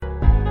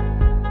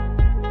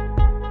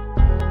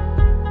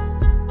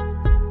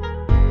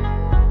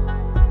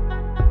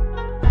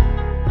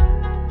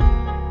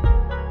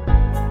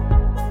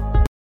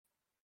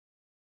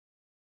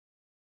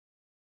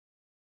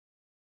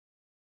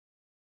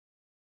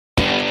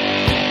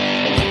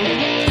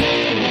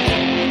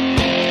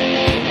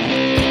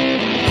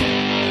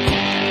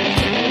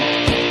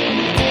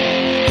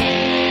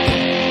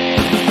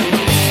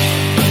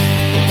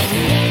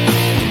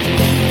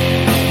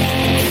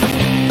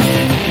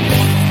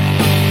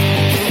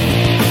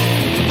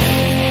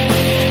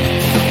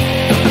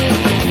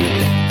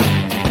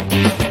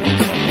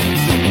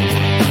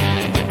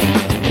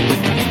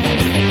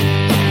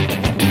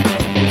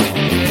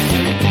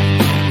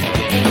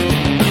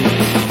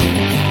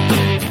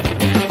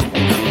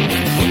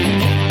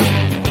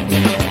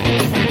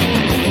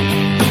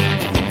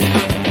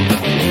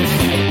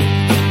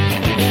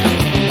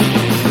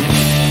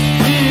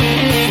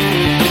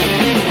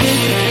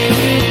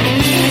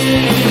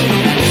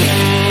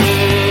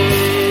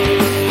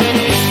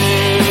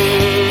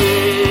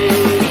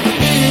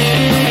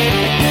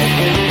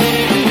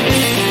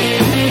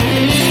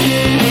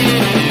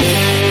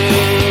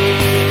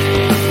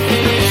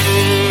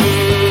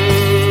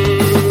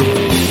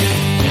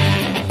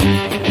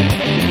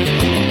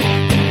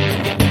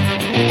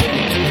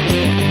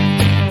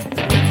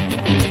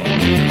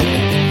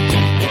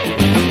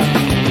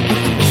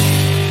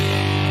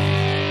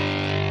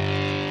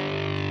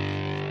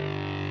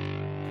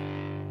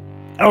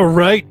All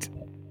right.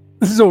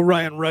 This is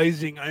Orion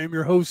Rising. I am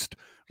your host,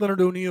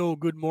 Leonard O'Neill.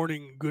 Good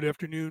morning, good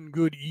afternoon,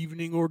 good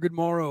evening, or good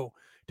morrow,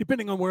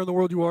 depending on where in the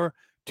world you are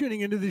tuning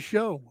into this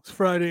show. It's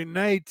Friday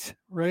night,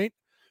 right?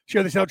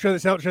 Share this out, share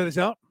this out, share this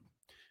out.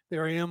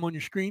 There I am on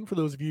your screen for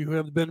those of you who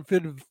have the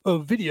benefit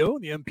of video,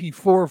 the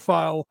MP4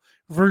 file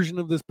version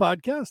of this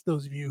podcast.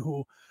 Those of you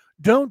who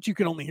don't, you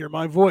can only hear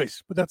my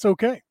voice, but that's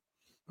okay.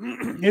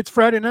 It's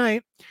Friday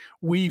night.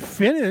 We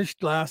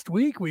finished last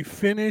week. We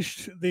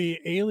finished the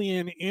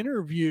alien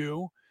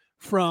interview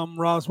from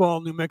Roswell,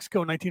 New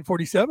Mexico,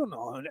 1947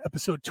 on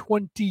episode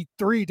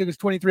 23. It took us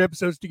 23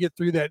 episodes to get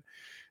through that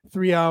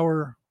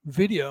 3-hour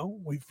video.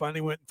 We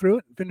finally went through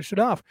it and finished it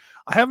off.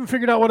 I haven't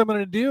figured out what I'm going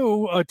to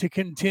do to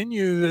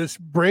continue this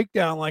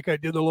breakdown like I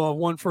did the Law of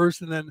One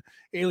first and then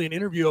alien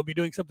interview. I'll be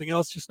doing something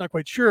else, just not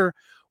quite sure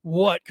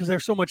what, because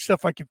there's so much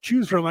stuff I could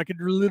choose from. I could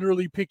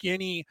literally pick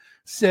any,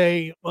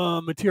 say,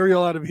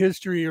 material out of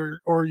history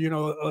or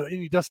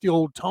any dusty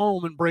old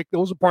tome and break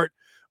those apart.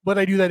 But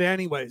I do that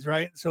anyways,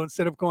 right? So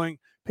instead of going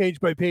page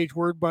by page,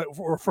 word by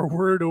or for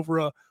word over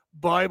a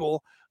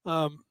Bible,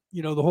 the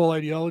whole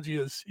ideology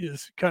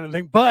is kind of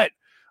thing. But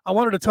I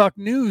wanted to talk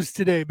news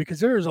today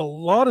because there's a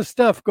lot of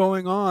stuff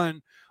going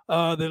on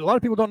that a lot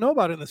of people don't know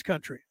about in this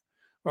country,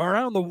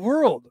 around the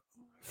world,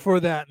 for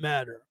that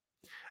matter.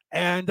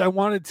 And I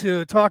wanted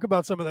to talk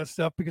about some of that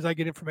stuff because I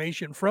get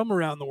information from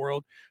around the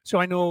world. So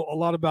I know a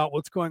lot about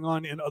what's going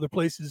on in other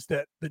places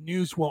that the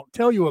news won't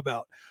tell you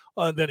about.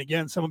 Then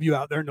again, some of you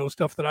out there know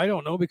stuff that I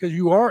don't know because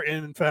you are,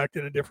 in fact,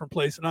 in a different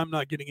place and I'm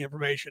not getting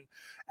information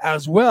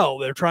as well.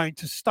 They're trying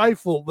to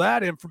stifle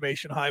that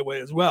information highway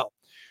as well.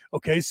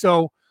 Okay,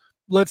 so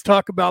let's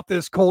talk about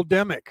this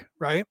coldemic,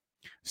 right?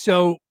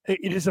 So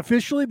it has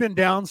officially been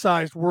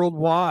downsized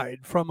worldwide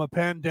from a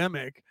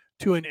pandemic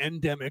to an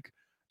endemic,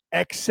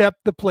 except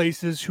the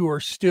places who are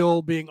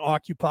still being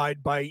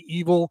occupied by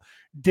evil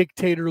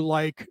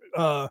dictator-like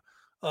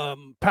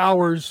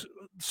powers,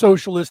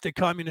 socialistic,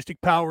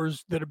 communistic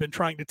powers that have been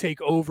trying to take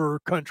over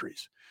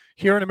countries.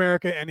 Here in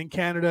America and in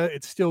Canada,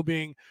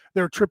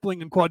 they're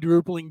tripling and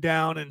quadrupling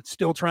down and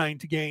still trying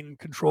to gain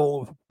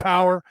control of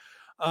power.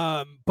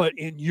 But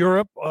in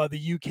Europe,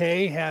 the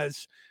UK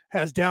has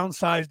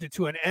downsized it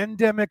to an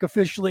endemic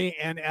officially,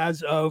 and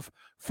as of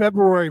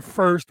February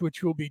 1st,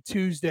 which will be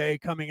Tuesday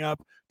coming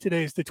up,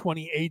 today's the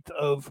 28th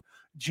of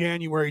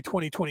January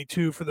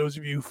 2022, for those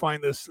of you who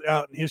find this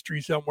out in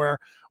history somewhere.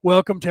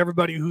 Welcome to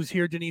everybody who's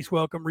here. Denise,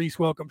 welcome. Reese,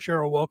 welcome.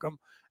 Cheryl, welcome.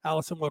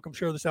 Allison, welcome.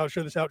 Share this out,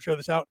 share this out, share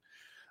this out.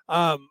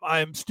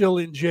 I'm still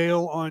in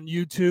jail on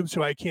YouTube,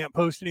 so I can't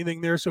post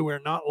anything there, so we're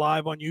not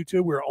live on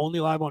YouTube. We're only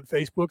live on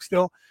Facebook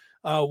still.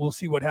 We'll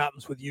see what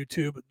happens with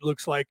YouTube. It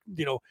looks like,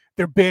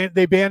 they banned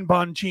Dan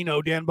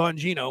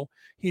Bongino.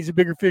 He's a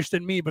bigger fish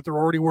than me, but they're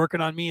already working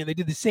on me. And they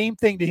did the same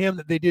thing to him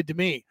that they did to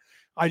me.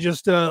 I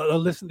just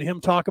listened to him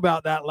talk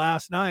about that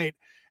last night.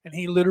 And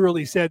he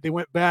literally said they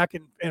went back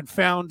and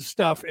found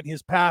stuff in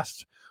his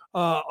past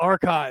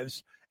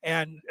archives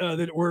and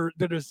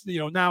that is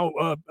now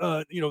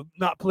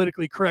not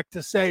politically correct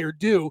to say or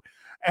do,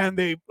 and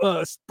they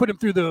put him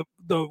through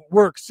the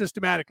work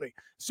systematically.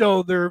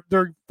 So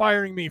they're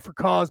firing me for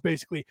cause,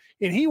 basically.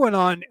 And he went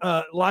on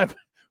live,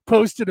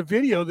 posted a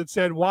video that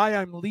said why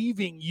I'm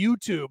leaving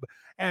YouTube.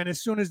 And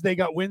as soon as they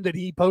got wind that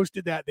he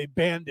posted that, they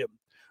banned him.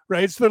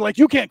 Right? So they're like,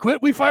 you can't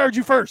quit. We fired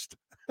you first.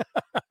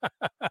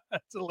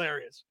 That's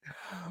hilarious.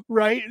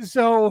 Right?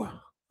 So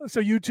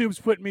YouTube's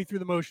putting me through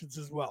the motions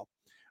as well.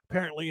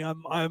 Apparently,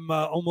 I'm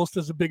almost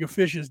as big a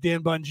fish as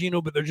Dan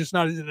Bongino, but they're just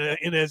not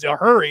in as a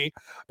hurry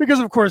because,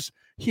 of course,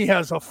 he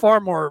has a far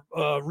more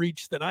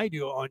reach than I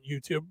do on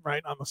YouTube.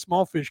 Right? I'm a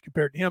small fish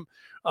compared to him.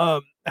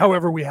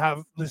 However, we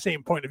have the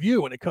same point of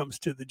view when it comes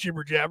to the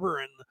jibber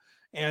jabber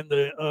and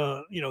the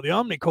the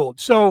omnicold.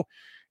 So,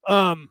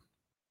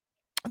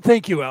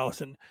 thank you,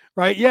 Allison.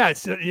 Right? Yeah,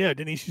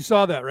 Denise, you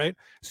saw that, right?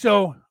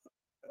 So,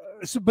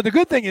 but the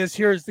good thing is,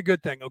 here's the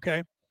good thing.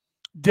 Okay,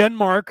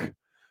 Denmark,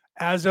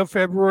 as of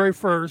February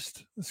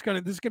 1st, this is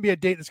going to be a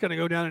date that's going to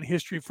go down in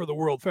history for the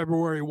world,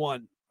 February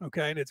 1,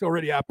 okay? And it's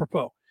already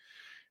apropos.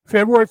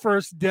 February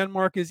 1st,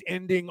 Denmark is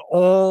ending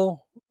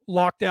all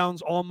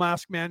lockdowns, all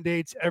mask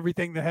mandates,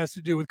 everything that has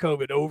to do with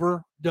COVID.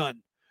 Over, done.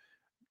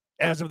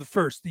 As of the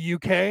 1st. The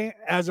UK,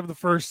 as of the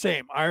 1st,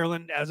 same.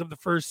 Ireland, as of the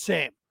 1st,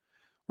 same.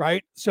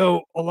 Right?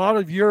 So a lot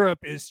of Europe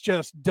is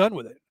just done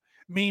with it.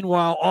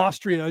 Meanwhile,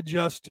 Austria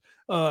just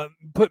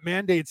put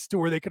mandates to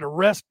where they could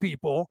arrest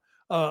people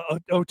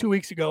 2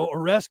 weeks ago,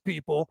 arrest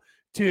people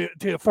to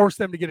force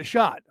them to get a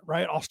shot,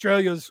 right?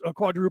 Australia's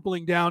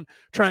quadrupling down,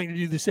 trying to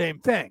do the same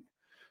thing,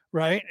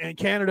 right? And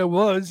Canada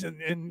was,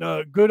 and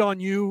good on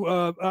you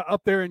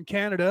up there in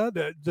Canada,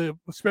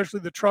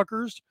 especially the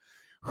truckers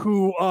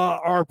who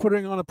are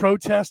putting on a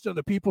protest and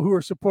the people who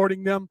are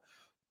supporting them.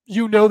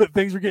 You know that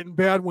things are getting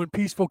bad when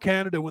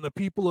the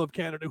people of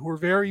Canada, who are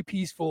very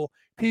peaceful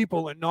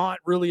people and not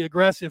really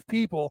aggressive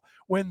people,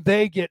 when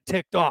they get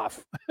ticked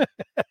off,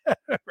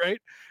 right?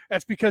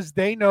 That's because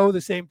they know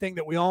the same thing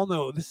that we all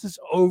know. This is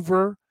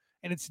over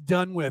and it's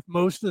done with.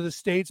 Most of the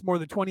states, more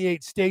than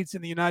 28 states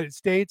in the United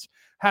States,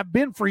 have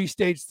been free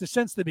states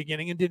since the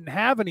beginning and didn't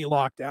have any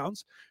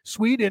lockdowns.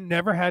 Sweden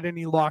never had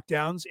any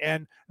lockdowns,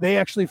 and they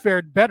actually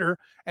fared better.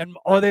 And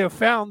they have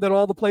found that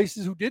all the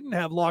places who didn't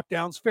have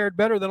lockdowns fared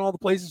better than all the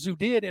places who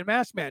did and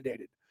mask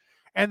mandated.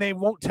 And they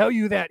won't tell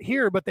you that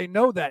here, but they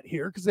know that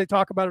here because they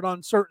talk about it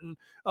on certain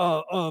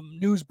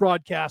news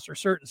broadcasts or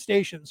certain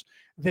stations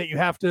that you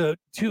have to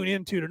tune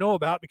into to know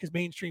about, because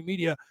mainstream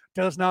media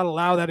does not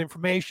allow that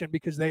information,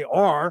 because they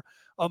are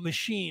a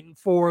machine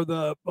for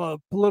the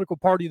political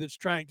party that's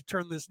trying to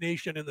turn this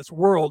nation and this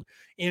world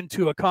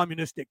into a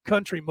communistic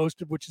country,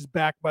 most of which is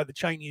backed by the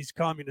Chinese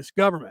Communist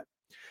government.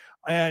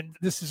 And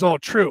this is all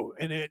true,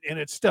 and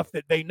it's stuff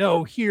that they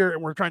know here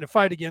and we're trying to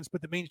fight against,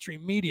 but the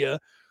mainstream media,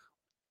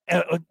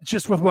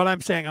 just with what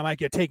I'm saying, I might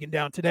get taken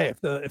down today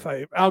if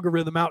I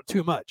algorithm out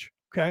too much.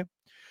 Okay,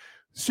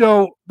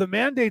 so the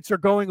mandates are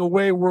going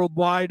away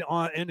worldwide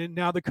and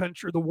now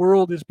the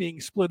world is being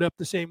split up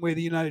the same way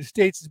the United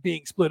States is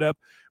being split up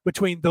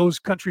between those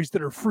countries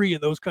that are free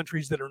and those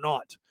countries that are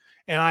not.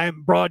 And I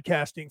am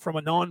broadcasting from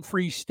a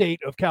non-free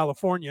state of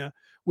California,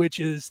 which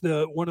is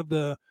one of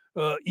the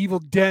evil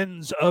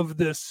dens of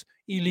this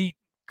elite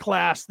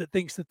class that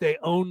thinks that they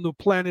own the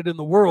planet and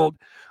the world,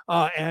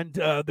 and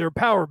their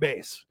power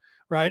base.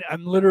 Right,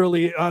 I'm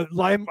literally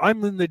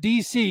I'm in the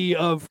D.C.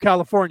 of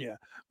California.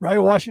 Right,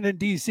 Washington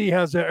D.C.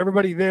 has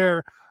everybody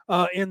there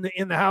in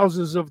the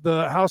houses of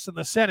the House and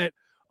the Senate.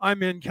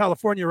 I'm in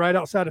California, right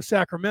outside of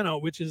Sacramento,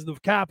 which is the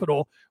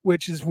capital,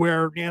 which is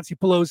where Nancy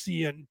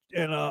Pelosi and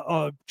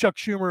Chuck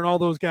Schumer and all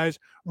those guys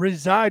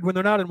reside when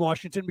they're not in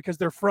Washington, because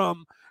they're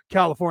from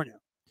California.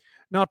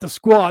 Not the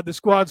squad. The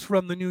squad's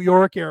from the New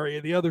York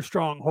area, the other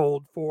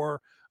stronghold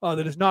for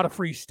that is not a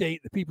free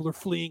state. The people are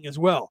fleeing as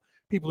well.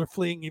 People are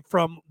fleeing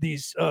from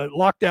these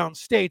lockdown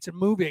states and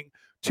moving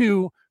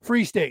to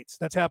free states.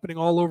 That's happening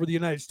all over the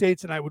United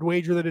States, and I would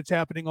wager that it's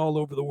happening all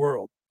over the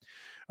world.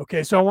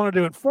 Okay, so I wanted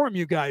to inform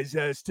you guys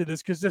as to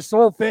this, because this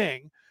whole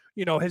thing,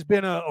 has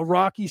been a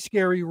rocky,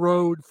 scary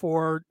road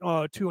for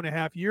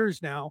 2.5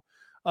 years now,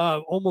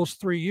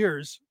 almost 3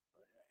 years.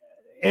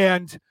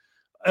 And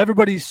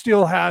everybody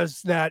still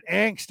has that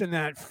angst and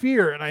that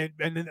fear. And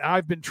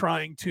I've been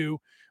trying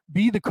to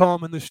be the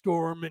calm in the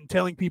storm and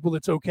telling people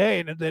it's okay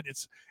and that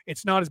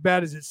it's not as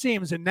bad as it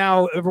seems. And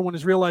now everyone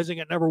is realizing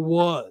it never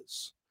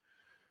was.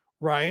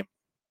 Right.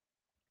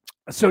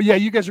 So, yeah,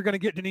 you guys are going to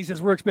get, Denise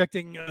says, we're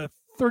expecting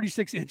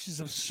 36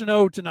 inches of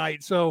snow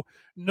tonight. So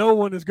no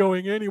one is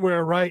going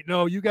anywhere, right?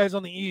 No, you guys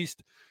on the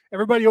east,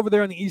 everybody over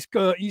there on the east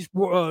of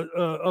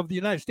the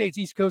United States,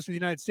 east coast of the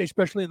United States,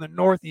 especially in the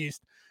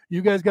northeast,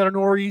 you guys got a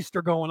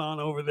nor'easter going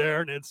on over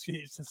there, and it's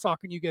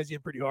socking you guys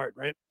in pretty hard,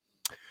 right?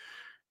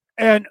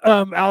 And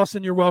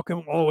Allison, you're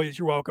welcome. Always,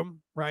 you're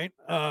welcome, right?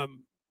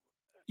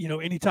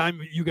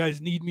 Anytime you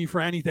guys need me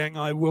for anything,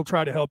 I will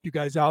try to help you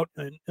guys out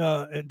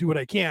and do what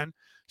I can,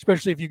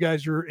 especially if you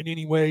guys are in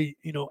any way,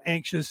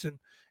 anxious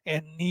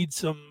and need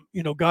some,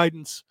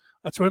 guidance.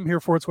 That's what I'm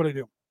here for. It's what I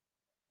do.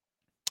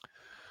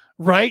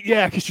 Right?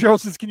 Yeah, because Cheryl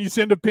says, can you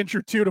send a pinch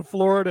or two to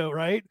Florida,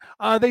 right?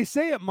 They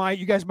say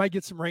you guys might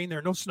get some rain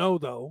there. No snow,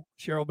 though,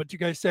 Cheryl, but you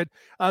guys said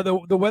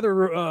the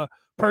weather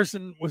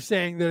person was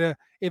saying that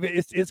if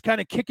it's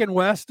kind of kicking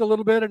west a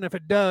little bit, and if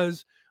it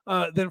does,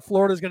 then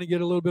Florida's going to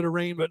get a little bit of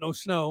rain, but no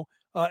snow.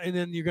 And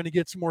then you're going to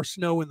get some more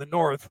snow in the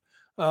north.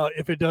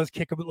 If it does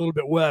kick a little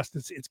bit west,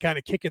 it's kind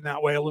of kicking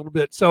that way a little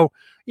bit. So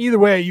either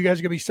way, you guys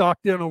are going to be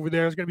socked in over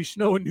there. There's going to be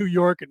snow in New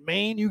York and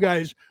Maine. You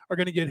guys are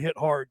going to get hit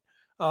hard.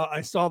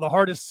 I saw the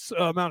hardest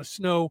amount of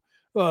snow,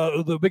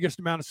 the biggest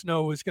amount of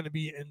snow is going to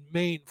be in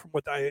Maine, from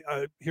what I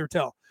hear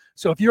tell.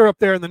 So if you're up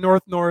there in the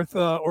north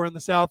or in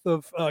the south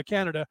of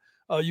Canada,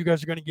 you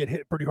guys are going to get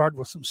hit pretty hard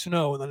with some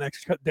snow in the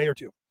next day or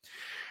two.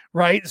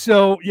 Right.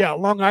 So, yeah,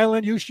 Long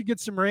Island, you should get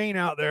some rain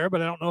out there,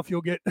 but I don't know if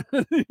you'll get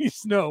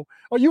snow.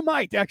 Oh, you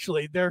might,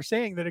 actually. They're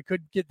saying that it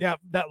could get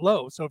that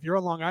low. So if you're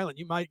on Long Island,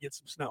 you might get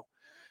some snow.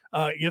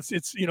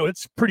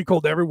 It's pretty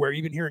cold everywhere,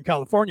 even here in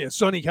California,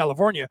 sunny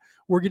California.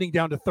 We're getting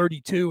down to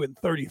 32 and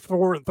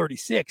 34 and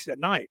 36 at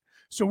night.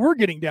 So we're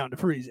getting down to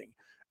freezing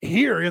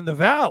here in the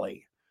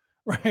valley,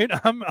 right?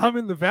 I'm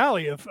in the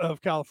valley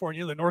of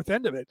California, the north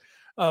end of it,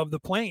 of the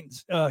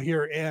plains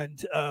here,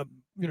 and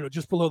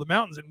just below the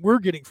mountains, and we're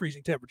getting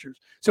freezing temperatures.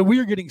 So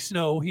we're getting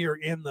snow here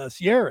in the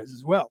Sierras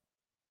as well.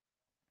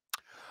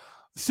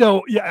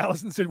 So, yeah,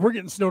 Allison said, we're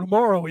getting snow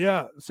tomorrow.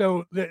 Yeah.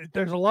 So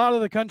there's a lot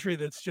of the country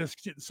that's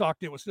just getting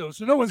socked in with snow.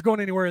 So no one's going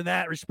anywhere in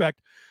that respect.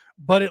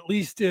 But at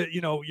least,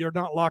 you're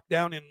not locked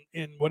down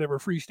in whatever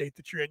free state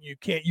that you're in. You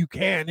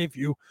can, if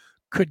you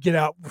could get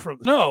out from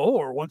the snow,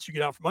 or once you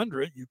get out from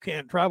under it, you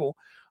can travel.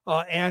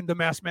 And the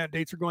mask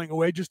mandates are going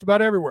away just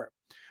about everywhere.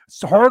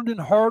 It's hard and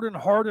hard and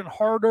hard and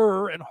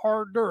harder and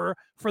harder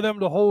for them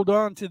to hold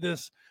on to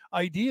this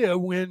idea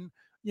when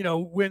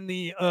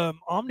the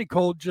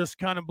Omnicold just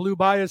kind of blew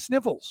by as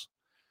sniffles,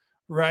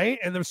 right?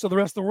 And so the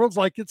rest of the world's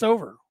like, it's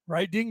over,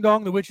 right? Ding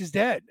dong, the witch is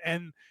dead.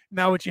 And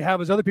now what you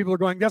have is other people are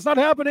going, that's not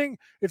happening.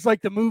 It's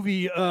like the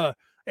movie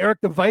Eric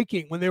the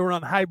Viking, when they were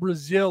on High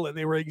Brazil and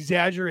they were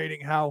exaggerating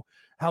how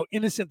how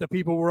innocent the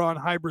people were on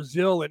High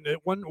Brazil, and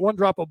one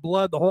drop of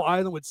blood, the whole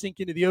island would sink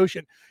into the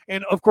ocean.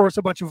 And of course,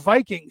 a bunch of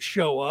Vikings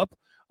show up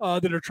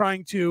that are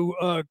trying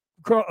to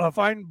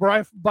find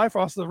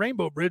Bifrost the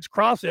Rainbow Bridge,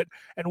 cross it,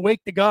 and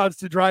wake the gods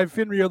to drive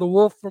Fenrir the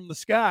Wolf from the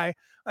sky.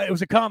 It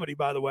was a comedy,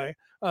 by the way,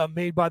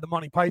 made by the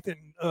Monty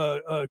Python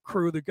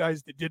crew, the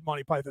guys that did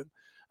Monty Python,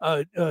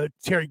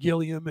 Terry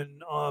Gilliam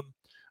and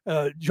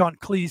John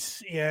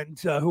Cleese, and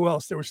who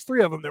else? There was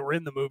 3 of them that were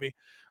in the movie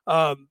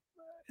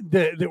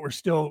that were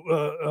still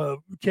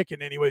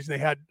kicking anyways. They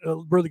had a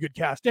really good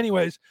cast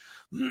anyways.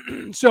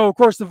 So, of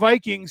course, the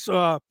Vikings,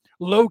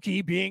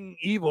 Loki being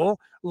evil,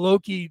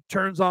 Loki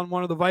turns on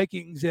one of the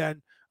Vikings,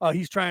 and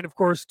he's trying, of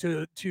course,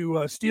 to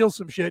steal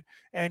some shit,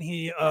 and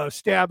he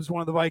stabs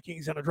one of the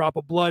Vikings, and a drop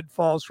of blood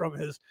falls from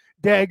his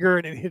dagger,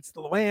 and it hits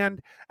the land,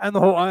 and the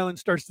whole island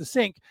starts to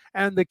sink.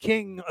 And the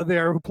king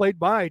there, who played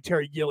by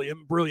Terry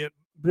Gilliam, brilliant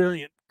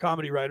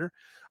comedy writer,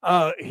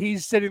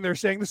 he's sitting there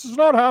saying, "This is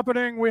not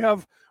happening.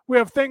 We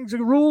have things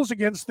and rules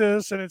against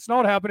this, and it's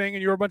not happening,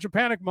 and you're a bunch of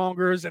panic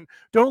mongers, and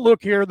don't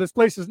look here. This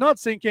place is not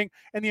sinking."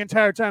 And the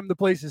entire time the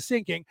place is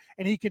sinking,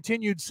 and he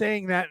continued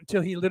saying that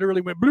until he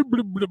literally went blub,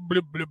 blub, blub,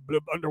 blub, blub,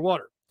 blub,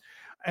 underwater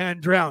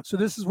and drowned. So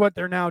this is what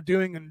they're now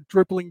doing, and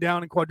tripling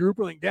down and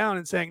quadrupling down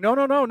and saying,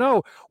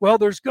 no. Well,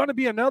 there's going to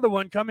be another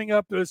one coming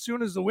up as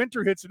soon as the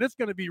winter hits, and it's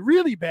going to be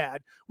really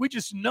bad. We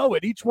just know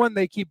it. Each one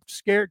they keep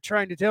scared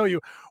trying to tell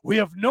you, we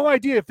have no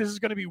idea if this is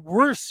going to be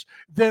worse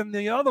than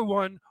the other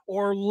one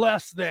or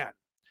less than.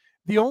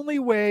 The only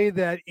way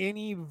that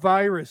any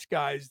virus,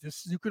 guys,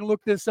 you can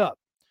look this up.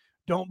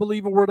 Don't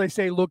believe a word I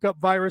say. Look up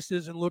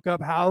viruses and look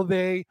up how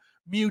they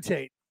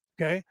mutate,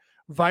 okay?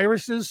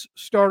 Viruses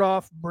start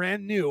off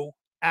brand new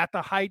at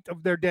the height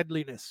of their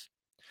deadliness.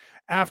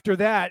 After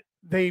that,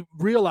 they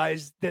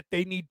realize that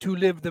they need to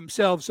live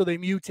themselves, so they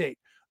mutate.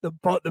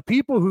 The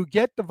people who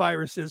get the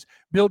viruses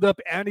build up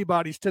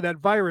antibodies to that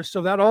virus,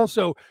 so that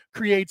also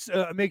makes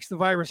the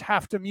virus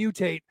have to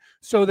mutate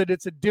so that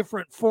it's a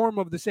different form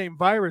of the same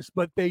virus,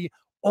 but they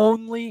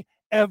only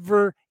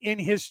ever in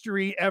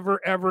history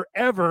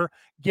ever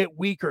get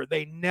weaker.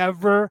 They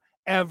never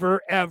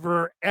ever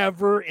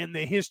in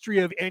the history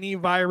of any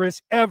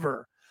virus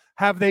ever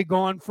have they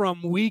gone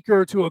from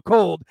weaker to a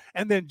cold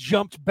and then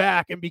jumped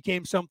back and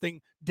became something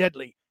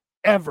deadly.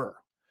 Ever.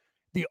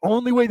 The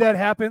only way that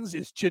happens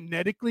is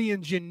genetically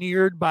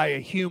engineered by a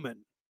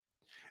human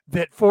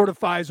that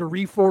fortifies or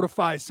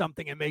refortifies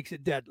something and makes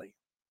it deadly.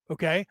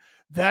 Okay?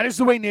 That is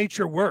the way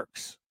nature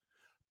works.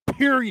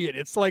 Period.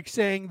 It's like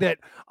saying that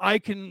I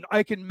can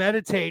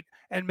meditate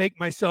and make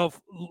myself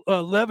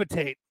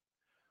levitate,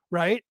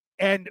 right?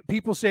 And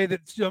people say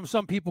that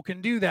some people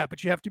can do that,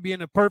 but you have to be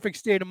in a perfect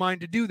state of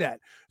mind to do that.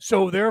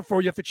 So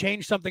therefore, you have to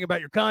change something about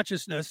your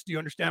consciousness. Do you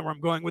understand where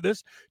I'm going with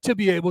this? To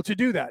be able to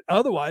do that.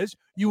 Otherwise,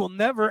 you will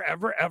never,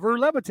 ever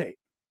levitate.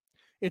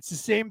 It's the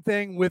same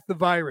thing with the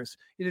virus.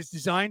 It is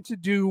designed to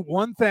do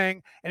one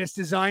thing, and it's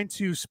designed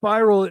to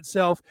spiral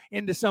itself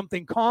into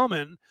something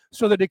common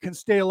so that it can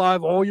stay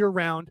alive all year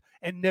round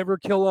and never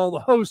kill all the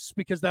hosts,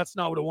 because that's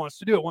not what it wants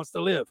to do. It wants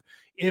to live.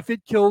 If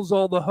it kills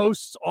all the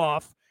hosts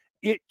off,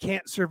 it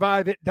can't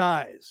survive, it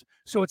dies.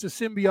 So it's a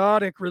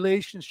symbiotic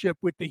relationship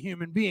with the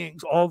human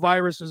beings. All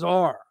viruses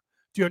are.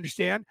 Do you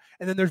understand?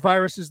 And then there's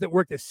viruses that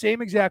work the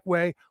same exact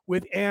way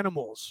with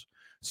animals.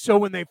 So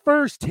when they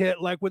first hit,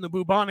 like when the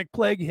bubonic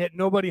plague hit,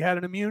 nobody had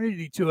an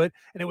immunity to it,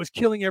 and it was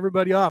killing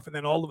everybody off. And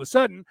then all of a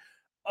sudden,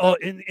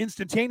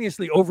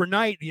 instantaneously,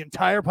 overnight, the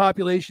entire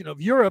population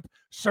of Europe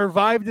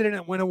survived it, and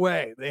it went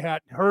away. They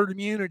had herd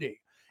immunity.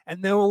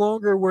 And no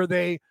longer were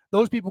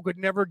those people could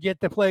never get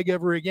the plague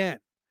ever again.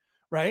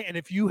 Right. And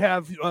if you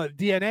have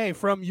DNA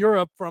from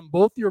Europe, from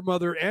both your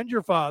mother and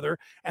your father,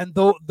 and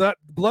that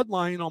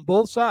bloodline on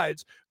both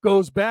sides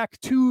goes back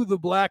to the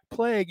Black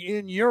Plague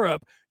in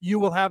Europe, you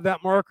will have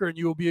that marker, and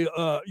you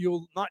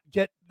will not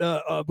get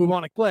the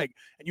bubonic plague,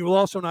 and you will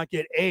also not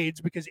get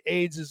AIDS, because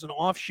AIDS is an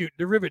offshoot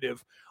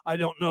derivative. I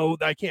don't know.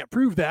 I can't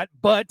prove that,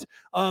 but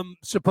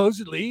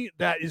supposedly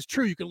that is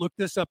true. You can look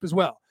this up as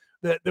well.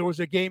 That there was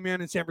a gay man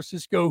in San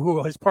Francisco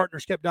who his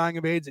partners kept dying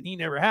of AIDS, and he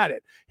never had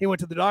it. He went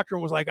to the doctor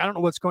and was like, I don't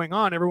know what's going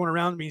on. Everyone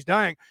around me is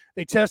dying.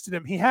 They tested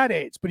him. He had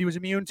AIDS, but he was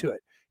immune to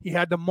it. He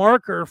had the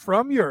marker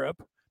from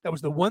Europe. That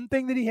was the one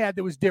thing that he had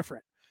that was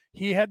different.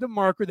 He had the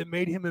marker that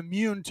made him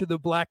immune to the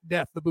Black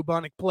Death, the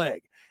bubonic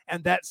plague.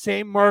 And that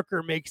same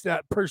marker makes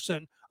that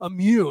person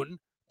immune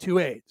to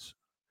AIDS.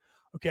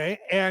 Okay.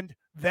 And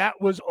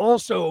that was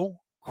also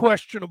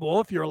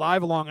questionable, if you're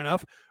alive long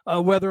enough,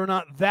 whether or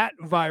not that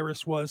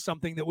virus was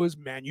something that was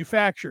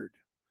manufactured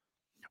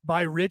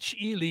by rich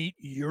elite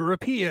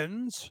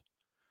Europeans,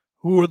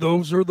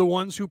 those are the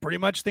ones who pretty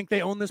much think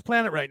they own this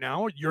planet right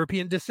now.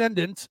 European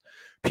descendants,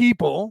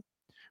 people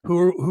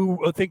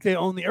who think they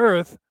own the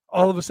earth.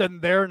 All of a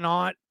sudden, they're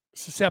not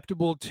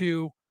susceptible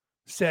to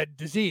said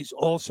disease.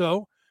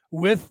 Also,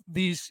 with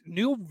these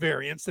new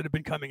variants that have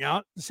been coming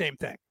out, the same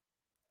thing.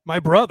 My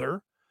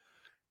brother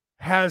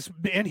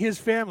and his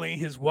family,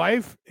 his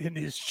wife and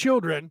his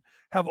children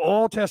have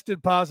all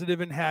tested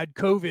positive and had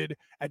COVID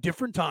at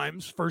different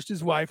times. First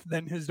his wife,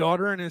 then his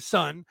daughter and his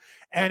son.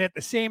 And at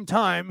the same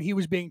time, he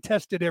was being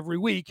tested every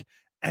week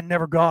and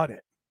never got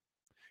it.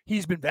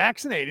 He's been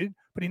vaccinated,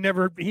 but he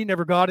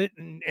never got it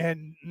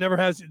and never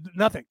has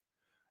nothing.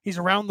 He's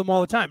around them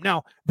all the time.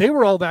 Now, they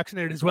were all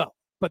vaccinated as well,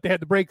 but they had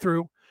the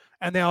breakthrough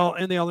and they all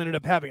ended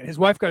up having it. His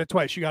wife got it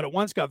twice. She got it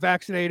once, got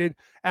vaccinated.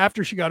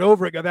 After she got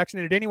over it, got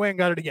vaccinated anyway and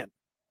got it again.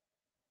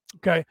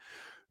 Okay.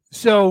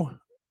 So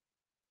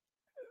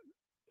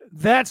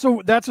that's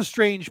a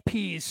strange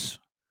piece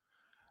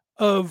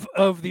of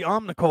the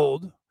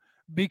Omnicold,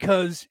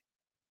 because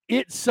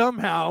it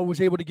somehow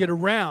was able to get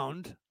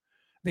around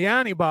the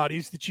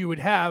antibodies that you would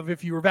have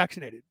if you were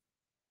vaccinated,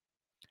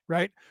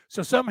 right?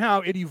 So somehow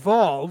it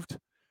evolved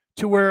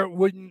to where it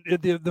wouldn't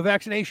the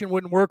vaccination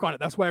wouldn't work on it.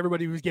 That's why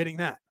everybody was getting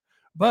that.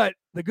 But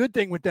the good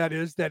thing with that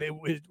is that it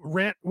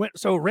went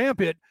so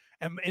rampant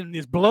and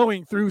is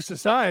blowing through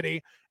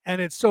society, and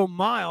it's so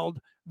mild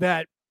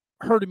that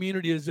herd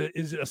immunity is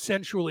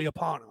essentially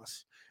upon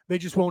us. They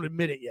just won't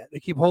admit it yet. They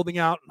keep holding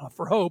out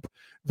for hope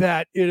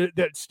that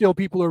still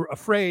people are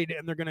afraid,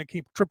 and they're going to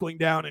keep tripling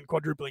down and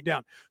quadrupling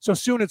down. So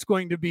soon it's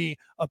going to be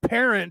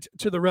apparent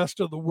to the rest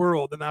of the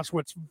world, and that's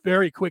what's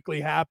very quickly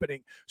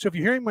happening. So if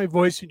you're hearing my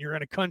voice and you're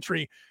in a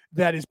country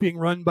that is being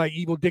run by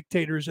evil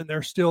dictators, and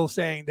they're still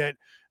saying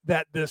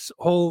that this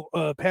whole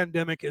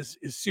pandemic is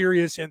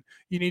serious and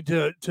you need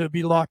to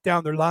be locked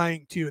down, they're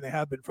lying to you, and they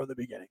have been from the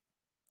beginning.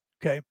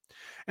 Okay.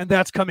 And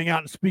that's coming out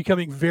and it's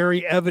becoming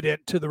very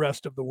evident to the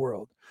rest of the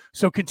world.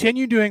 So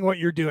continue doing what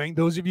you're doing.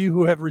 Those of you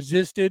who have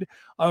resisted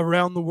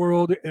around the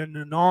world in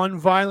a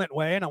non-violent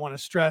way, and I want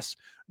to stress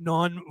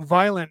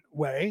non-violent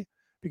way,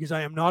 because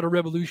I am not a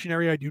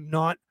revolutionary. I do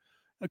not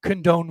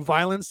condone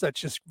violence. That's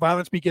just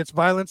violence begets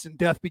violence and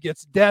death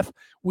begets death.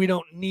 We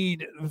don't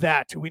need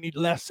that. We need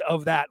less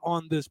of that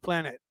on this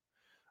planet.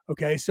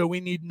 Okay, so we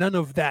need none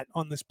of that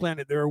on this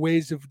planet. There are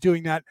ways of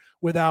doing that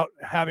without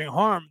having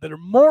harm that are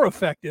more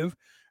effective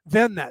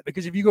than that.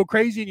 Because if you go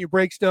crazy and you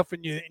break stuff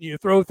and you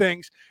throw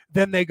things,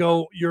 then they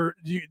go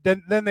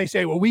then they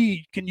say, well,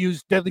 we can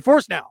use deadly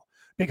force now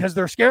because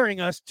they're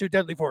scaring us to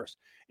deadly force.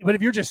 But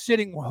if you're just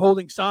sitting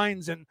holding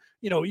signs and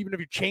even if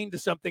you're chained to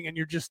something and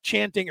you're just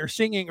chanting or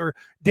singing or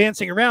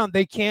dancing around,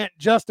 they can't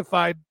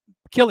justify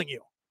killing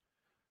you.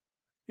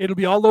 It'll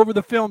be all over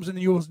the films, and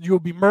you'll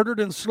be murdered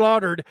and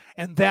slaughtered,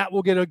 and that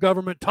will get a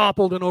government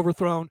toppled and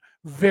overthrown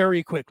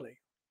very quickly.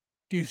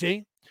 Do you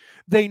see?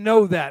 They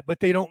know that, but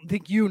they don't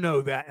think you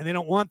know that, and they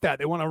don't want that.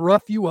 They want to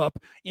rough you up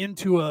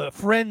into a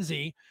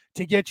frenzy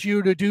to get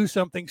you to do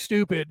something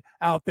stupid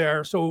out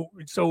there. So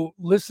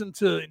listen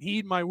to and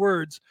heed my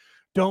words.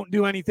 Don't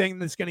do anything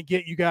that's going to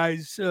get you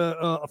guys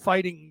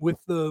fighting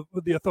with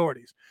the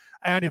authorities.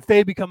 And if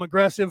they become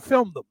aggressive,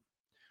 film them.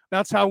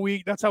 That's how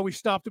we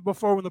stopped it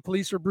before, when the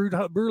police were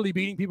brutally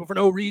beating people for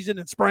no reason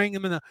and spraying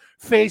them in the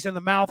face and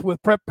the mouth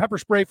with pepper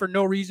spray for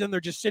no reason. They're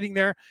just sitting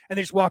there and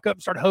they just walk up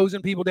and start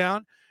hosing people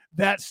down.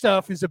 That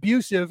stuff is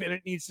abusive and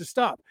it needs to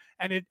stop.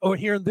 And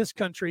here in this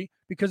country,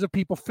 because of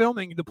people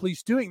filming the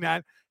police doing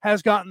that,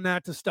 has gotten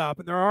that to stop.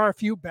 And there are a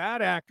few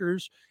bad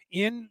actors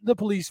in the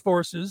police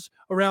forces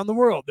around the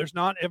world. There's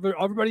not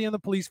everybody in the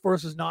police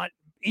force is not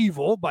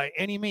evil by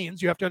any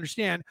means. You have to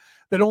understand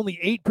that only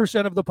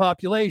 8% of the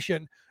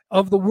population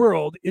of the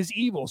world is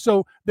evil.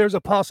 So there's a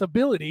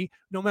possibility,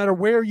 no matter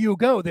where you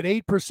go, that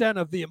 8%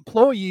 of the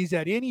employees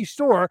at any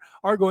store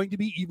are going to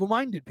be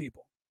evil-minded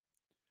people.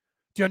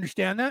 Do you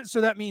understand that? So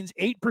that means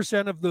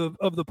 8%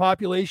 of the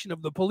population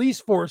of the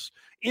police force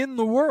in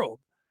the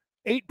world,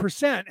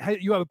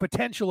 8%, you have a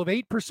potential of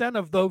 8%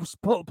 of those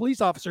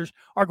police officers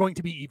are going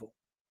to be evil.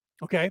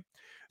 Okay?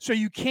 So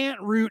you can't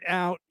root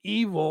out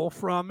evil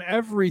from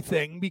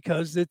everything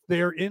because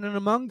they're in and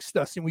amongst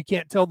us and we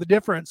can't tell the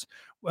difference.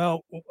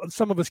 Well,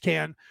 some of us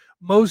can.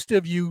 Most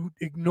of you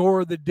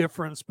ignore the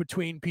difference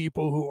between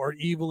people who are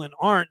evil and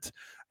aren't,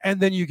 and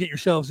then you get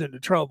yourselves into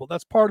trouble.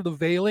 That's part of the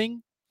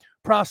veiling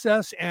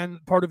process and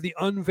part of the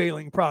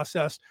unveiling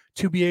process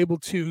to be able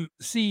to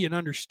see and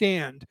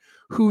understand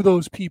who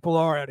those people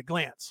are at a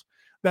glance.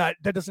 That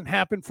doesn't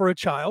happen for a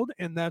child,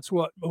 and that's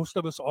what most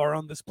of us are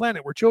on this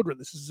planet. We're children.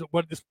 This is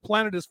what this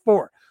planet is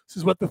for. This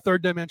is what the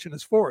third dimension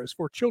is for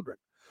children,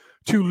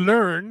 to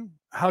learn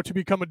how to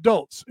become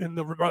adults. And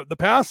the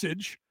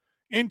passage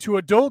into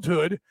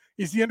adulthood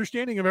is the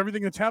understanding of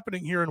everything that's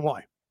happening here and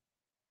why.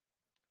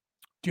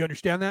 Do you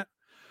understand that?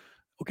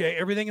 Okay,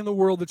 everything in the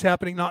world that's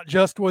happening, not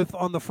just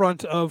on the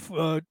front of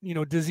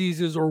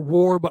diseases or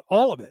war, but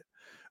all of it.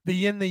 The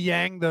yin, the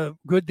yang, the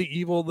good, the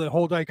evil, the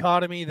whole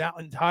dichotomy, that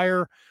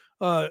entire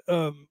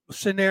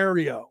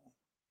scenario.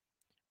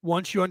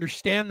 Once you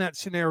understand that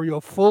scenario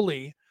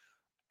fully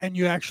and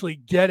you actually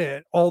get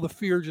it, all the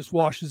fear just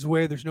washes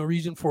away. There's no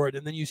reason for it.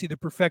 And then you see the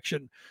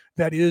perfection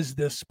that is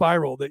this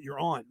spiral that you're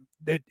on,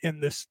 that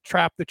in this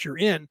trap that you're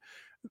in,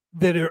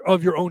 that are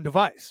of your own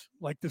device,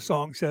 like the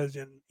song says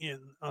in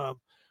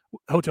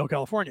Hotel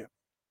California.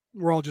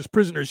 We're all just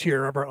prisoners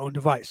here of our own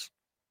device.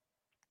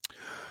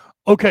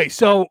 Okay,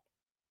 so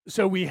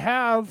So we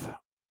have.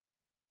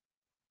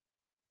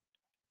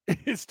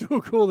 It's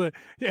still cool that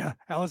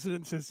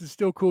Allison says it's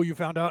still cool you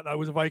found out I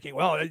was a Viking.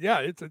 Well,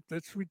 yeah,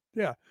 that's sweet.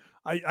 Yeah,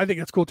 I think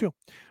that's cool too,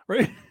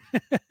 right?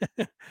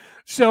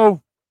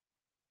 So,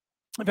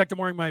 in fact, I'm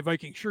wearing my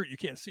Viking shirt. You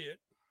can't see it.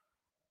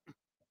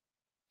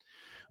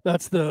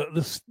 That's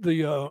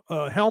the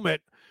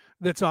helmet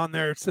that's on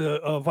there. It's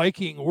a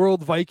Viking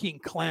World Viking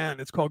clan.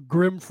 It's called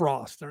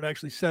Grimfrost, and it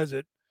actually says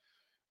it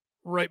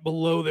right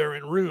below there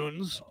in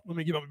runes. Let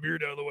me get my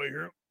beard out of the way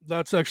here.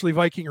 That's actually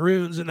Viking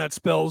runes, and that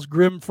spells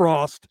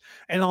Grimfrost.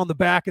 And on the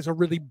back is a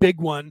really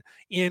big one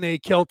in a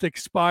Celtic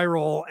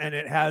spiral, and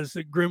it has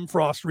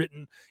Grimfrost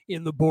written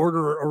in the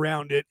border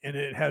around it, and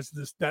it has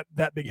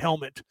that big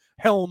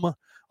helm,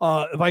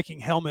 Viking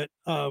helmet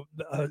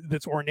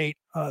that's ornate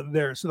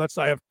there. So that's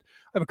I have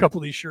a couple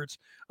of these shirts.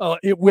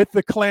 It with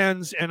the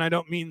clans, and I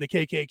don't mean the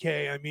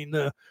KKK. I mean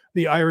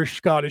the Irish,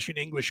 Scottish, and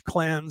English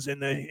clans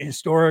and the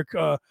historic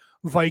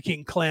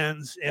Viking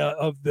clans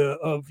of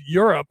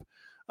Europe.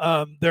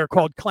 They're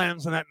called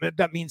clans, and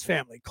that means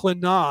family.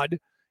 Clanad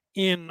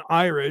in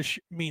Irish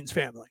means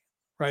family,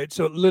 right?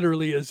 So it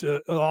literally is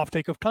an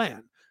offtake of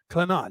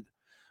clanad,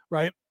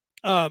 right?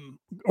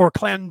 Or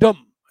clandum.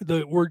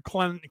 The word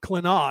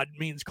clanad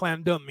means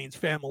clandum means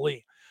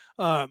family.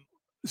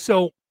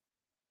 So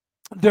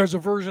there's a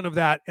version of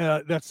that.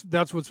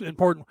 That's what's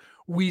important.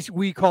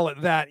 We call it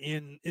that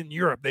in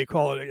Europe. They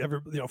call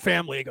it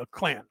family, a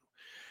clan.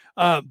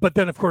 But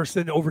then, of course,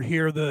 then over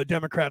here, the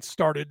Democrats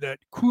started that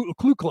Ku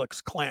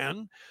Klux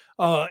Klan,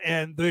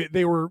 and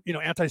they were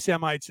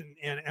anti-Semites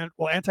and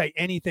anti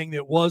anything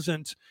that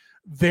wasn't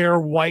their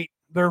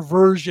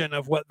version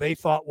of what they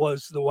thought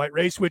was the white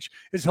race, which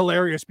is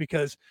hilarious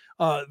because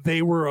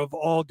they were of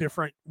all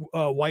different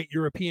white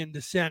European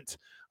descent.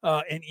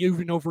 And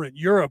even over in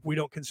Europe, we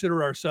don't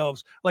consider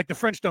ourselves, like the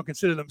French don't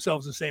consider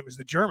themselves the same as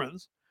the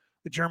Germans.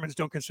 The Germans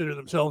don't consider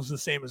themselves the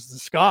same as the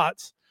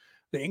Scots.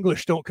 The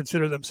English don't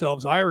consider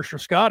themselves Irish or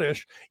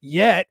Scottish.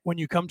 Yet, when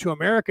you come to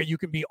America, you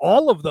can be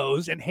all of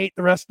those and hate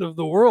the rest of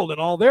the world and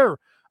all their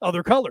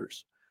other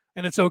colors.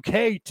 And it's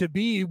okay to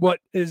be what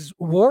is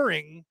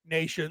warring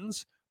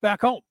nations back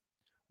home.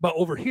 But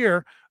over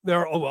here,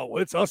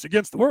 it's us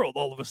against the world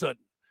all of a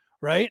sudden,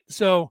 right?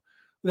 So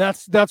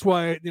that's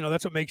why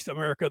that's what makes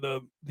America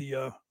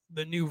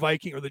the new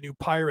Viking or the new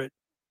pirate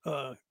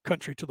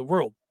country to the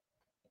world,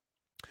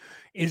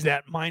 is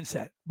that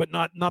mindset, but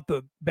not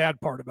the bad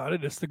part about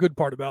it. It's the good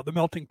part about the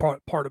melting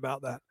part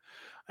about that.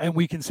 And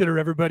we consider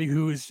everybody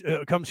who is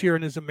comes here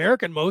and is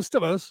American. Most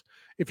of us,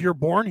 if you're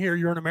born here,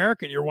 you're an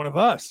American. You're one of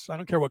us. I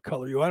don't care what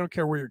color you are. I don't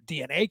care where your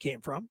DNA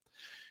came from.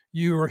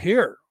 You are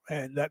here,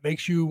 and that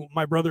makes you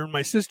my brother and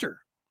my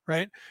sister,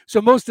 right?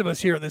 So most of us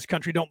here in this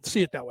country don't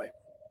see it that way.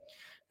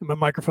 And my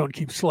microphone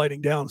keeps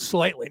sliding down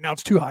slightly. Now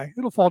it's too high.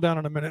 It'll fall down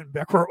in a minute and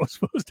back where it was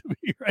supposed to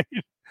be, right?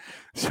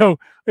 So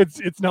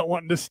it's not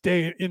wanting to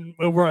stay in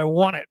where I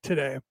want it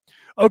today.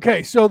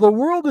 Okay, so the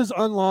world is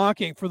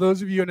unlocking for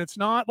those of you, and it's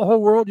not the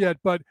whole world yet,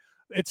 but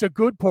it's a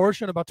good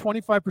portion, about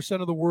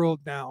 25% of the world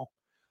now.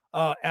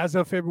 As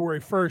of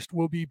February 1st,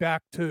 will be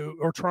back to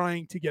or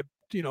trying to get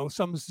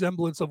some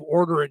semblance of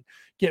order and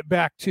get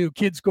back to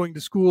kids going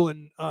to school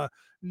and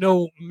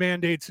no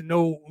mandates,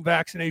 no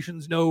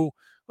vaccinations, no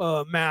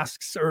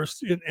masks or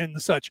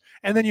and such.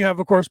 And then you have,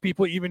 of course,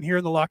 people even here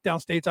in the lockdown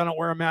states. I don't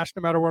wear a mask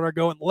no matter where I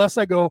go, unless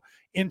I go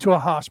into a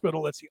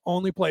hospital. That's the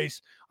only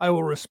place I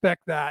will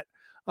respect that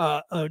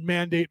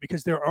mandate,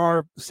 because there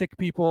are sick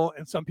people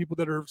and some people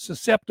that are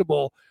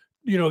susceptible,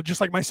 just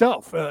like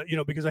myself,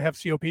 because I have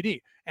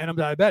COPD and I'm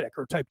diabetic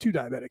or type 2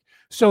 diabetic.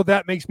 So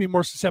that makes me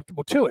more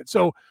susceptible to it.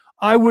 So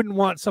I wouldn't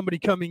want somebody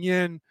coming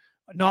in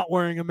not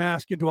wearing a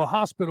mask into a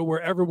hospital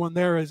where everyone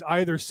there is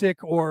either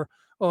sick or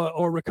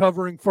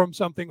recovering from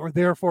something or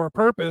there for a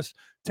purpose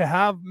to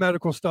have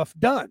medical stuff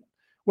done,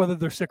 whether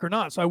they're sick or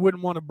not. So I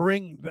wouldn't want to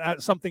bring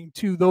something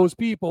to those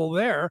people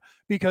there,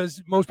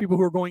 because most people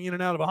who are going in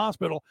and out of a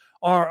hospital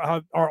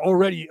are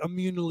already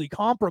immunely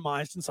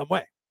compromised in some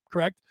way,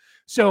 correct?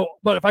 So,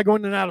 but if I go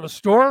in and out of a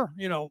store,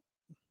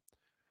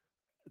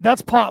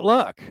 that's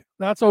potluck.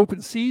 That's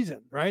open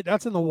season, right?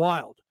 That's in the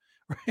wild.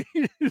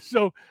 Right?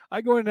 So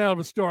I go in and out of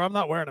a store. I'm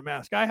not wearing a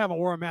mask. I haven't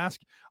worn a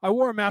mask. I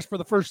wore a mask for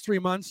the first 3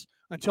 months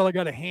until I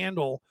got a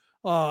handle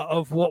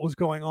of what was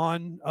going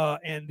on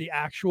and the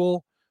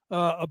actual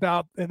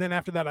and then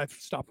after that, I've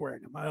stopped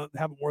wearing them.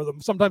 Haven't worn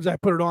them. Sometimes I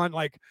put it on,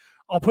 like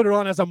I'll put it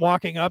on as I'm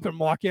walking up and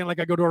walk in, like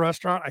I go to a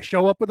restaurant. I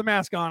show up with a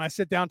mask on. I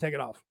sit down, take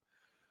it off.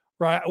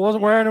 Right. I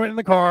wasn't wearing it in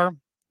the car.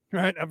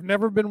 Right. I've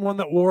never been one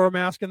that wore a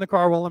mask in the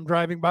car while I'm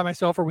driving by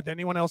myself or with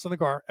anyone else in the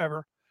car,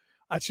 ever.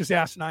 That's just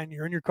asinine.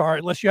 You're in your car.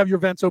 Unless you have your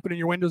vents open and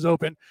your windows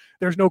open,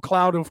 there's no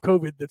cloud of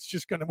COVID that's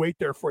just going to wait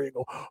there for you and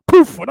go,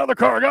 poof, another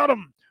car got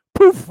him.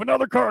 Poof,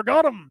 another car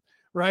got him.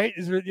 Right?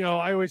 Is there,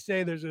 I always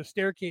say there's a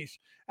staircase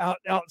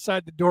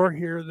outside the door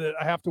here that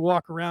I have to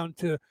walk around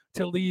to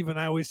leave. And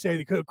I always say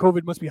the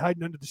COVID must be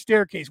hiding under the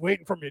staircase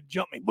waiting for me to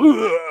jump me.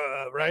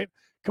 Right?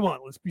 Come on,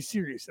 let's be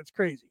serious. That's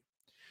crazy.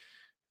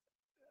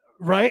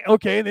 Right.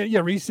 Okay. And then,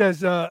 yeah, Reese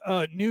says,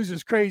 news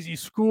is crazy.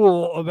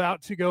 School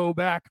about to go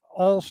back.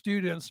 All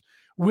students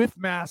with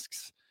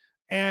masks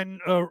and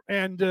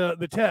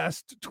the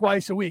test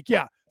twice a week.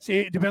 Yeah. See,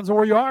 it depends on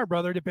where you are,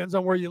 brother. It depends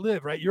on where you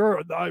live, right?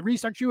 You're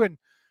Reese. Aren't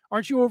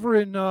you over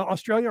in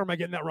Australia? Or am I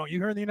getting that wrong? You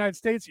here in the United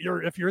States?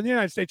 If you're in the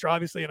United States, you're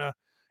obviously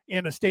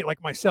in a state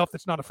like myself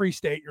that's not a free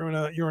state. You're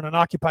in an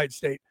occupied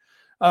state.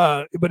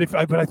 But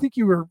I think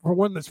you were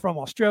one that's from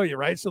Australia,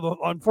 right? So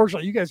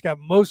unfortunately, you guys got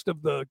most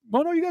of the.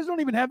 Well, no, you guys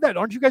don't even have that.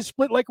 Aren't you guys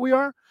split like we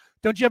are?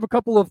 Don't you have a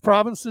couple of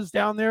provinces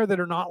down there that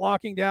are not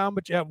locking down,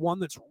 but you have one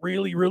that's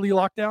really, really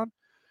locked down?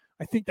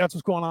 I think that's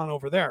what's going on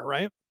over there,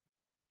 right?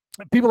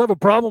 People have a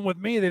problem with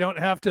me. They don't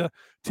have to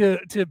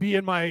be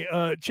in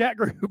my chat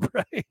group,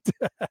 right?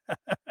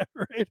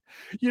 Right?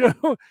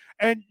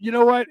 And you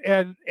know what?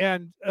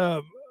 And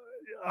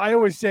I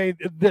always say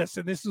this,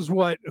 and this is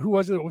what who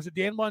was it? Was it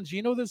Dan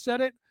Bongino that said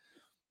it?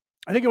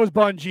 I think it was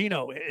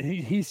Bongino.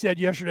 He said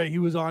yesterday he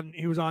was on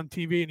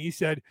TV and he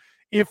said,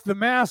 if the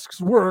masks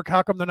work,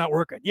 how come they're not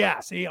working? Yeah,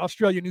 see,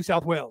 Australia, New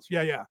South Wales.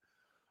 Yeah.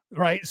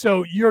 Right.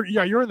 So you're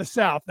in the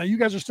South. Now you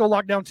guys are still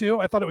locked down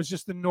too. I thought it was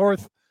just the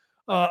North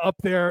up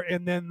there,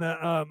 and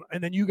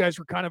then you guys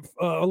were kind of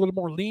a little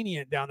more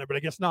lenient down there, but I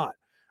guess not.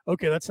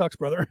 Okay, that sucks,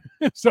 brother.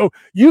 So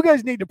you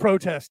guys need to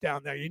protest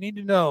down there. You need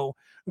to know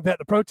that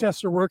the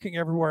protests are working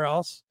everywhere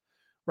else,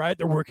 right?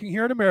 They're working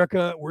here in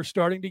America. We're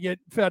starting to get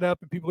fed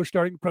up, and people are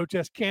starting to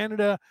protest.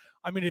 Canada,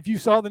 I mean, if you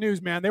saw the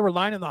news, man, they were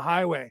lining the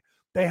highway.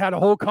 They had a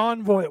whole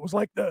convoy. It was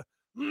like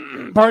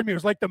pardon me, it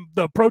was like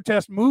the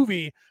protest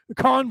movie, the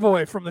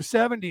Convoy from the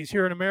 70s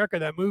here in America.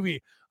 That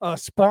movie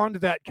spawned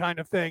that kind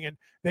of thing. And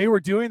they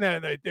were doing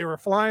that, and they were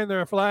flying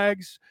their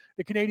flags,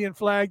 the Canadian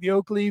flag, the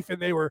oak leaf,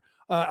 and they were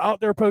out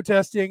there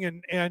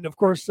protesting. And of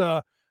course,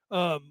 the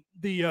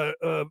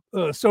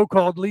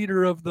so-called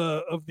leader of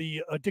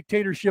the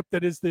dictatorship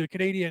that is the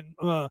Canadian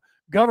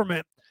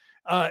government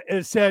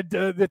has said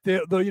that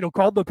the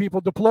called the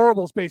people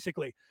deplorables,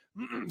 basically.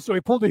 So he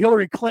pulled a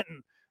Hillary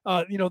Clinton.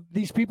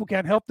 These people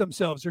can't help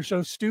themselves. They're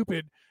so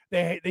stupid.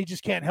 They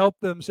just can't help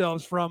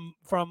themselves from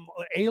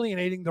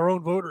alienating their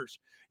own voters.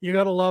 You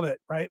got to love it,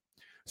 right?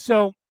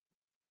 So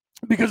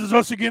because it's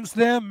us against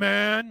them,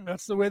 man.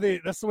 That's the way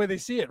they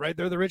see it, right?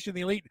 They're the rich and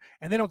the elite,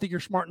 and they don't think you're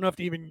smart enough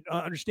to even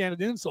understand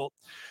an insult.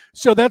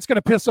 So that's going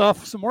to piss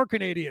off some more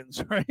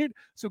Canadians, right?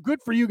 So good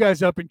for you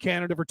guys up in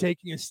Canada for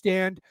taking a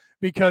stand,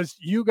 because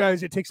you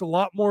guys, it takes a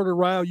lot more to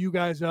rile you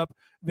guys up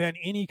than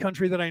any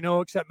country that I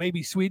know, except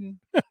maybe Sweden.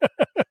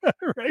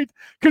 Right?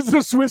 Because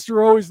the Swiss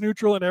are always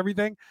neutral and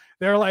everything.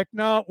 They're like,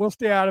 no, we'll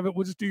stay out of it.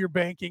 We'll just do your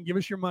banking. Give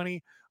us your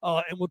money,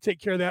 and we'll take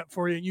care of that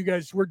for you. And you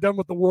guys, we're done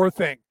with the war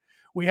thing.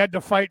 We had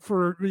to fight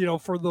for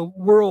the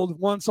world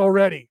once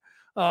already.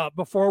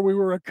 Before we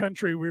were a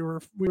country, we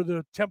were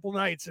the Temple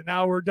Knights, and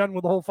now we're done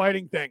with the whole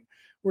fighting thing.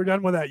 We're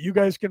done with that. You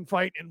guys can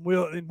fight, and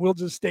we'll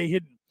just stay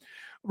hidden,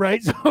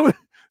 right?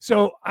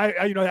 So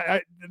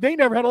they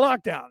never had a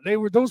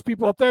lockdown. Those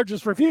people up there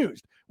just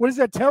refused. What does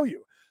that tell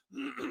you?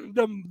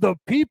 The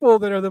people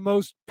that are the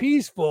most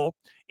peaceful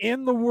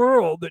in the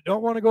world, that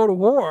don't want to go to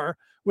war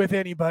with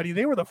anybody,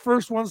 they were the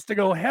first ones to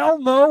go, hell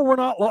no, we're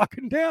not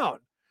locking down.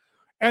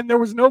 And there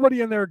was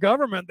nobody in their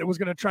government that was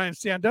going to try and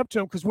stand up to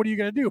them, because what are you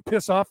going to do?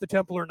 Piss off the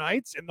Templar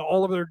Knights and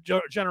all of their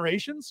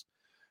generations?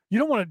 You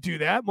don't want to do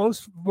that.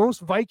 Most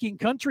Viking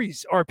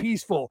countries are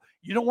peaceful.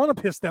 You don't want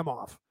to piss them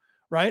off,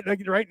 right?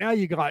 Like right now,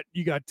 you got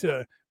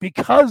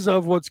because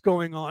of what's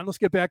going on. Let's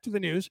get back to the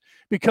news.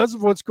 Because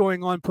of what's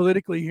going on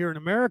politically here in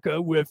America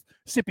with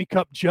Sippy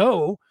Cup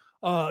Joe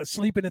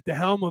sleeping at the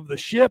helm of the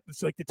ship.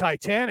 It's like the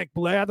Titanic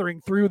blathering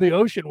through the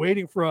ocean,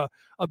 waiting for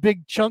a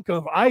big chunk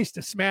of ice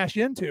to smash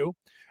into.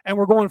 And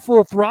we're going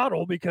full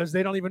throttle because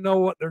they don't even know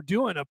what they're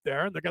doing up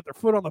there. And they got their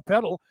foot on the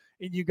pedal.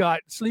 And you got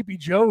Sleepy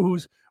Joe,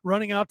 who's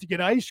running out to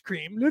get ice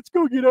cream. Let's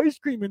go get ice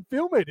cream and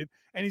film it.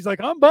 And he's like,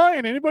 I'm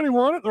buying. Anybody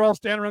want it? They're all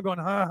standing around going,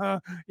 ha ha.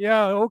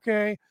 Yeah,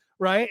 okay.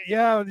 Right?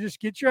 Yeah, just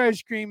get your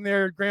ice cream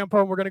there,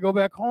 Grandpa. And we're going to go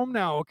back home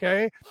now,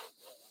 okay?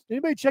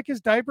 Anybody check his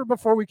diaper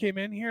before we came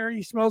in here?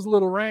 He smells a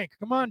little rank.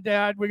 Come on,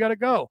 Dad. We got to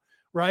go.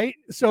 Right?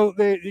 So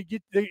they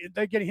get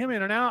him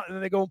in and out, and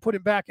then they go and put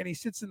him back, and he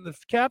sits in the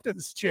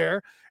captain's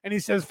chair, and he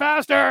says,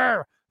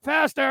 faster,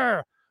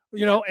 faster,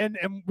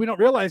 and we don't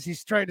realize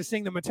he's trying to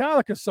sing the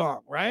Metallica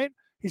song, right?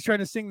 He's trying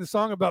to sing the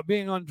song about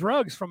being on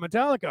drugs from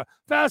Metallica.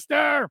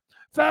 Faster,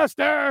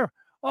 faster,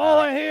 all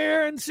I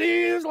hear and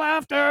see is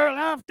laughter,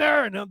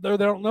 laughter. And they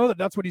don't know that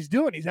that's what he's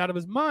doing. He's out of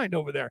his mind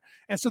over there.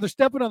 And so they're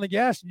stepping on the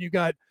gas, and you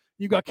got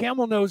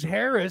Camel Nose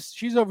Harris.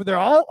 She's over there.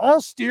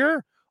 I'll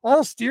steer.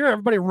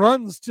 Everybody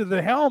runs to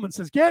the helm and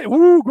says,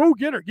 go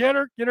get her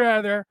out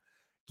of there.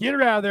 Get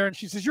her out of there. And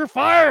she says, you're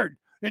fired,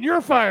 and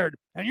you're fired,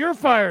 and you're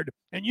fired.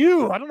 And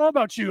I don't know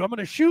about you. I'm going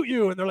to shoot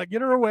you. And they're like,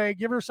 get her away.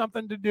 Give her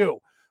something to do,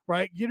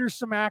 right? Get her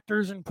some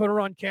actors and put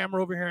her on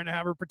camera over here and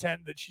have her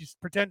pretend that she's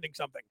pretending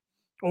something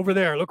over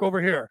there. Look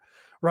over here,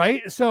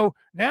 right? So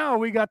now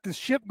we got the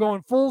ship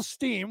going full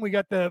steam. We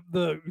got the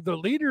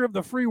leader of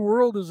the free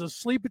world is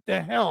asleep at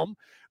the helm.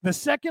 The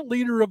second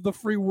leader of the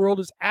free world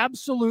is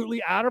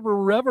absolutely out of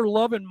her ever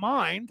loving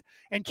mind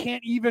and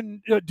can't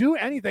even do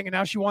anything. And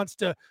now she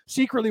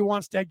secretly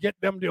wants to get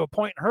them to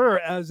appoint her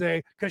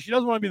because she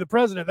doesn't want to be the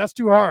president. That's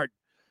too hard.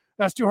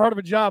 That's too hard of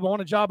a job. I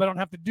want a job I don't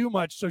have to do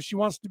much. So she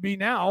wants to be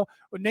now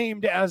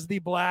named as the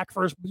black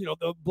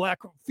the black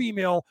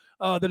female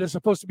that is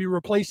supposed to be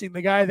replacing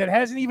the guy that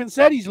hasn't even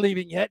said he's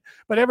leaving yet.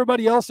 But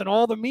everybody else in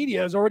all the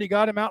media has already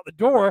got him out the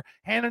door,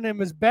 handing him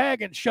his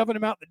bag and shoving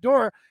him out the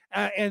door.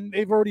 And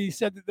they've already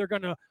said that they're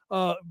going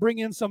to bring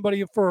in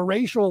somebody for a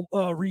racial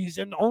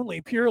reason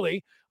only,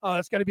 purely.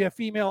 It's got to be a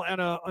female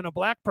and a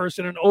black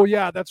person. And oh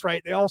yeah, that's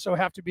right. They also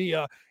have to be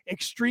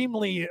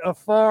extremely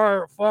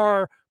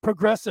far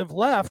progressive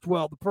left.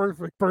 Well, the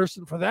perfect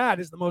person for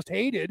that is the most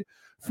hated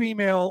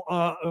female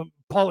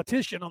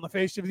politician on the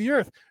face of the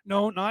earth.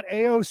 No, not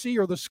AOC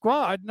or the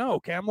Squad. No,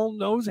 Kamala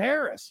Nose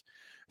Harris.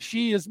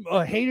 She is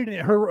hated.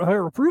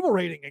 Her approval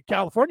rating in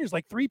California is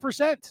like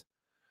 3%.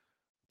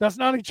 That's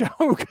not a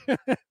joke.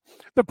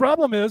 The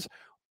problem is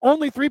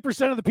only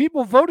 3% of the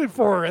people voted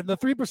for her, and the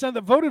 3%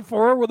 that voted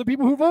for her were the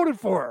people who voted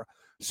for her.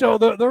 So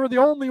they were the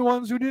only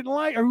ones who didn't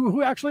like her,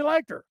 who actually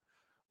liked her,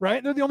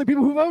 right? They're the only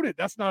people who voted.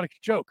 That's not a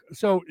joke.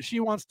 So she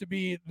wants to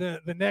be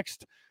the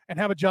next and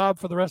have a job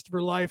for the rest of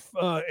her life,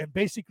 and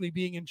basically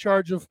being in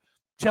charge of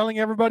telling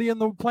everybody in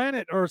the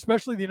planet, or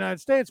especially the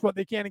United States, what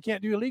they can and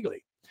can't do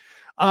illegally.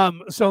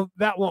 So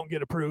that won't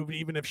get approved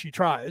even if she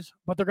tries,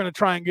 but they're going to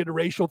try and get a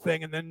racial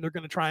thing. And then they're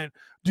going to try and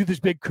do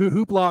this big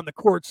hoopla in the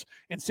courts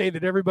and say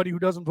that everybody who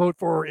doesn't vote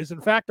for her is in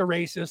fact a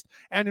racist.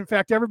 And in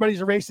fact,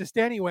 everybody's a racist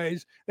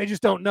anyways. They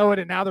just don't know it.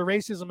 And now the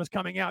racism is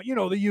coming out,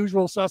 the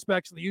usual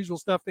suspects and the usual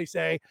stuff they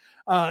say,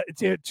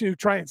 to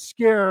try and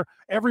scare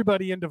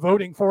everybody into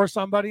voting for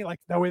somebody, like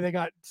that way they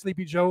got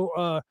Sleepy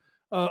Joe,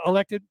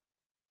 elected.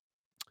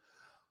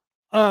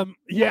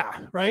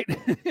 Yeah, right.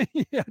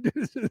 Yeah,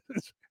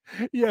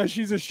 yeah,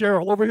 she's a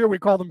Cheryl. Over here we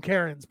call them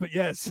Karens, but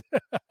yes.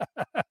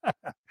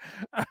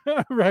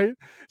 Right?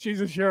 She's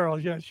a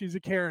Cheryl. Yeah, she's a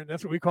Karen.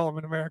 That's what we call them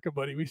in America,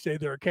 buddy. We say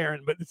they're a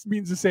Karen, but it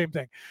means the same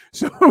thing.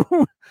 So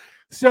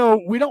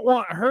we don't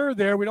want her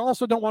there. We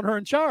also don't want her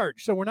in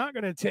charge. So we're not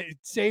going to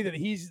say that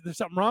there's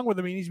something wrong with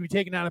him. He needs to be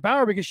taken out of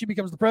power because she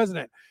becomes the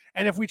president.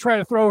 And if we try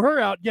to throw her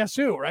out, guess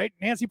who, right?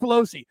 Nancy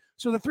Pelosi.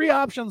 So the three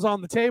options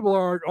on the table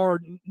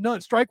are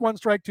none. Strike one,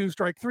 strike two,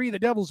 strike three. The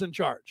devil's in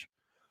charge.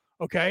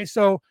 Okay,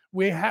 so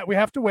we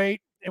have to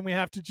wait, and we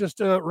have to just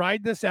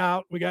ride this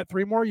out. We got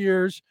 3 more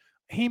years.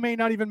 He may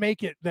not even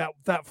make it that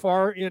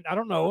far in. I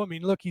don't know. I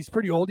mean, look, he's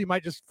pretty old. He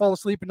might just fall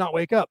asleep and not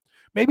wake up.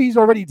 Maybe he's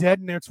already dead,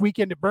 and it's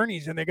weekend at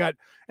Bernie's, and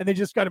they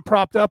just got him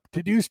propped up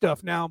to do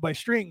stuff now by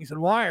strings and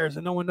wires,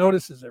 and no one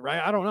notices it,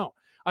 right? I don't know.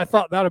 I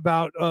thought that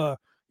about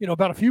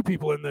about a few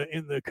people in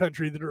the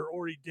country that are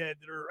already dead,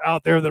 that are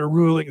out there, that are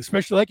ruling,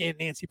 especially like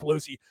Nancy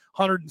Pelosi,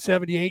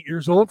 178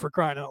 years old, for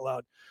crying out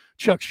loud.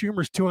 Chuck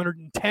Schumer's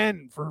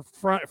 210 for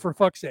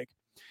fuck's sake.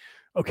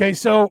 Okay,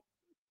 so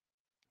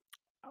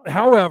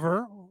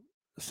however,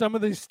 some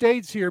of these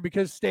states here,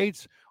 because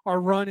states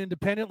are run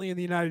independently in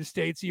the United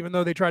States, even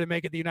though they try to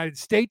make it the United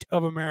State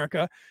of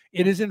America,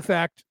 it is in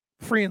fact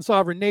free and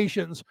sovereign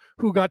nations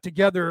who got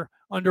together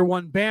under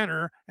one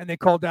banner, and they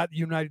called that the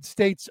United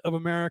States of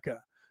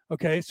America.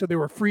 Okay, so they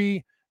were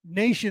free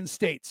nation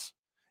states.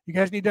 You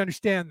guys need to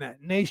understand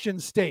that. Nation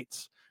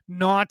states,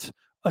 not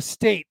a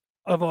state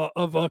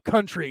of a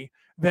country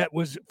that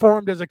was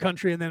formed as a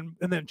country and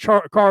then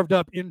carved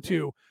up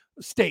into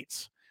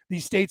states.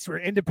 These states were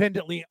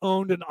independently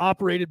owned and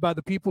operated by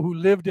the people who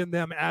lived in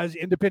them as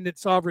independent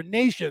sovereign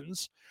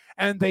nations,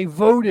 and they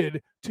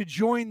voted to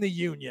join the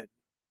union.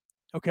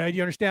 Okay, do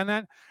you understand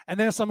that? And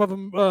then some of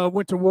them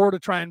went to war to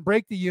try and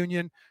break the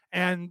union,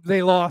 and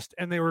they lost,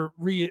 and they were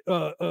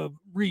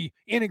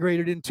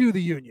reintegrated into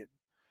the union.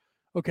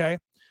 Okay,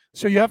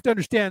 so you have to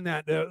understand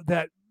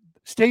that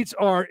states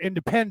are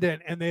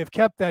independent, and they have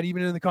kept that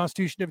even in the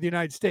Constitution of the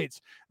United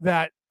States,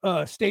 that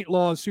state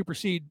laws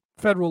supersede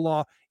federal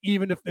law,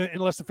 even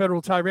unless the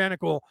federal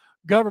tyrannical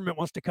government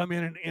wants to come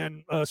in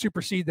and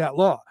supersede that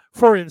law.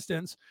 For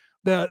instance,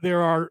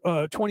 there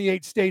are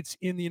 28 states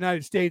in the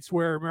United States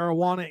where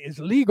marijuana is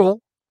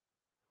legal,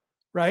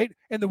 right?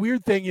 And the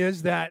weird thing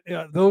is that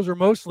those are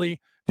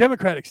mostly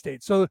Democratic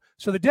states. So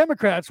the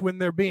Democrats, when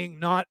they're being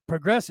not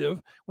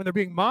progressive, when they're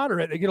being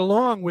moderate, they get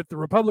along with the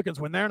Republicans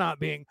when they're not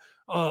being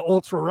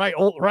alt-right,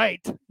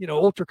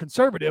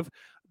 ultra-conservative.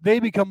 They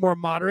become more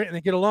moderate and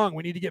they get along.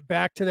 We need to get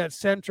back to that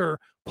center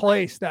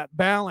place, that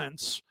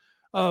balance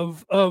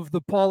of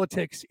the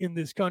politics in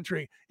this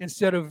country,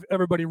 instead of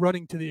everybody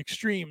running to the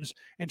extremes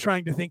and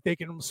trying to think they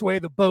can sway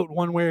the boat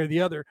one way or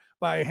the other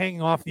by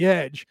hanging off the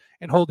edge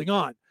and holding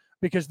on.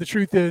 Because the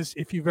truth is,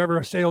 if you've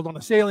ever sailed on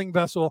a sailing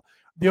vessel,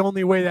 the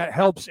only way that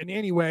helps in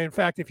any way, in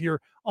fact, if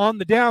you're on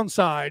the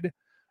downside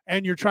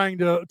and you're trying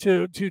to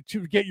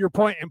get your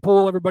point and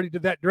pull everybody to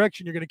that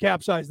direction, you're going to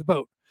capsize the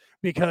boat.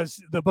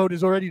 because the boat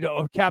is already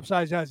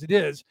capsized as it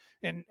is.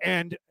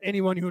 And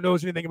anyone who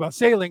knows anything about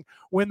sailing,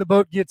 when the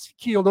boat gets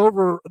keeled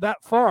over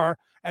that far,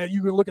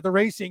 you can look at the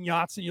racing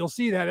yachts and you'll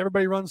see that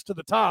everybody runs to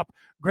the top,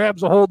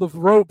 grabs a hold of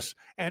ropes,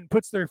 and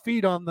puts their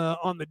feet on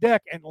the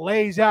deck and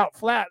lays out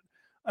flat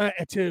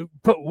to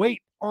put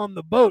weight on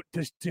the boat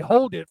to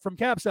hold it from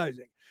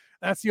capsizing.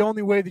 That's the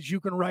only way that you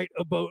can right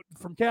a boat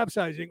from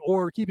capsizing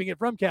or keeping it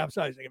from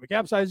capsizing. If it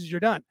capsizes, you're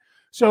done.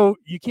 So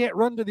you can't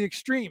run to the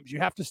extremes. You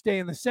have to stay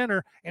in the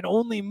center and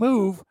only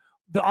move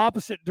the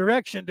opposite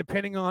direction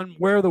depending on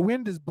where the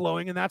wind is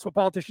blowing, and that's what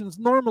politicians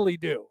normally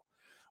do.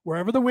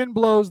 Wherever the wind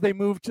blows, they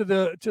move to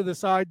the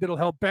side that'll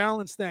help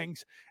balance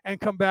things and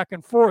come back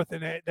and forth.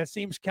 And that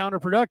seems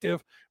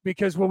counterproductive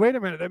because, well, wait a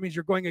minute, that means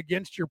you're going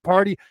against your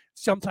party.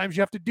 Sometimes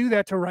you have to do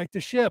that to right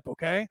the ship,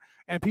 okay?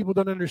 And people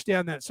don't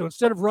understand that. So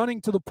instead of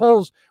running to the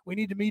poles, we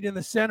need to meet in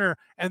the center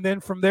and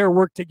then from there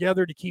work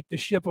together to keep the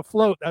ship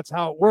afloat. That's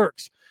how it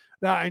works.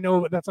 Now, I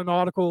know that's a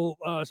nautical.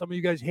 Some of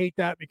you guys hate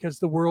that because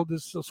the world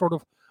is sort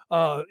of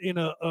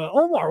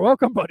Omar,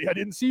 welcome, buddy. I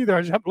didn't see you there.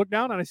 I just have to look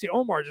down and I see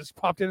Omar just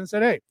popped in and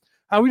said, hey.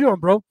 How we doing,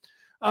 bro?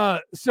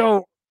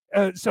 So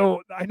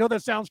I know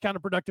that sounds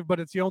counterproductive, but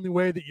it's the only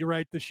way that you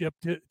right the ship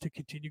to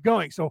continue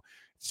going. So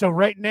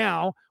right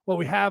now, what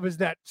we have is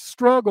that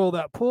struggle,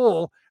 that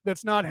pull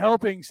that's not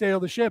helping sail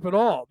the ship at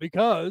all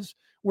because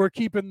we're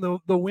keeping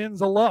the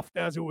winds aloft,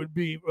 as it would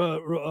be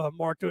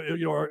marked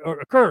or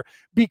occur,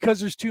 because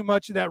there's too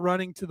much of that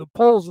running to the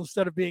poles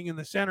instead of being in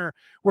the center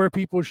where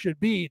people should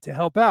be to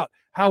help out.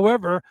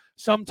 However,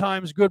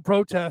 sometimes good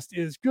protest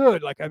is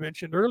good, like I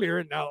mentioned earlier,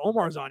 and now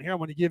Omar's on here. I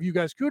want to give you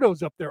guys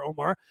kudos up there,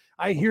 Omar.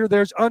 I hear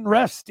there's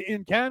unrest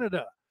in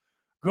Canada.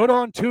 Good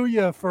on to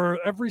you for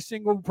every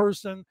single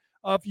person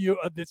of you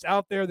that's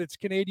out there that's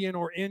Canadian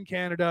or in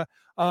Canada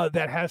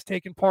that has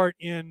taken part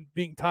in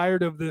being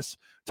tired of this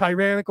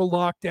tyrannical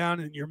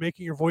lockdown, and you're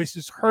making your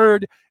voices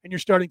heard and you're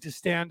starting to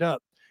stand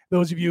up.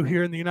 Those of you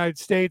here in the United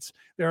States,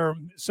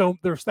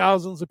 there's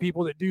thousands of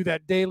people that do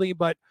that daily,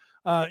 but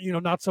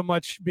not so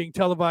much being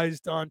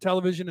televised on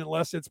television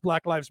unless it's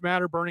Black Lives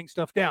Matter burning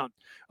stuff down.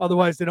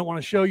 Otherwise, they don't want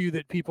to show you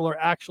that people are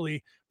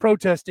actually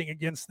protesting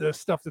against the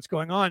stuff that's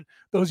going on.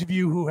 Those of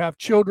you who have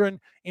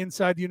children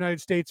inside the United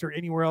States or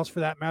anywhere else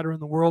for that matter in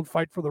the world,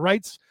 fight for the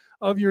rights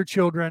of your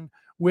children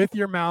with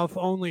your mouth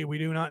only. We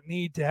do not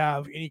need to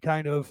have any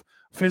kind of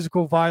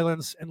physical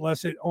violence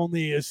unless it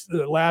only is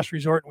the last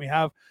resort,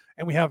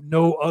 and we have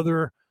no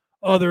other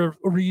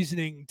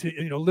reasoning to,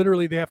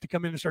 literally they have to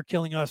come in and start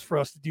killing us for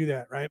us to do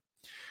that, right?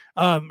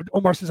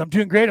 Omar says, I'm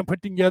doing great. I'm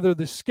putting together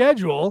the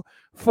schedule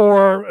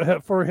for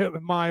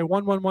my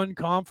 111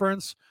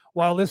 conference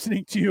while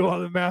listening to you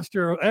on the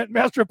Master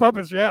of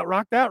Puppets. Yeah,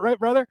 rock that, right,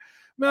 brother?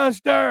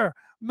 Master.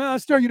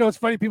 It's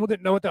funny, people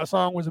didn't know what that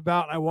song was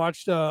about. And I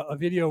watched a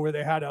video where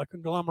they had a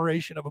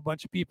conglomeration of a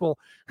bunch of people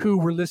who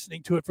were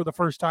listening to it for the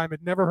first time,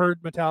 had never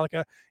heard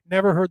Metallica,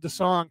 never heard the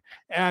song.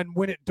 And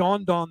when it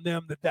dawned on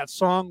them that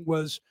song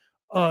was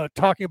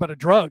talking about a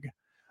drug,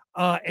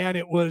 and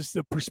it was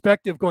the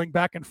perspective going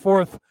back and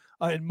forth,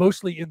 and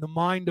mostly in the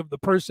mind of the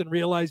person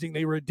realizing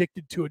they were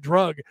addicted to a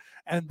drug,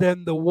 and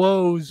then the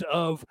woes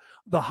of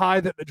the high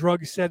that the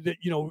drug said that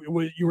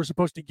you were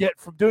supposed to get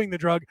from doing the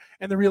drug,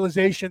 and the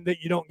realization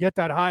that you don't get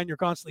that high and you're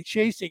constantly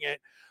chasing it,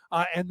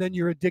 and then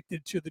you're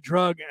addicted to the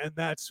drug, and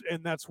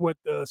that's what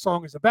the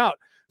song is about.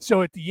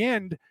 So at the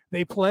end,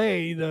 they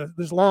play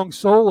this long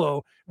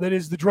solo that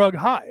is the drug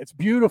high. It's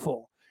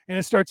beautiful. And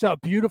it starts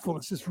out beautiful.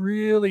 It's this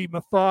really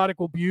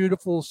methodical,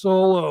 beautiful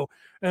solo.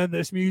 And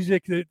this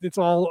music it's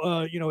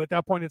all, at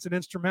that point, it's an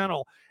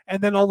instrumental.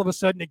 And then all of a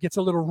sudden it gets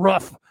a little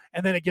rough.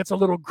 And then it gets a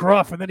little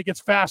gruff. And then it gets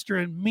faster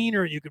and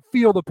meaner. You can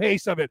feel the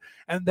pace of it.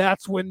 And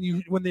that's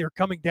when they're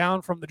coming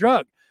down from the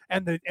drug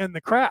and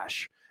the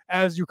crash.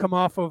 As you come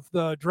off of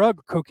the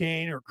drug,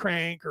 cocaine or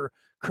crank or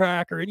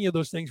crack or any of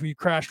those things where you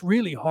crash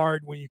really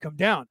hard when you come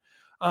down.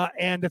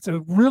 And it's a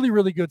really,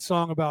 really good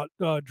song about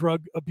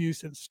drug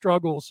abuse and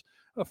struggles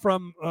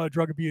from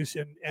drug abuse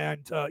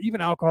and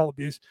even alcohol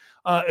abuse.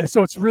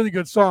 So it's a really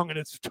good song, and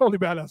it's totally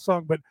badass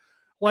song. But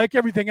like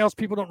everything else,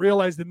 people don't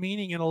realize the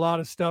meaning in a lot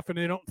of stuff, and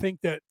they don't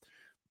think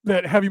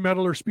that heavy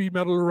metal or speed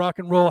metal or rock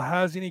and roll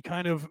has any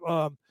kind of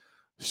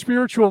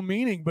spiritual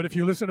meaning. But if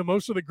you listen to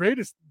most of the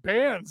greatest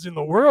bands in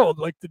the world,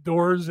 like the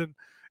Doors and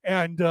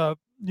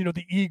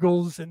the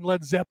Eagles and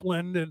Led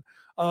Zeppelin and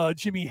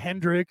Jimi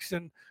Hendrix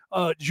and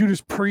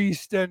Judas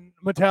Priest and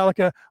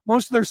Metallica,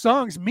 most of their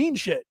songs mean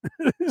shit.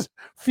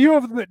 Few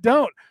of them that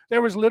don't.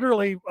 There was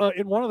literally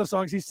in one of the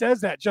songs, he says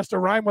that, just a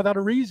rhyme without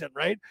a reason,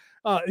 right?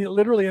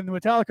 Literally in the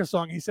Metallica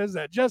song, he says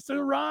that, just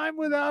a rhyme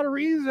without a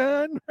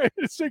reason. Right?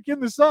 It's like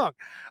in the song.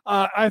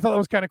 I thought it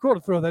was kind of cool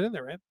to throw that in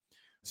there, right?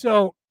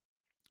 So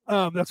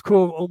that's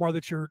cool, Omar,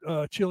 that you're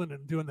chilling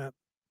and doing that.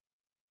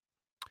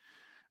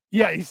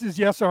 Yeah, he says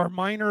yes. Our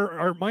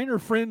minor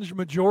fringe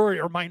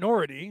majority or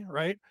minority,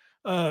 right?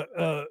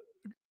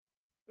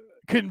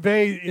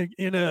 Convey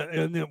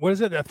in what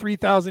is it? A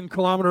 3,000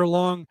 kilometer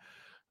long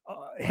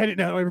headed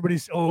now.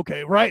 Everybody's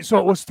okay, right? So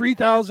it was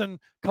 3,000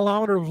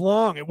 kilometers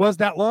long. It was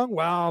that long.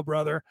 Wow,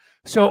 brother.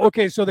 So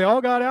okay, so they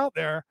all got out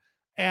there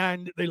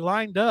and they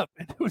lined up,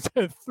 and it was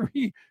a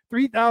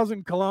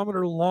 3,000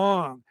 kilometer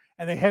long,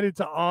 and they headed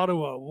to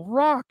Ottawa.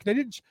 Rock. They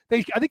didn't.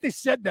 They I think they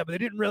said that, but they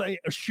didn't really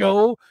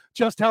show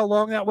just how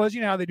long that was.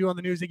 You know how they do on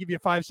the news? They give you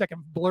a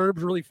 5-second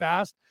blurbs really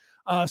fast.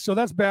 So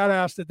that's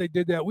badass that they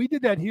did that. We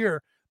did that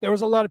here. There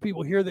was a lot of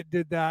people here that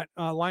did that,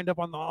 lined up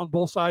on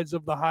both sides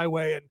of the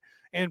highway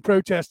and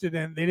protested,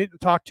 and they didn't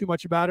talk too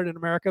much about it in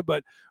America,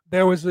 but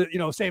there was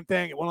same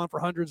thing. It went on for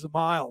hundreds of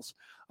miles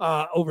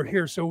over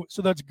here. So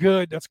that's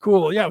good. That's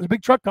cool. Yeah, it was a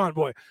big truck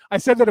convoy. I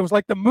said that it was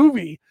like the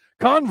movie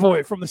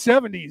Convoy from the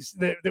 70s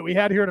that we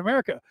had here in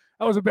America.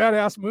 That was a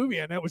badass movie,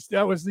 and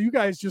that was you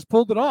guys just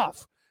pulled it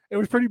off. It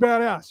was pretty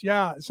badass.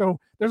 Yeah. So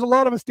there's a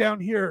lot of us down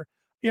here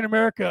in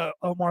America,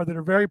 Omar, that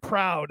are very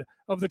proud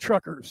of the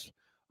truckers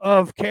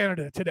of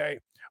Canada today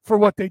for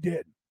what they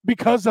did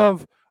because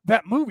of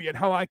that movie and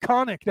how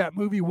iconic that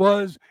movie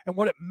was and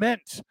what it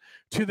meant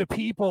to the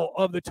people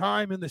of the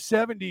time in the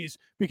 70s,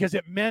 because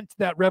it meant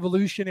that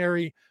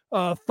revolutionary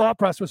thought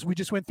process. We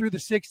just went through the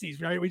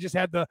 60s, right? We just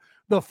had the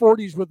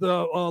 40s with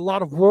a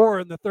lot of war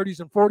in the 30s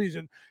and 40s,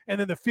 and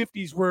then the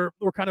 50s were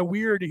kind of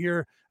weird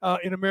here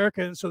in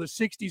America, and so the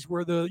 60s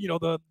were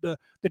the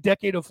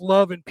decade of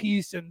love and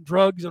peace and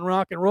drugs and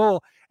rock and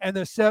roll, and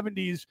the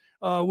 70s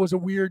was a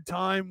weird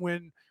time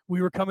when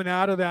we were coming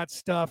out of that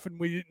stuff and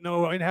we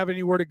didn't have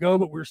anywhere to go,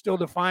 but we were still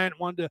defiant and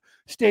wanted to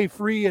stay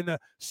free. And the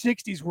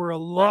 60s were a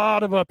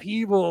lot of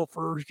upheaval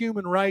for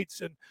human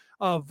rights and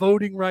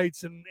voting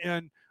rights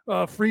and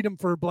freedom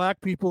for Black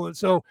people. And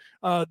so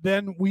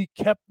then we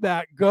kept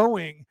that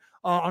going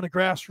on a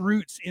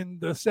grassroots in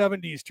the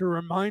 70s to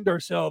remind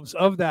ourselves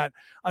of that.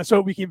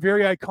 So it became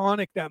very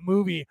iconic, that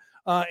movie,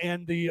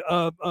 and the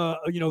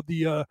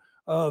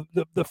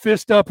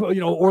fist up,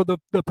 or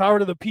the power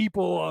to the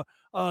people,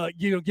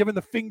 giving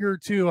the finger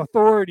to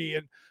authority.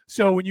 And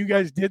so when you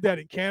guys did that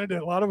in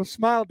Canada, a lot of us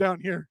smiled down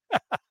here.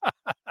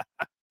 A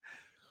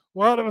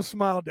lot of us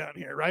smiled down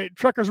here, right?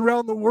 Truckers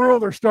around the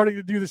world are starting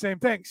to do the same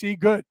thing. See,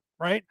 good,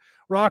 right?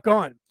 Rock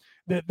on.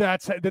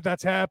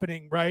 That's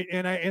happening, right?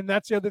 And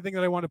that's the other thing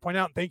that I want to point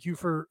out. And thank you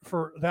for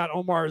that,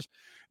 Omar, is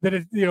that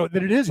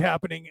it is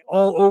happening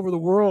all over the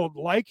world.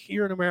 Like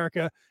here in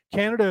America,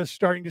 Canada is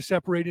starting to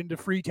separate into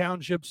free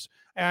townships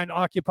and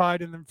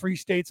occupied, and then free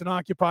states and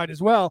occupied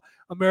as well.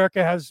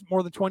 America has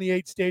more than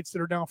 28 states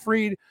that are now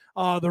freed.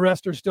 The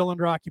rest are still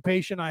under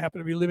occupation. I happen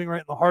to be living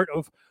right in the heart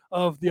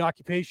of the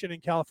occupation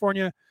in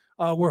California.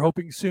 We're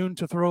hoping soon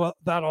to throw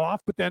that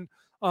off, but then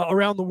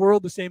around the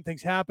world, the same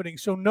thing's happening.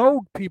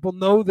 So people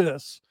know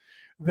this,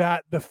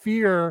 that the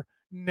fear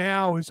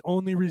now is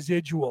only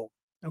residual.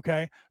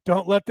 Okay,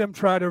 don't let them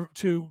try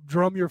to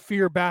drum your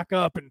fear back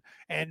up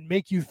and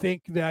make you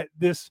think that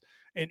this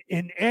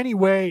in any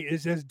way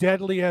is as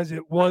deadly as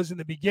it was in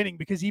the beginning,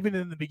 because even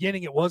in the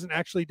beginning it wasn't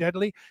actually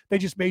deadly. They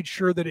just made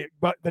sure that it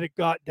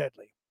got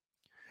deadly,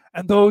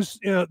 and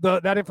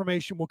that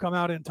information will come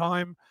out in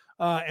time,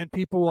 and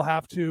people will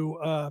have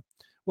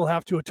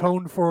to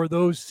atone for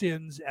those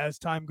sins as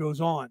time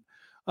goes on.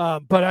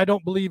 But I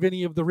don't believe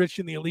any of the rich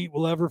and the elite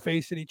will ever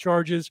face any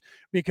charges,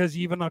 because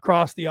even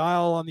across the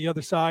aisle on the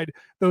other side,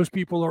 those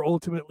people are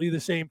ultimately the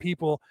same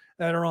people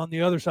that are on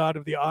the other side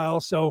of the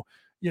aisle. So,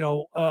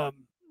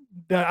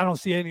 that I don't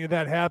see any of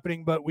that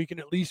happening, but we can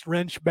at least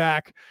wrench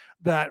back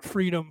that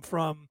freedom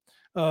from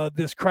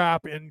this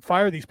crap and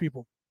fire these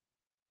people.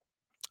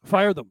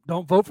 Fire them.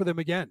 Don't vote for them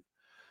again.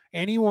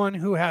 Anyone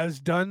who has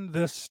done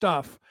this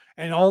stuff,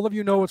 and all of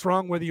you know what's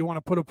wrong, whether you want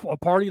to put a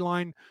party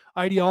line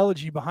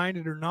ideology behind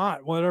it or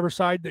not, whatever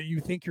side that you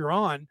think you're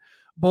on,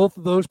 both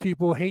of those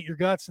people hate your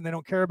guts and they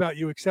don't care about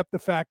you, except the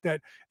fact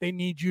that they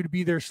need you to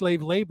be their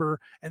slave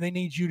labor and they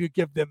need you to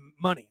give them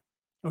money.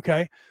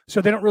 Okay.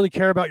 So they don't really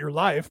care about your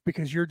life,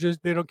 because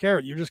they don't care.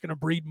 You're just going to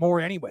breed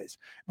more anyways.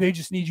 They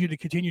just need you to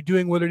continue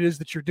doing what it is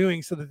that you're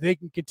doing so that they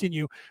can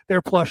continue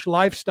their plush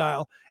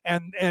lifestyle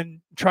and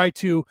try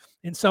to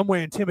in some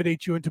way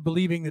intimidate you into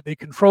believing that they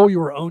control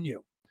you or own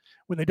you,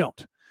 when they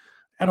don't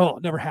at all,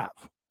 never have.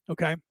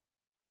 Okay.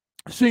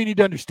 So you need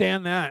to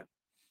understand that,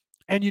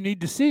 and you need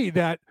to see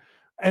that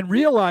and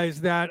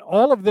realize that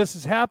all of this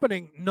is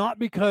happening not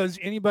because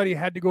anybody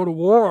had to go to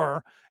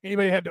war,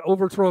 anybody had to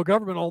overthrow a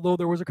government, although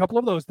there was a couple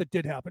of those that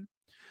did happen.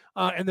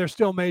 And there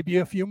still may be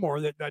a few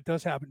more that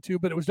does happen too,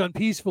 but it was done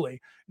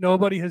peacefully.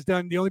 Nobody has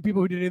done, the only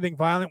people who did anything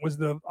violent was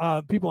the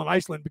people in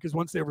Iceland, because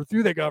once they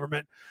overthrew their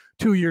government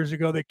 2 years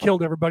ago, they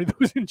killed everybody that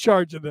was in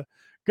charge of the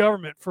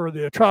government for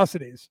the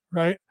atrocities,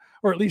 right?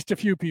 Or at least a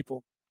few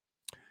people.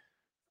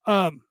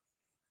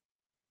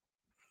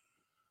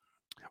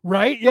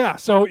 Right? Yeah.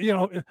 So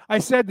I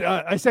said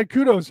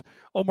kudos,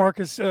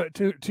 Marcus,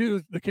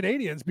 to the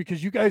Canadians,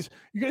 because you guys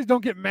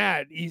don't get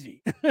mad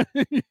easy.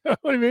 You know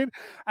what I mean?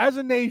 As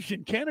a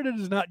nation, Canada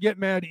does not get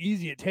mad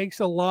easy. It takes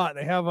a lot.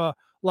 They have a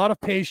lot of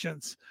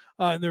patience,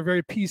 and they're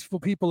very peaceful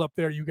people up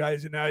there, you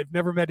guys. And I've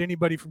never met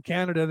anybody from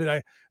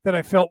Canada that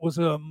I felt was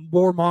a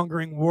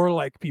warmongering,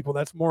 warlike people.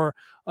 That's more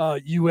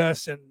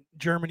U.S. and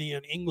Germany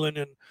and England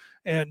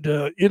and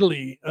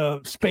Italy,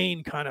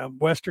 Spain, kind of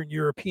Western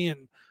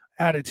European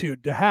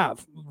attitude to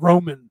have,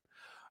 Roman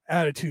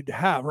attitude to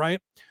have,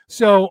 right?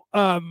 So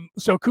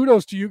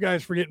kudos to you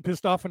guys for getting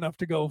pissed off enough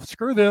to go,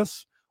 screw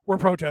this, we're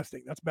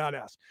protesting. That's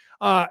badass.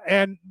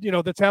 And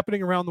that's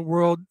happening around the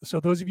world. So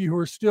those of you who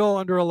are still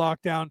under a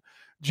lockdown,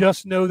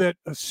 just know that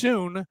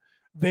soon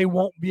they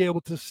won't be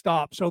able to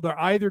stop. So they're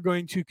either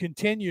going to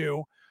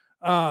continue,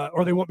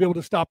 or they won't be able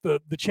to stop the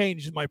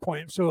change, is my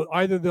point. So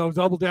either they'll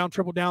double down,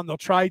 triple down, they'll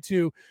try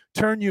to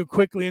turn you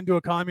quickly into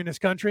a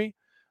communist country,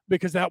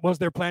 because that was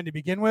their plan to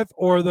begin with,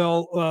 or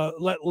they'll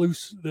let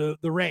loose the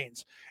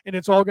reins. And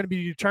it's all going to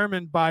be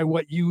determined by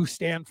what you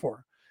stand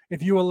for.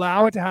 If you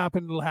allow it to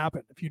happen, it'll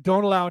happen. If you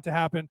don't allow it to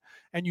happen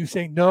and you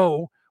say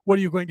no, what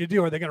are you going to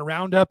do? Are they going to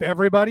round up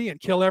everybody and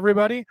kill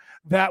everybody?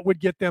 That would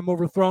get them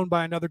overthrown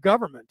by another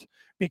government.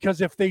 Because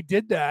if they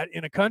did that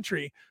in a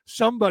country,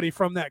 somebody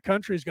from that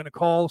country is going to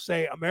call,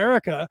 say,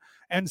 America,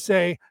 and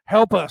say,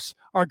 help us.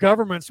 Our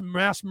government's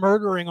mass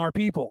murdering our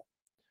people.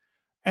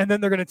 And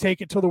then they're going to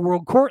take it to the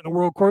world court, and the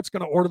world court's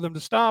going to order them to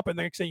stop. And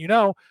they say,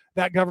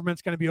 that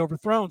government's going to be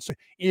overthrown. So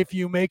if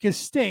you make a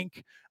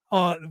stink,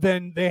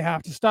 then they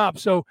have to stop.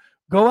 So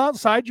go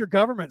outside your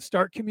government,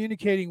 start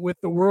communicating with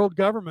the world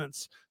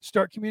governments,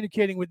 start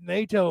communicating with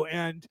NATO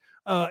and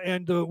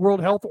the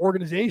World Health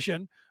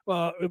Organization.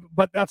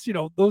 But that's,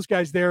 those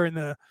guys there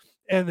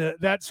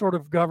that sort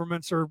of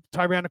governments are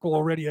tyrannical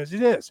already as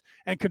it is,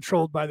 and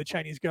controlled by the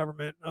Chinese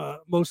government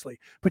mostly.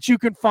 But you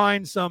can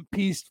find some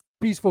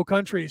peaceful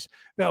countries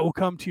that will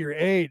come to your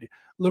aid.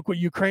 Look what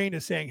Ukraine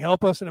is saying.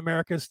 Help us, and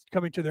America's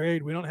coming to their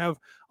aid. We don't have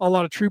a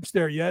lot of troops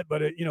there yet,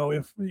 but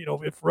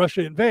if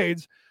Russia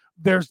invades,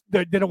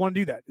 they don't want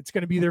to do that. It's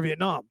going to be their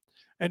Vietnam,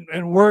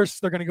 and worse,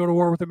 they're going to go to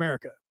war with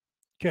America.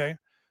 Okay,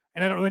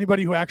 and I don't know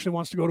anybody who actually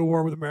wants to go to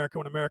war with America.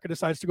 When America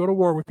decides to go to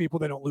war with people,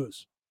 they don't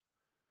lose.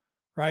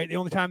 Right? The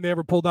only time they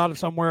ever pulled out of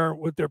somewhere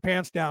with their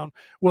pants down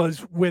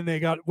was when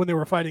they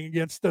were fighting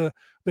against the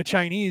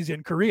Chinese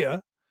in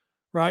Korea.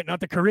 Right, not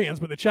the Koreans,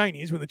 but the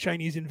Chinese, when the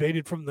Chinese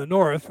invaded from the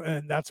north,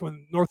 and that's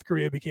when North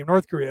Korea became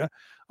North Korea,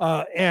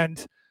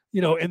 and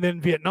then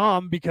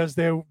Vietnam, because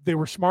they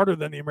were smarter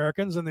than the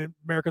Americans, and the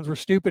Americans were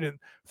stupid in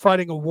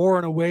fighting a war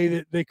in a way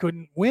that they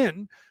couldn't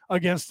win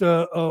against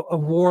a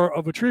war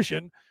of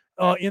attrition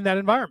in that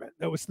environment.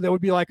 That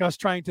would be like us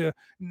trying to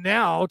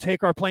now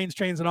take our planes,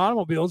 trains, and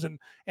automobiles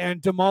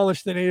and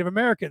demolish the Native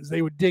Americans.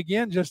 They would dig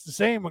in just the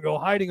same and go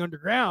hiding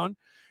underground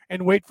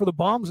and wait for the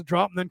bombs to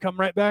drop and then come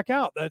right back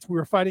out. We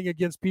were fighting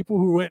against people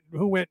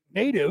who went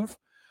native,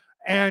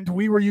 and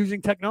we were using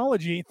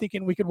technology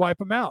thinking we could wipe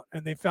them out.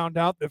 And they found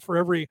out that for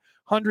every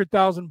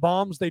 100,000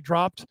 bombs they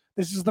dropped,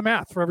 this is the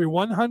math, for every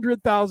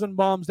 100,000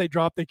 bombs they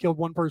dropped, they killed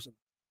one person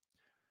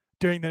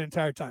during that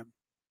entire time.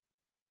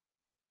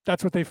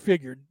 That's what they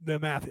figured the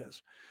math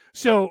is.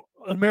 So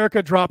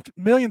America dropped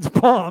millions of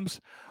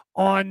bombs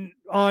on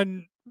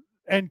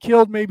and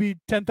killed maybe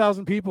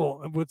 10,000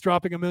 people with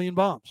dropping 1 million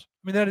bombs.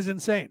 I mean, that is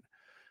insane.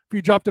 If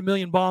you dropped 1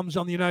 million bombs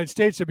on the United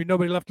States, there'd be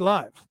nobody left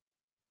alive. Do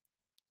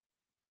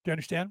you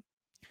understand?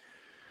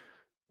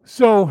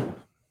 So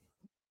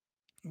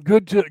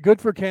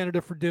good for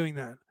Canada for doing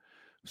that.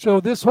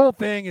 So this whole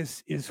thing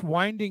is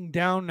winding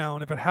down now,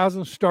 and if it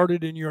hasn't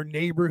started in your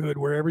neighborhood,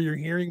 wherever you're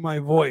hearing my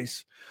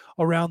voice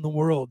around the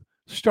world,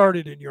 start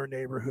it in your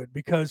neighborhood,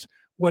 because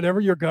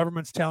whatever your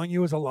government's telling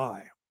you is a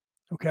lie.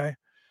 Okay?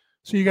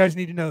 So you guys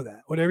need to know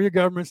that. Whatever your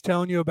government's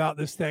telling you about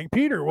this thing.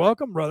 Peter,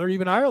 welcome, brother.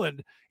 Even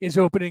Ireland is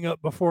opening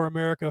up before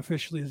America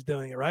officially is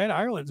doing it, right?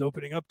 Ireland's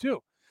opening up too.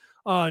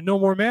 No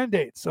more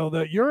mandates. So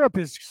Europe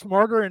is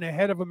smarter and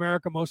ahead of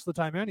America most of the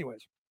time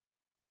anyways.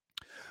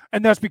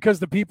 And that's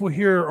because the people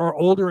here are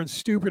older and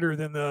stupider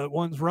than the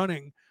ones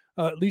running.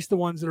 At least the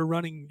ones that are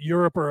running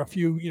Europe are a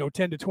few,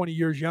 10 to 20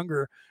 years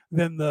younger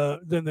than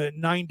the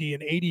 90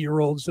 and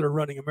 80-year-olds that are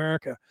running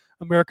America.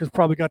 America's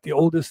probably got the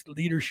oldest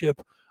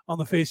leadership on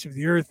the face of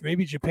the earth,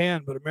 maybe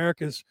Japan, but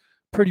America's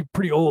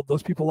pretty old.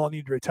 Those people all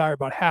need to retire.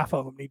 About half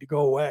of them need to go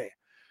away.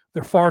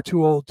 They're far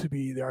too old to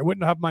be there. I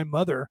wouldn't have my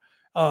mother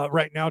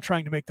right now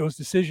trying to make those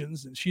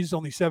decisions, and she's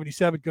only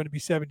 77, going to be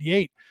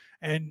 78,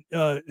 and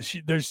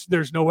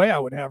there's no way I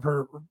would have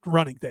her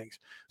running things.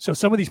 So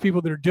some of these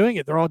people that are doing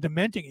it, they're all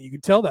dementing, and you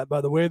can tell that by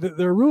the way that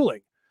they're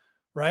ruling,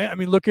 right? I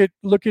mean, look at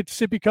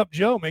Sippy Cup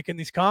Joe making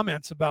these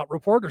comments about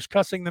reporters,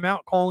 cussing them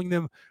out, calling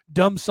them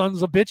dumb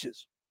sons of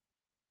bitches.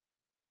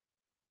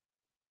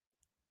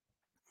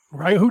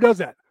 Right? Who does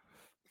that?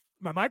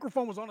 My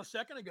microphone was on a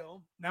second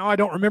ago. Now I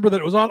don't remember that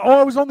it was on. Oh,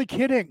 I was only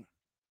kidding.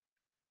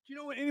 Do you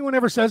know when anyone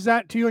ever says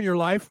that to you in your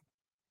life?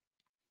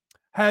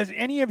 Has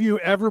any of you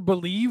ever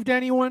believed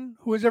anyone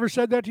who has ever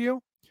said that to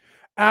you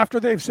after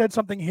they've said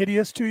something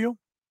hideous to you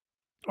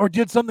or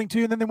did something to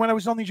you, and then they went, I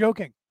was only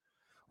joking,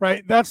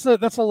 right? That's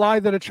a lie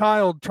that a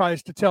child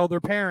tries to tell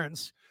their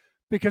parents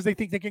because they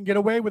think they can get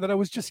away with it. I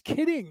was just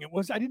kidding.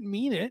 I didn't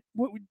mean it.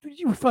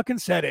 You fucking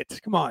said it.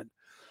 Come on.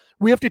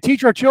 We have to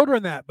teach our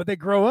children that, but they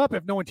grow up.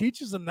 If no one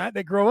teaches them that,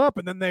 they grow up,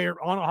 and then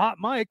they're on a hot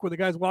mic where the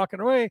guy's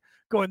walking away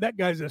going, that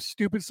guy's a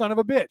stupid son of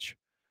a bitch.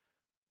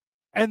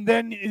 And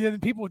then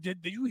people did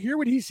you hear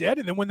what he said?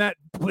 And then when that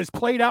was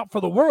played out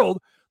for the world,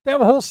 they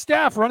have a whole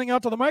staff running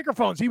out to the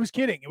microphones. He was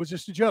kidding. It was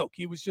just a joke.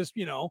 He was just,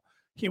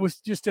 he was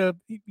just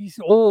he's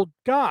an old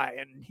guy,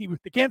 and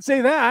they can't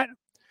say that.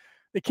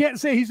 They can't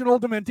say he's an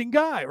old dementing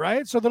guy,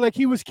 right? So they're like,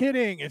 he was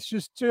kidding. It's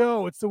just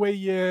Joe. It's the way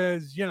he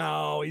is.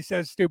 He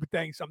says stupid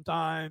things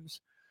sometimes.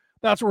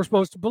 That's what we're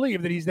supposed to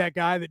believe, that he's that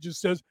guy that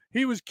just says,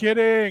 he was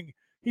kidding.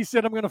 He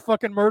said, I'm going to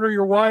fucking murder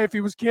your wife.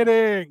 He was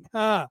kidding.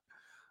 Huh?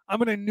 I'm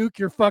going to nuke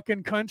your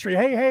fucking country.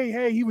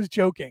 Hey, he was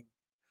joking.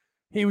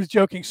 He was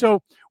joking.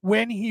 So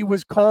when he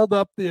was called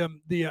up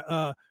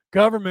the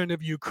government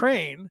of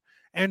Ukraine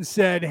and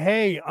said,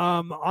 hey,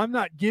 I'm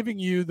not giving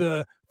you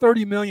the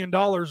 $30 million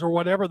or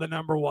whatever the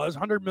number was,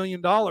 $100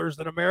 million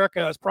that America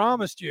has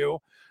promised you,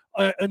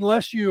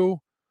 unless you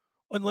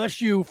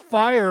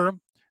fire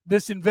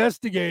this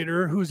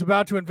investigator who's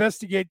about to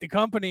investigate the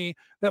company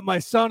that my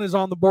son is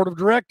on the board of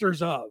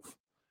directors of.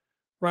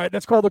 Right?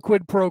 That's called a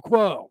quid pro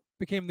quo.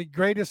 Became the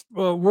greatest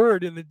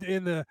word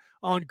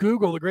on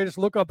Google, the greatest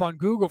lookup on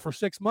Google for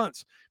 6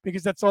 months,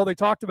 because that's all they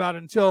talked about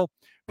until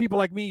people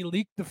like me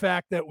leaked the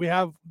fact that we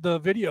have the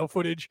video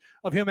footage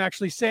of him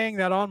actually saying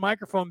that on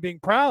microphone, being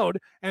proud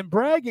and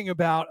bragging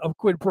about a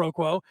quid pro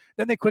quo.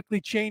 Then they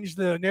quickly changed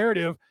the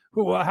narrative,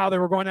 how they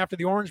were going after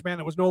the orange man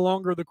that was no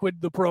longer the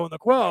quid, the pro, and the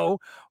quo,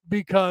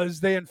 because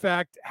they in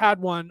fact had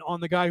one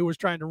on the guy who was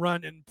trying to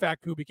run, in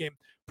fact, who became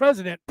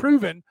president,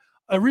 proven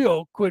a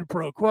real quid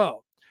pro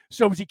quo.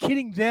 So was he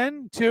kidding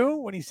then too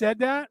when he said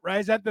that? Right?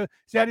 Is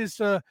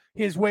that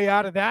his way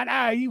out of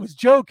that? He was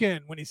joking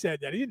when he said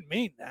that. He didn't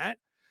mean that,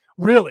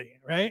 really,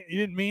 right? He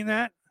didn't mean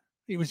that.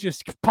 He was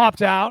just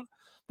popped out.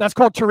 That's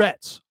called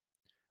Tourette's.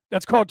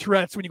 That's called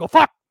Tourette's when you go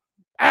fuck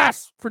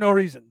ass for no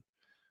reason,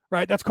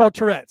 right? That's called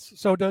Tourette's.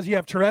 So does he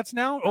have Tourette's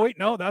now? Oh wait,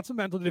 no, that's a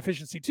mental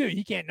deficiency too.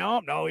 He can't.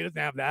 No, he doesn't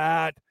have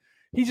that.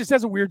 He just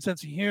has a weird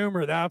sense of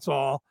humor. That's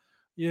all.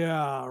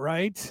 Yeah,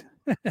 right.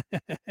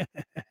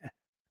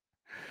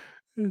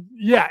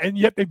 Yeah, and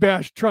yet they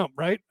bashed Trump,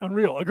 right?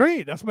 Unreal.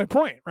 Agreed. That's my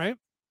point, right?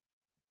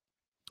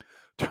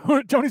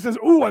 Tony says,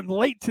 "Ooh, I'm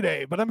late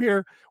today, but I'm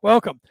here.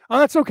 Welcome." Oh,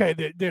 that's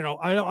okay.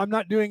 I'm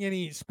not doing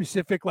any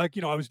specific, I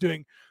was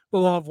doing the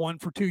Law of One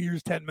for 2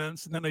 years, 10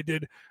 months, and then I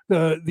did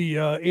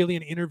the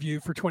alien interview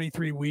for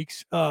 23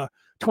 weeks,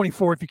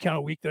 24 if you count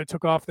a week that I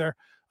took off there.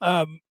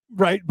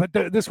 Right, but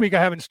this week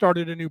I haven't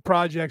started a new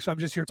project, so I'm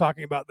just here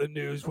talking about the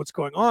news, what's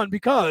going on,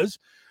 because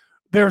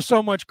there's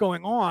so much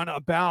going on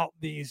about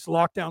these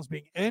lockdowns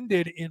being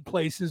ended in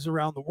places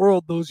around the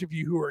world. Those of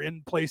you who are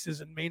in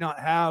places and may not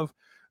have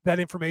that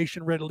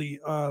information readily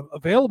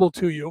available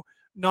to you,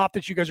 not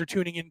that you guys are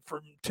tuning in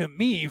to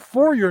me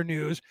for your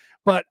news,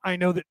 but I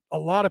know that a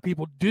lot of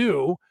people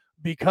do,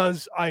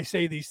 because I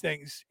say these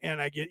things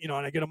and I get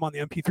them on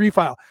the MP3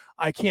 file.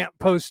 I can't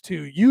post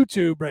to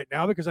YouTube right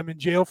now because I'm in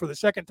jail for the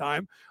second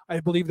time. I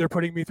believe they're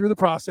putting me through the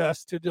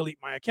process to delete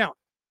my account.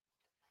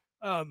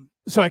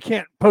 So I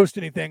can't post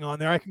anything on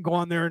there. I can go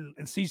on there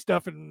and see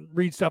stuff and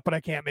read stuff, but I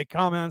can't make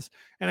comments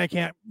and I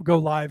can't go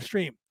live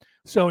stream.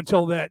 So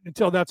until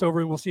that's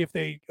over, we'll see if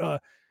they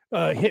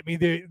hit me.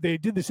 They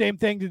did the same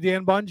thing to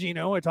Dan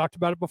Bongino. I talked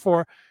about it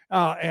before,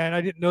 and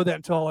I didn't know that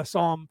until I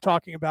saw him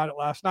talking about it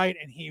last night.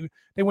 And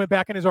they went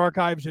back in his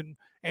archives and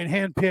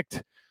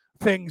handpicked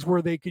things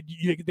where they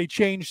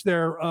changed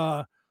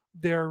their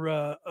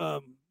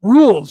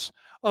rules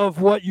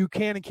of what you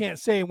can and can't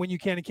say and when you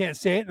can and can't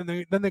say it. And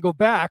then they go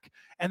back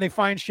and they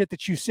find shit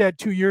that you said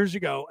 2 years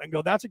ago and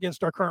go, that's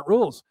against our current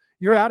rules.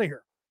 You're out of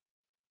here.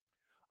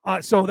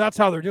 So that's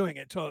how they're doing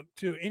it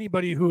to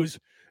anybody who's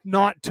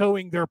not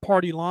towing their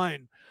party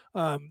line.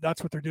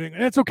 That's what they're doing.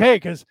 And it's okay,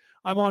 because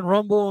I'm on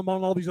Rumble, I'm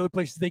on all these other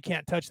places they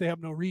can't touch. They have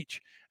no reach.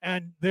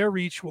 And their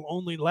reach will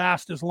only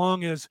last as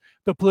long as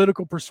the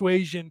political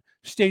persuasion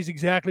stays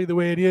exactly the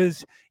way it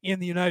is in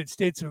the United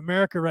States of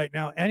America right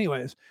now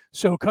anyways.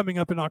 So coming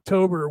up in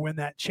October, when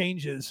that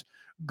changes,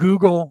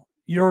 Google,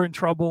 you're in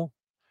trouble.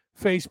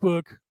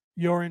 Facebook,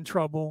 you're in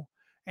trouble.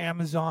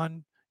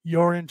 Amazon,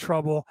 you're in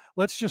trouble.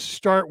 Let's just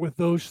start with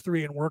those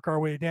three and work our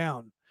way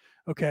down.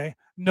 Okay?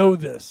 Know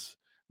this.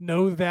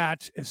 Know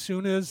that as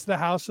soon as the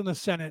House and the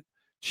Senate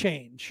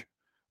change,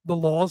 the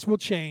laws will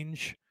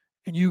change,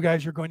 and you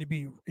guys are going to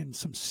be in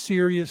some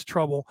serious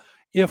trouble,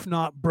 if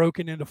not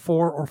broken into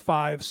 4 or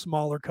 5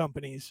 smaller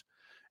companies.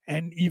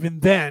 And even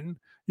then,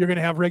 you're going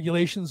to have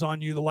regulations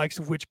on you, the likes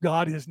of which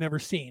God has never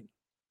seen.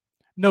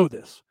 Know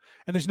this.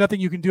 And there's nothing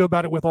you can do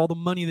about it with all the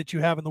money that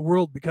you have in the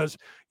world, because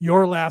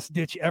your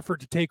last-ditch effort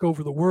to take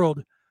over the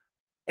world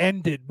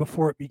ended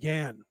before it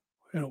began.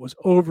 And it was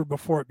over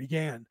before it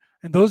began.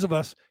 And those of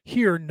us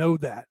here know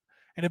that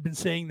and have been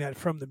saying that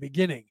from the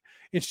beginning.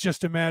 It's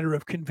just a matter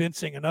of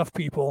convincing enough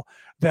people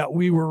that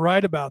we were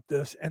right about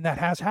this, and that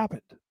has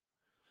happened.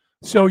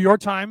 So your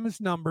time is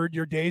numbered,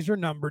 your days are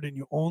numbered, and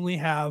you only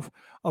have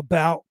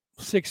about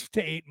 6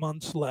 to 8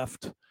 months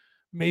left,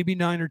 maybe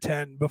 9 or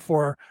 10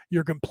 before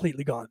you're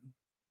completely gone.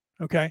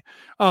 Okay?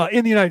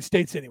 In the United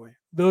States anyway.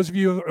 Those of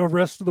you the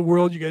rest of the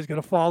world, you guys got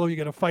to follow, you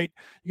got to fight,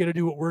 you got to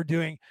do what we're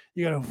doing.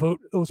 You got to vote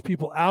those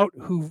people out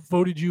who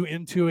voted you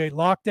into a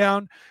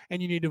lockdown,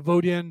 and you need to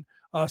vote in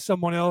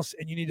someone else,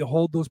 and you need to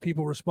hold those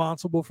people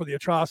responsible for the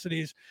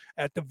atrocities,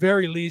 at the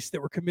very least,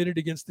 that were committed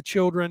against the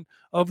children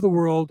of the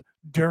world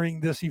during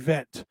this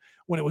event,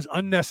 when it was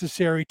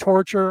unnecessary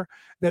torture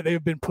that they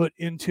have been put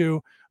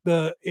into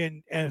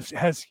and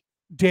has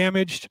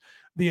damaged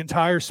the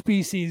entire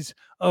species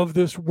of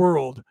this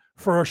world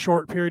for a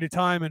short period of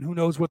time, and who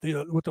knows what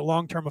the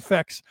long-term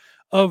effects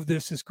of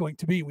this is going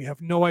to be. We have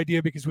no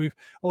idea, because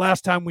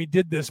last time we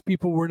did this,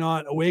 people were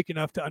not awake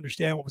enough to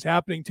understand what was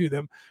happening to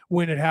them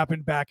when it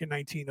happened back in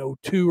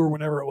 1902 or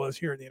whenever it was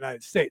here in the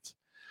United States.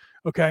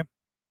 Okay,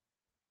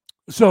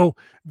 so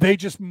they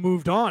just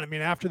moved on. I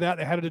mean, after that,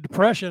 they had a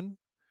depression,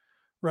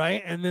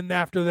 right? And then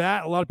after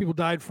that, a lot of people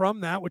died from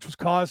that, which was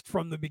caused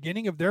from the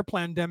beginning of their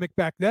pandemic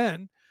back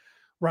then,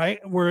 right?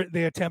 Where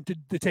they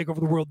attempted to take over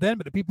the world then,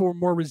 but the people were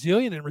more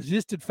resilient and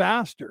resisted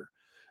faster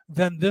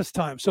than this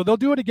time. So they'll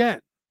do it again.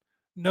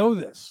 Know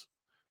this.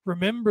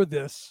 Remember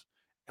this.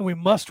 And we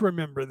must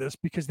remember this,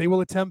 because they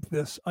will attempt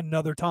this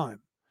another time.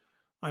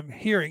 I'm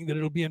hearing that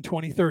it'll be in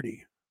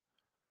 2030.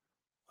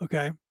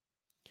 Okay.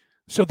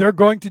 So they're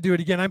going to do it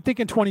again. I'm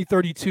thinking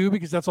 2032,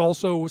 because that's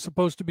also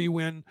supposed to be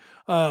when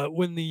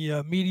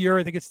the meteor,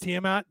 I think it's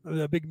Tiamat,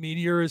 the big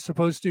meteor, is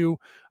supposed to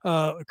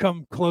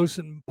come close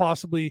and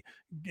possibly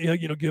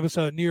give us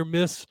a near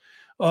miss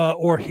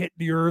or hit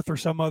the Earth or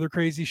some other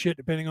crazy shit,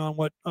 depending on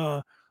what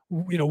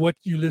what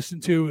you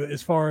listen to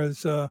as far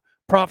as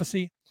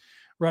prophecy,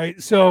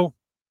 right? So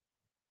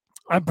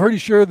I'm pretty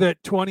sure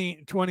that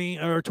 2020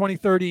 or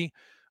 2030.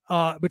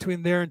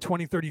 Between there and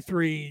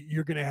 2033,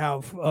 you're going to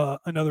have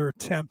another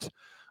attempt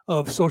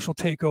of social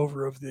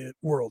takeover of the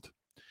world.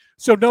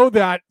 So know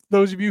that,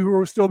 those of you who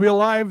will still be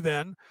alive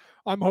then,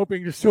 I'm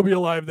hoping to still be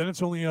alive then.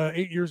 It's only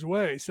 8 years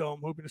away, so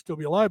I'm hoping to still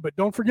be alive. But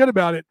don't forget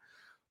about it.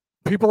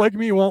 People like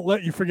me won't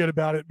let you forget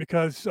about it,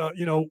 because,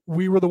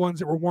 we were the ones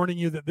that were warning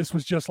you that this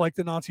was just like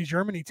the Nazi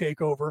Germany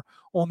takeover,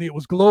 only it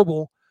was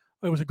global.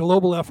 It was a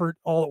global effort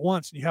all at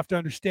once. And you have to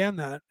understand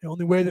that the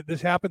only way that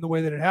this happened the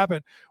way that it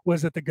happened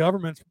was that the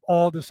governments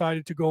all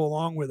decided to go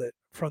along with it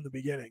from the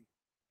beginning.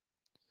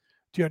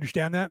 Do you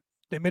understand that?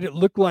 They made it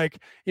look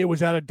like it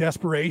was out of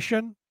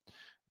desperation,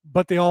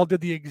 but they all did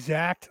the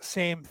exact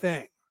same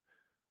thing.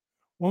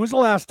 When was the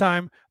last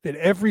time that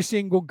every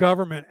single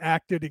government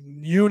acted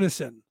in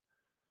unison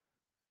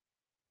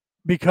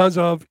because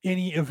of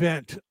any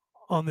event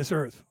on this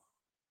earth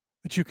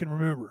that you can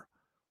remember?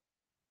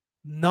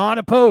 Not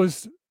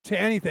opposed to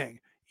anything.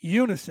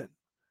 Unison.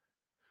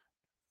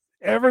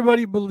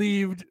 Everybody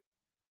believed,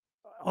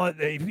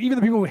 even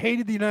the people who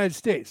hated the United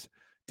States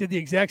did the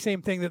exact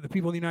same thing that the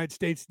people in the United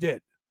States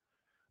did.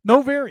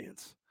 No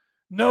variance.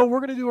 No, we're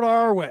going to do it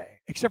our way,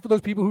 except for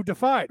those people who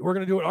defied. We're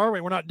going to do it our way.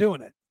 We're not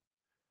doing it.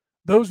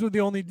 Those were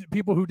the only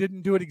people who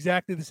didn't do it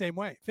exactly the same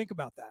way. Think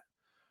about that.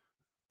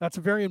 That's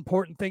a very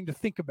important thing to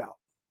think about.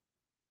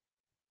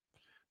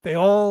 They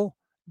all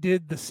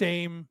did the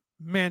same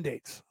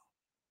mandates,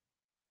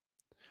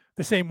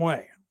 the same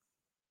way.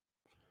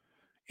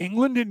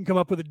 England didn't come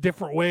up with a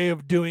different way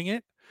of doing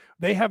it.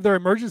 They have their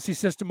emergency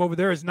system over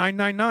there as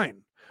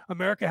 999.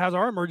 America has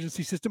our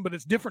emergency system, but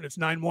it's different. It's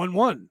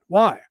 911.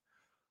 Why?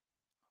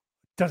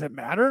 Does it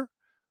matter?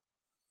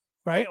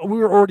 Right? We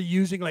were already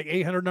using like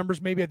 800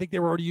 numbers. Maybe I think they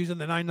were already using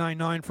the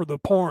 999 for the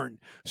porn.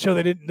 So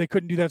they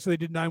couldn't do that. So they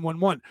did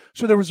 911.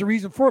 So there was a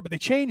reason for it, but they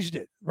changed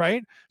it.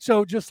 Right?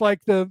 So just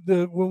like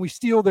the when we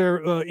steal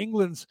their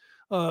England's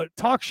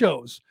talk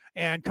shows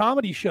and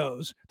comedy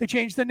shows, they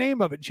changed the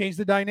name of it, changed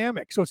the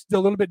dynamic. So it's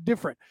still a little bit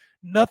different.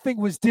 Nothing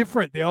was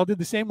different. They all did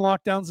the same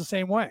lockdowns the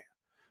same way.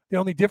 The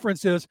only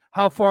difference is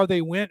how far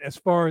they went as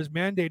far as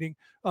mandating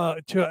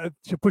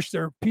to push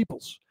their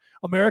peoples.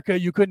 America,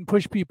 you couldn't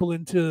push people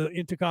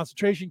into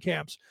concentration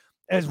camps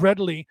as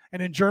readily,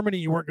 and in Germany,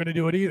 you weren't going to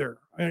do it either,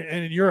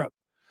 and in Europe.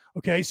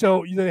 Okay,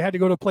 so they had to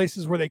go to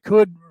places where they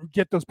could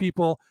get those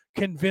people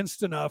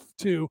convinced enough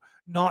to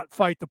not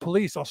fight the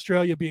police.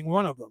 Australia being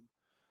one of them,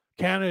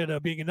 Canada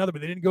being another, but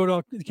they didn't go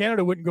to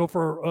Canada. Wouldn't go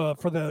for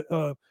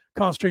the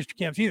concentration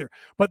camps either.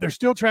 But they're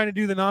still trying to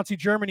do the Nazi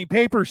Germany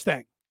papers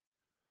thing.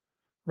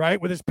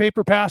 Right, with his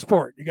paper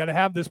passport. You got to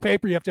have this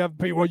paper. You have to have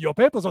paper. Well, your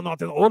papers are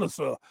not in order,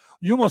 sir.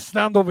 You must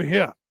stand over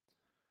here.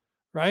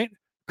 Right?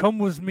 Come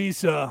with me,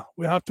 sir.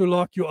 We have to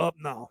lock you up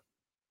now.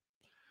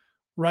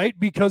 Right?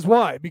 Because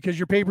why? Because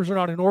your papers are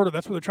not in order.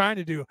 That's what they're trying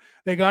to do.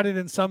 They got it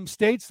in some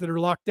states that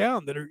are locked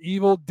down, that are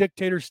evil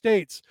dictator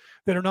states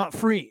that are not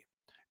free.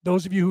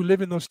 Those of you who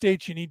live in those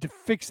states, you need to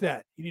fix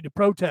that. You need to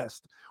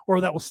protest, or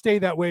that will stay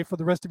that way for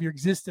the rest of your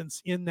existence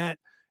in that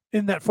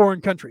foreign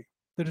country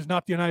that is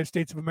not the United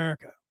States of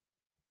America.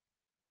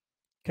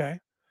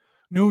 Okay.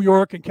 New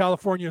York and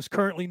California is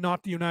currently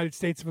not the United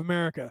States of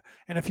America,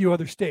 and a few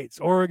other states.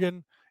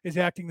 Oregon is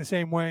acting the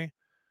same way,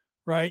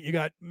 right? You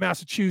got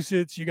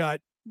Massachusetts, you got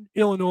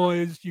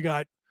Illinois, you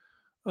got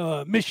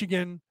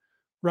Michigan,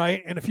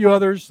 right? And a few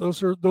others.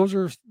 Those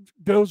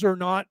are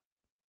not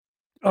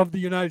of the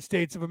United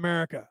States of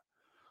America.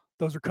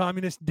 Those are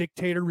communist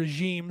dictator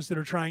regimes that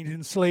are trying to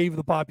enslave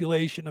the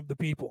population of the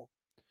people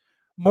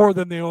more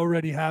than they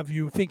already have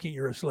you thinking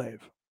you're a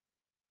slave.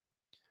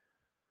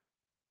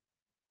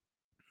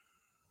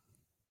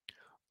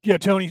 Yeah,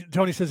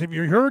 Tony says, have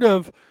you heard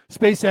of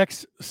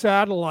SpaceX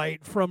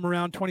satellite from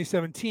around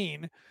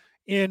 2017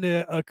 in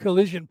a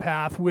collision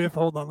path with?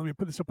 Hold on, let me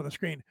put this up on the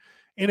screen.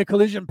 In a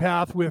collision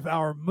path with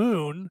our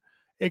moon,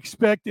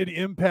 expected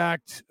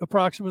impact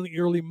approximately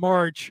early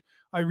March.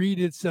 I read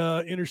it's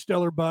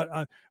interstellar,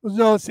 but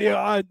no, see,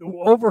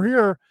 over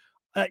here,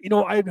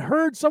 I'd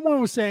heard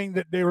someone was saying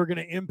that they were going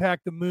to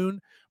impact the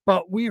moon,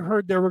 but we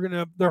heard they were going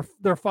to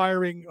they're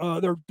firing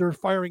they're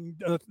firing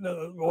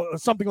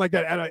something like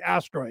that at an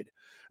asteroid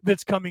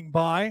that's coming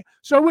by.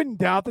 So I wouldn't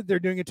doubt that they're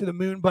doing it to the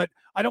moon, but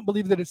I don't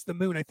believe that it's the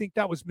moon. I think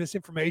that was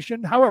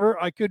misinformation. However,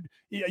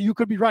 you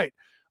could be right.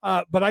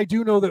 But I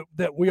do know that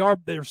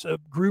there's a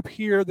group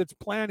here that's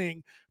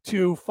planning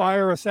to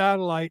fire a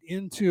satellite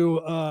into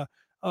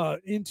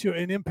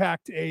and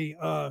impact a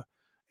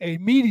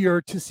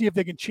meteor to see if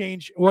they can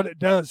change what it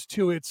does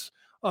to its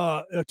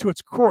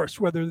course.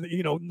 Whether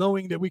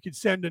knowing that we could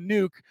send a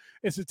nuke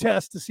as a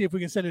test to see if we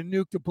can send a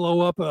nuke to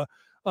blow up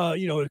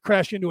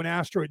crash into an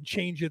asteroid and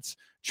change its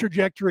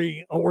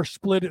trajectory or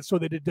split it so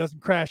that it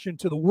doesn't crash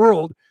into the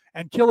world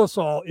and kill us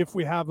all if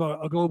we have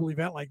a global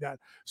event like that.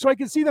 So I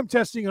can see them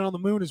testing it on the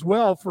moon as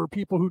well for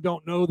people who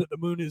don't know that the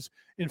moon is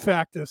in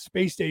fact a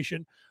space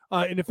station.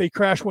 And if they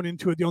crash one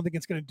into it, the only thing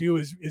it's going to do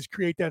is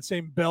create that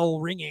same bell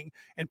ringing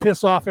and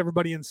piss off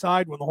everybody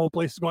inside when the whole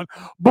place is going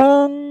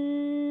boom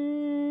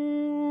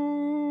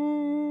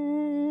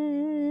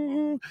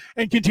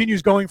and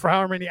continues going for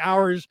however many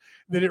hours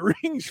that it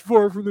rings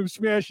for from them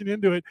smashing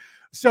into it.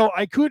 So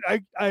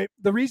the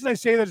reason I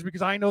say that is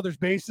because I know there's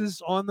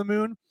bases on the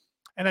moon,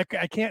 and I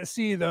can't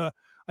see the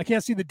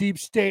deep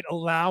state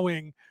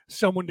allowing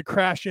someone to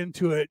crash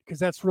into it, because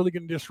that's really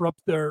going to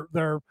disrupt their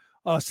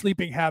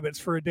sleeping habits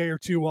for a day or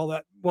two while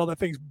that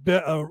thing's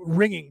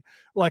ringing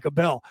like a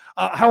bell.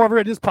 However,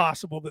 it is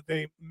possible that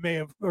they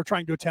are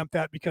trying to attempt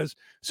that because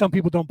some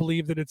people don't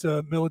believe that it's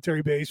a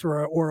military base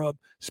or a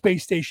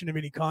space station of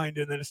any kind,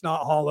 and that it's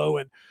not hollow,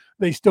 and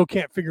they still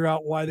can't figure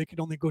out why they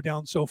can only go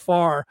down so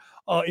far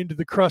into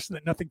the crust and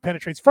that nothing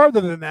penetrates farther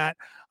than that.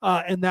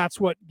 And that's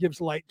what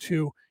gives light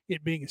to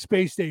it being a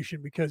space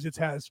station, because it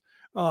has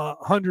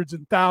hundreds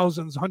of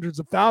thousands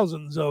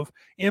of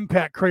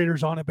impact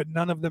craters on it, but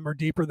none of them are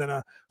deeper than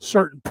a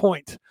certain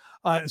point.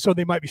 So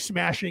they might be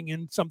smashing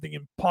in something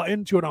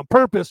into it on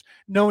purpose,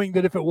 knowing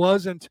that if it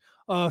wasn't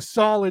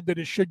solid, that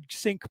it should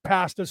sink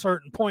past a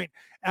certain point.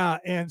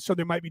 And so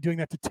they might be doing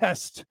that to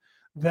test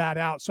that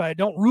out. So I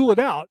don't rule it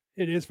out.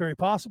 It is very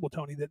possible,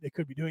 Tony, that they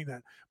could be doing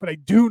that. But I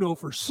do know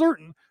for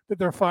certain that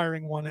they're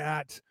firing one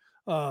at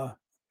a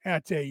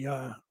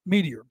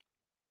meteor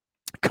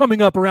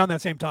coming up around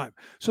that same time.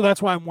 So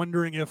that's why I'm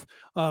wondering if,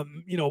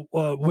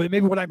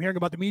 maybe what I'm hearing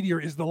about the meteor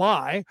is the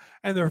lie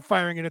and they're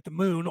firing it at the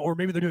moon, or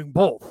maybe they're doing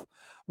both,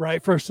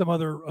 right, for some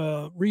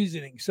other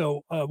reasoning.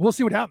 So we'll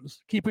see what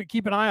happens. Keep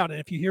an eye on it.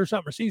 If you hear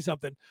something or see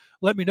something,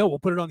 let me know. We'll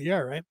put it on the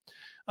air, right?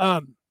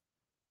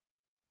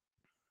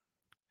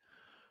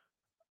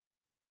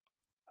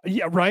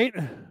 Yeah, right.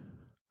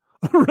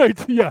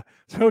 Right. Yeah.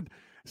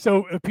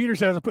 So Peter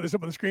says, I'll put this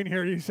up on the screen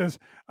here. He says,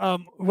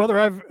 whether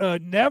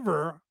I've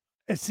never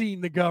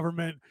seen the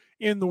government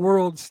in the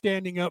world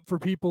standing up for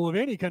people of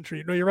any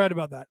country. No, you're right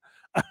about that.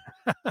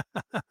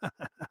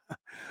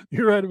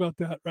 You're right about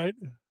that, right?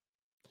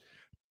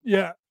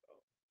 Yeah.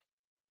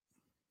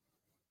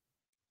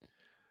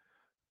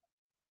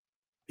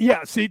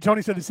 Yeah, see,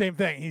 Tony said the same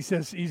thing. He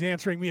says he's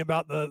answering me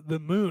about the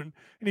moon,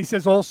 and he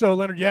says also,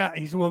 Leonard. Yeah,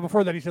 he said, well,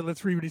 before that he said,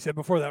 let's read what he said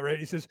before that, right?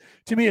 He says,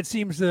 to me, it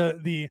seems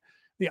the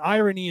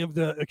irony of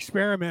the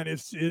experiment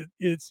is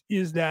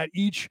that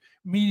each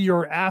meteor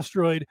or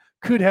asteroid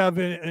could have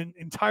an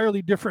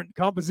entirely different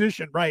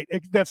composition, right?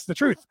 That's the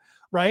truth,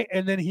 right?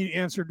 And then he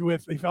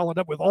followed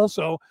up with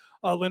also,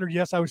 Leonard,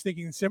 yes, I was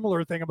thinking a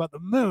similar thing about the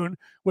moon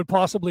would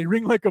possibly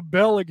ring like a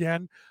bell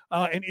again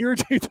and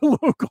irritate the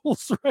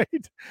locals,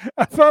 right?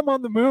 If I'm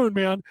on the moon,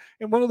 man,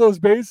 in one of those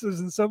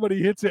bases and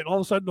somebody hits it, and all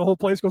of a sudden the whole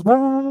place goes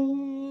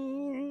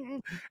boom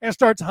and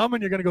starts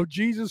humming, you're going to go,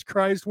 Jesus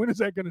Christ, when is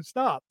that going to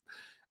stop?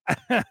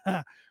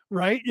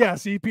 Right? Yeah.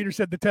 See, Peter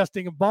said the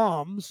testing of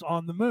bombs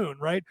on the moon,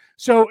 right?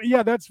 So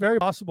yeah, that's very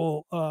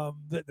possible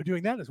that they're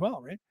doing that as well,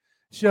 right?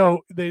 So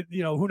they,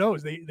 who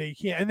knows? They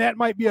can't, and that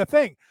might be a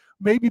thing.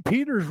 Maybe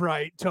Peter's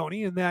right,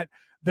 Tony, in that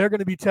they're going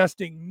to be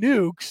testing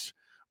nukes,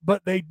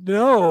 but they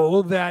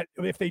know that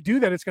if they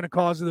do that, it's going to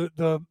cause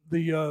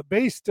the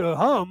base to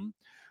hum,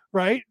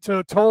 right,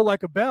 to toll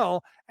like a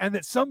bell, and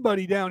that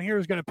somebody down here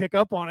is going to pick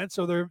up on it.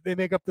 So they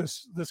make up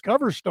this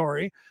cover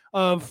story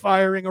of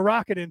firing a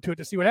rocket into it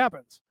to see what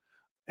happens,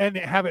 and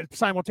have it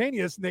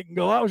simultaneous, and they can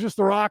go, that was just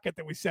the rocket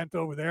that we sent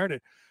over there, and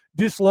it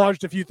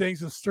dislodged a few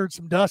things and stirred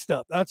some dust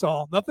up. That's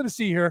all. Nothing to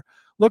see here.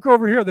 Look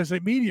over here. There's a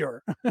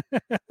meteor.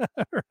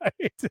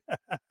 Right?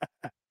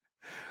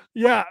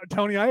 Yeah,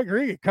 Tony, I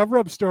agree. Cover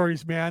up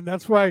stories, man.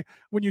 That's why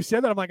when you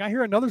said that, I'm like, I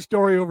hear another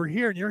story over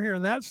here, and you're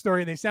hearing that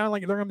story, and they sound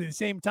like they're going to be the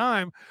same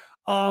time.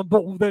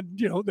 But then,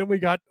 then we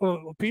got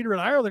Peter in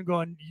Ireland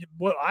going,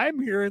 well,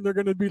 I'm hearing they're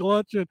going to be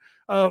launching,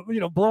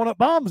 blowing up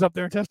bombs up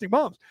there and testing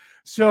bombs.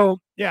 So,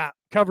 yeah,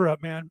 cover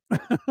up, man.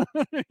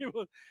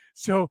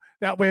 So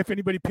that way, if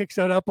anybody picks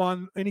that up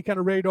on any kind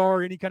of radar,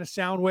 or any kind of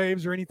sound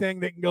waves or anything,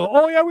 they can go,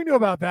 oh, yeah, we knew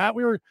about that.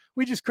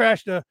 We just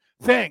crashed a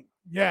thing.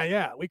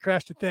 Yeah, we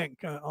crashed a thing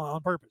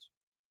on purpose.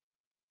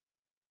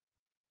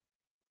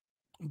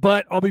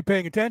 But I'll be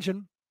paying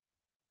attention,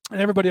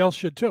 and everybody else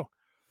should too,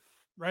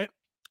 right?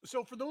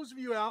 So for those of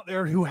you out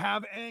there who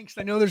have angst,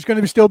 I know there's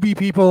going to still be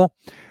people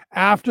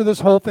after this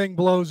whole thing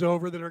blows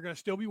over that are going to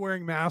still be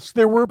wearing masks.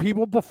 There were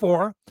people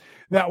before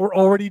that were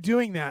already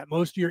doing that.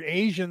 Most of your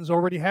Asians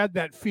already had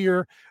that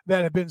fear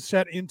that had been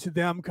set into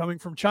them coming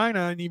from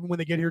China. And even when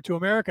they get here to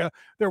America,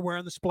 they're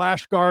wearing the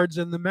splash guards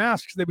and the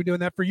masks. They've been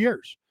doing that for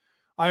years.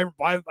 I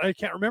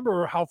can't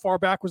remember how far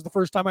back was the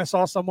first time I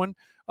saw someone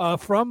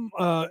from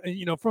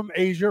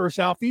Asia or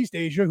Southeast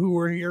Asia who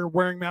were here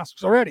wearing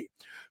masks already.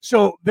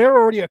 So they're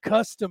already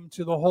accustomed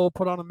to the whole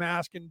put on a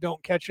mask and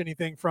don't catch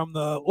anything from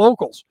the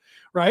locals,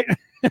 right?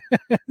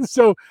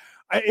 So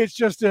it's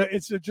just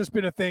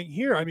been a thing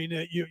here. I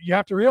mean, you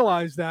have to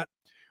realize that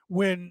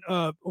when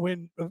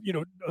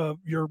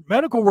your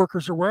medical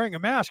workers are wearing a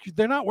mask,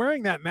 they're not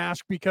wearing that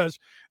mask because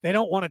they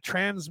don't want to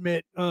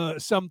transmit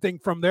something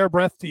from their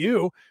breath to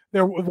you.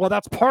 Well,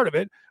 that's part of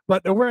it,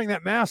 but they're wearing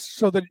that mask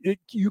so that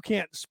you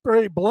can't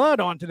spray blood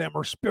onto them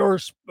or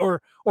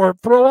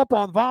throw up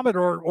on vomit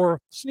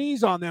or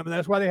sneeze on them. And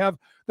that's why they have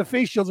the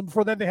face shields. And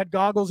before that, they had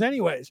goggles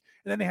anyways.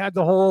 And then they had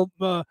the whole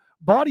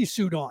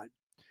bodysuit on,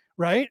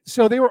 right?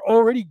 So they were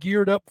already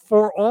geared up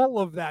for all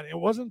of that. It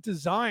wasn't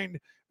designed.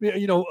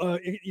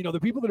 The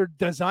people that are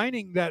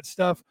designing that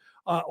stuff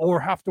or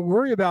have to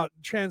worry about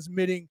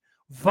transmitting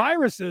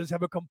viruses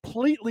have a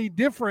completely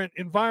different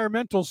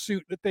environmental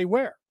suit that they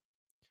wear.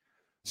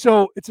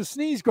 So it's a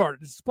sneeze guard,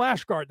 it's a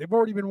splash guard. They've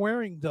already been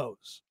wearing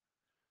those,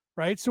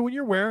 right? So when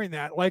you're wearing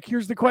that, like,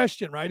 here's the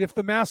question, right? If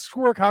the masks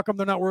work, how come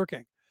they're not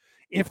working?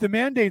 If the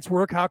mandates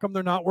work, how come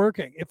they're not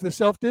working? If the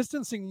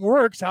self-distancing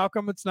works, how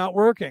come it's not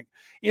working?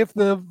 If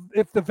the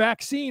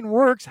vaccine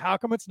works, how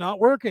come it's not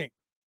working?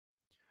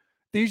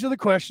 These are the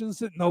questions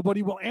that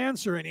nobody will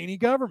answer in any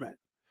government.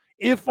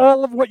 If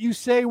all of what you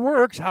say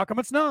works, how come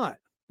it's not?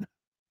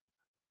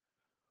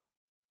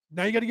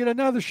 Now you got to get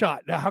another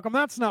shot. Now, how come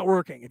that's not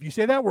working? If you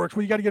say that works,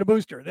 well, you got to get a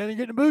booster. Then you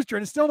get a booster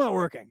and it's still not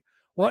working.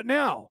 What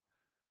now?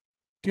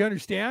 Do you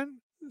understand?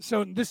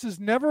 So this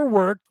has never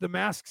worked. The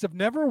masks have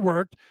never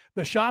worked.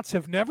 The shots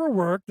have never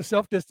worked. The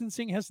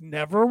self-distancing has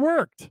never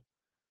worked.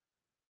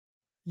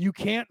 You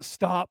can't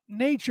stop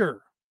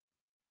nature.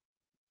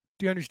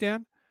 Do you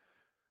understand?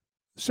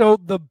 So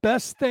the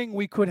best thing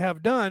we could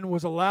have done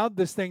was allowed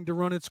this thing to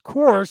run its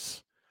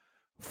course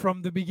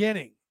from the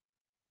beginning.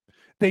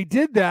 They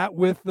did that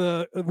with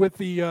the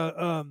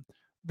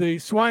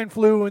swine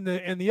flu and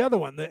the other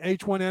one, the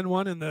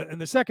H1N1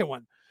 and the second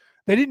one.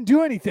 They didn't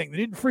do anything. They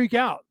didn't freak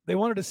out. They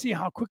wanted to see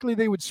how quickly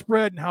they would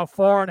spread and how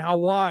far and how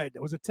wide.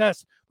 It was a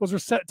test. Those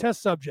were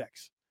test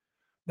subjects.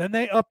 Then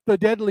they upped the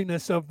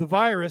deadliness of the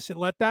virus and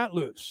let that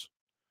loose.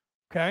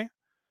 Okay.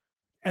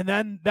 And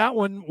then that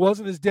one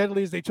wasn't as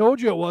deadly as they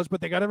told you it was,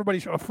 but they got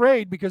everybody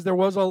afraid because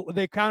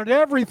they counted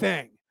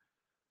everything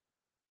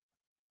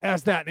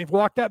as that. And they've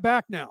walked that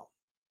back now.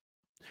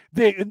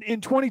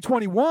 In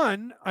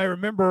 2021, I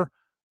remember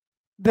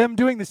them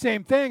doing the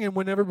same thing. And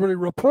when everybody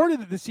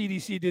reported that the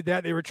CDC did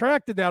that, they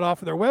retracted that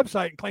off of their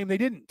website and claimed they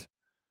didn't.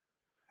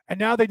 And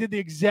now they did the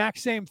exact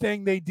same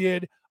thing they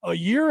did a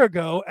year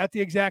ago at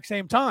the exact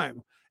same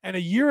time. And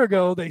a year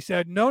ago, they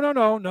said,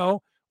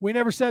 no, we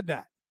never said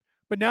that.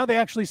 But now they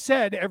actually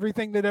said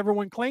everything that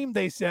everyone claimed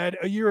they said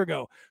a year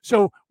ago.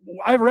 So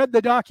I read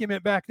the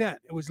document back then.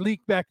 It was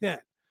leaked back then.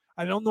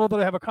 I don't know that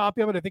I have a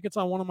copy of it. I think it's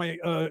on one of my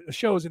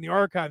shows in the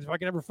archives. If I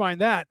can ever find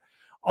that,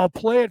 I'll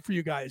play it for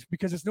you guys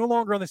because it's no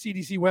longer on the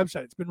CDC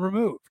website. It's been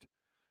removed.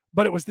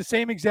 But it was the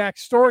same exact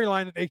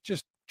storyline that they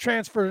just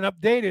transferred and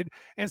updated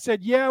and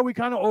said, yeah, we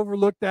kind of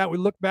overlooked that. We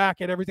looked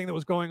back at everything that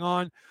was going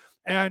on.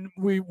 And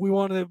we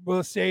want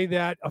to say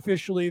that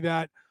officially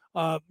that,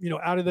 out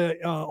of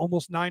the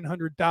almost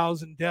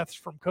 900,000 deaths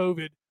from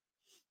COVID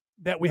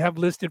that we have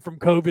listed from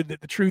COVID, that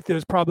the truth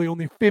is probably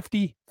only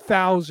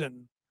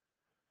 50,000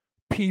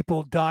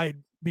 people died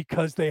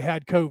because they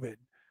had COVID.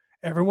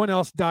 Everyone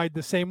else died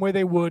the same way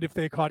they would if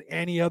they caught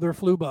any other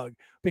flu bug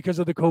because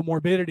of the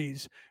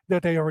comorbidities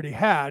that they already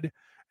had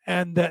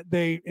and that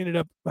they ended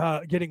up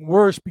getting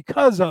worse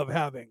because of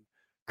having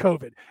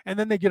COVID. And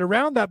then they get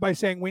around that by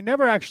saying, we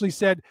never actually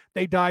said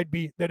they died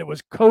that it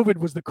was COVID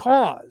was the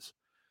cause.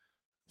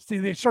 See,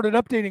 they started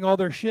updating all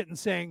their shit and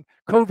saying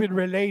COVID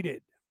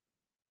related.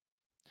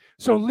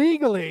 So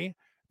legally,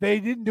 they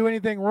didn't do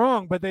anything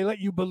wrong, but they let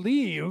you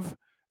believe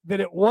that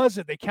it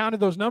wasn't. They counted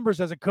those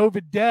numbers as a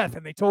COVID death,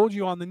 and they told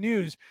you on the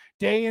news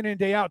day in and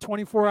day out,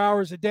 24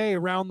 hours a day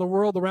around the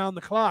world, around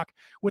the clock,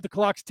 with the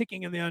clocks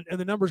ticking and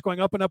the numbers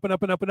going up and up and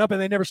up and up and up, and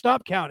they never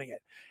stopped counting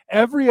it.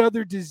 Every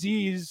other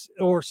disease,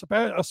 or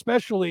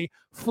especially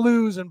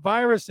flus and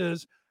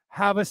viruses,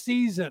 have a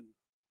season.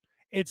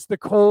 It's the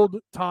cold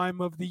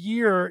time of the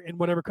year in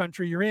whatever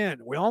country you're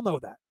in. We all know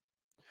that.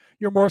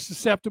 You're more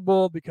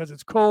susceptible because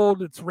it's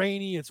cold, it's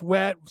rainy, it's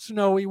wet,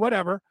 snowy,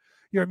 whatever.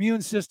 Your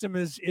immune system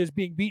is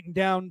being beaten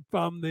down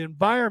from the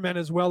environment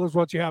as well as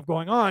what you have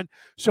going on.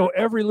 So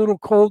every little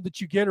cold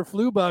that you get or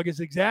flu bug is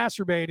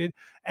exacerbated,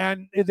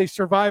 and they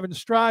survive and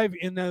strive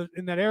in that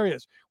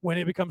areas. When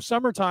it becomes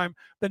summertime,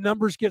 the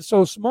numbers get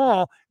so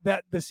small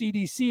that the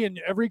CDC in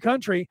every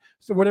country,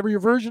 so whatever your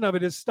version of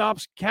it is,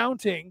 stops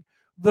counting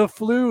the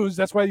flus.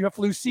 That's why you have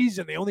flu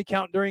season. They only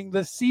count during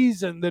the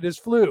season that is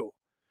flu,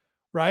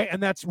 right?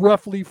 And that's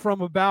roughly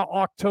from about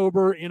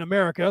October in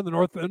America,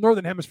 the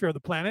northern hemisphere of the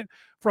planet,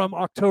 from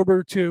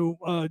October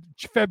to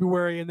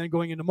February, and then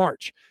going into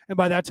March. And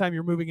by that time,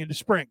 you're moving into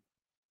spring,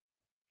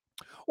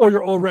 or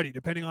you're already,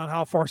 depending on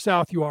how far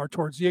south you are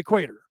towards the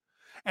equator.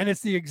 And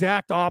it's the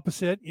exact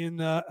opposite in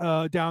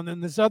down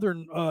in the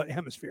southern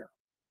hemisphere,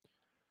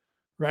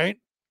 right?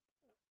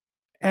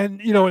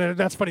 And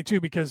that's funny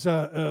too, because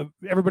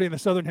everybody in the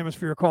southern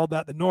hemisphere called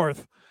that the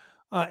North.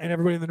 And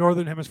everybody in the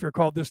northern hemisphere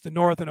called this the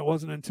North, and it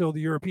wasn't until the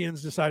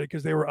Europeans decided,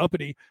 because they were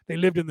uppity, they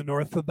lived in the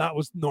North, so that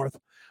was North,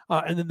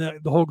 and then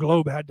the whole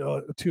globe had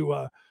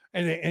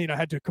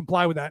had to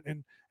comply with that,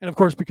 and of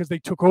course, because they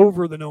took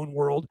over the known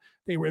world,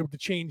 they were able to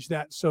change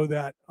that so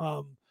that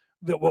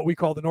that what we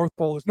call the North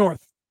Pole is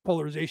North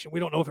polarization. We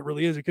don't know if it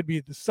really is. It could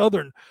be the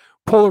southern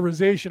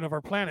polarization of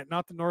our planet,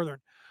 not the northern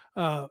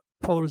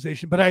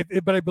polarization, but I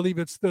believe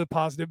it's the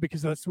positive,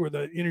 because that's where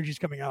the energy is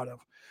coming out of.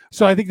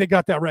 So I think they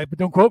got that right, but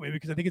don't quote me,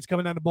 because I think it's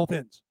coming out of both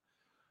ends.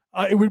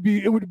 It would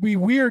be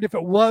weird if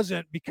it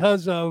wasn't,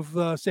 because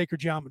of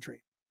sacred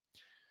geometry,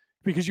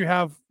 because you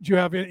have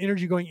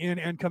energy going in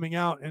and coming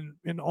out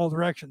in all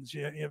directions,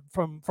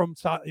 from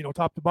top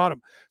to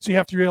bottom. So you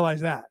have to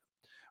realize that.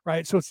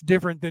 Right, so it's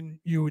different than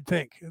you would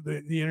think.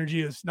 The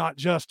energy is not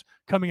just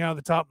coming out of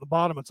the top and the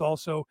bottom; it's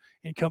also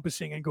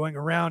encompassing and going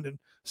around. And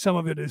some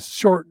of it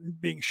is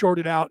being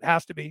shorted out.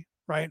 Has to be,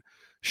 right,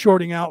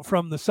 shorting out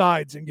from the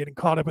sides and getting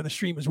caught up in the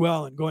stream as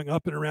well, and going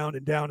up and around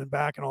and down and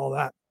back and all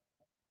that.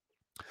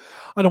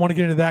 I don't want to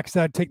get into that, because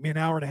that'd take me an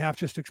hour and a half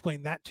just to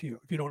explain that to you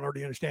if you don't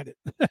already understand it.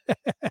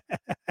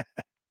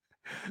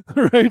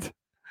 Right.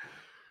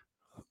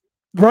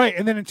 Right.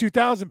 And then in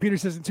 2000, Peter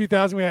says in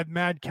 2000, we had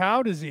mad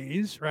cow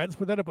disease, right? Let's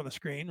put that up on the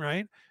screen,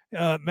 right?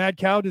 Mad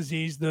cow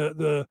disease,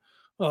 the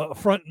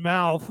front and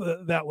mouth,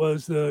 that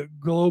was the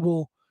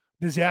global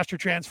disaster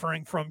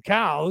transferring from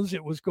cows.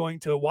 It was going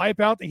to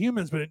wipe out the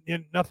humans, but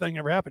nothing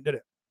ever happened,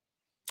 did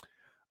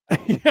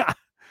it? Yeah.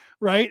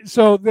 Right.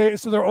 So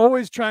they're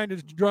always trying to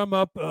drum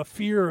up a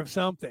fear of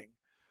something.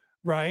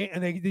 Right.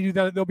 And they do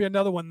that. There'll be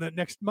another one the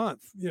next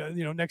month.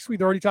 Next week,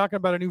 they're already talking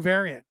about a new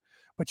variant.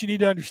 But you need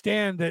to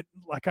understand that,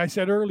 like I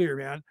said earlier,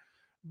 man,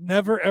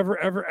 never, ever,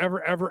 ever,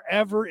 ever, ever,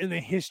 ever in the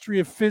history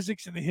of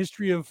physics, in the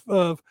history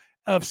of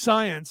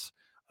science,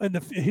 in the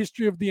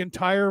history of the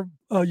entire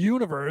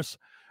universe,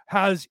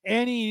 has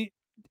any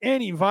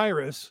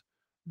virus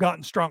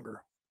gotten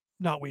stronger,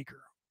 not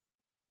weaker.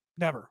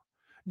 Never.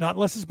 Not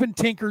unless it's been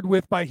tinkered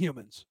with by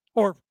humans,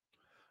 or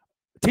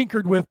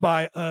tinkered with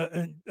by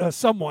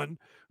someone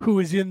who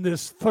is in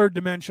this third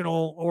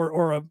dimensional,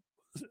 or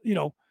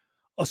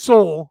a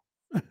soul,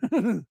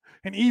 an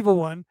evil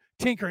one,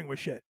 tinkering with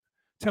shit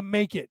to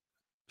make it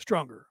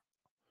stronger.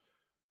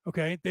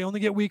 Okay, they only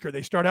get weaker.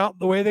 They start out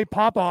the way they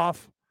pop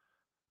off,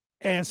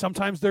 and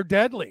sometimes they're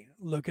deadly.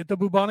 Look at the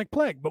bubonic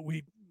plague. But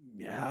we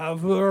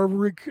have our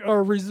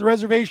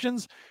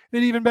reservations that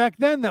even back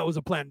then that was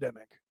a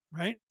pandemic,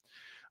 right?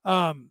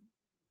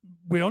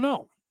 We don't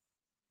know.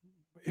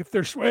 If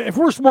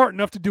we're smart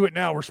enough to do it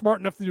now, we're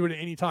smart enough to do it at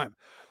any time.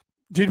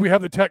 Did we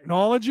have the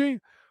technology?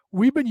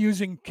 We've been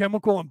using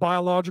chemical and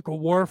biological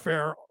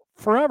warfare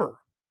forever.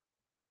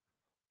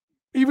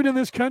 Even in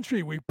this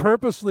country, we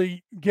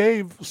purposely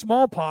gave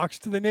smallpox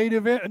to the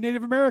Native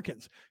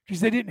Americans because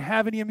they didn't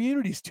have any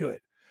immunities to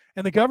it.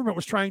 And the government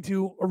was trying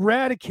to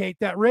eradicate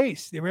that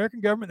race. The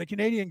American government, the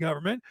Canadian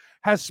government,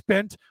 has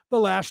spent the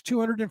last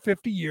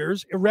 250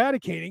 years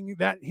eradicating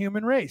that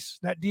human race,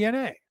 that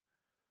DNA.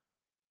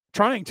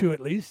 Trying to, at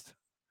least.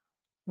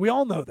 We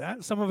all know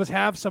that. Some of us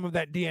have some of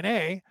that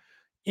DNA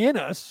in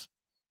us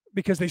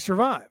because they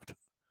survived,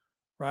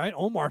 right?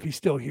 Omar, if he's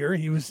still here,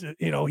 he was,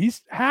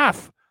 he's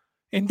half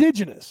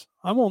indigenous.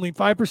 I'm only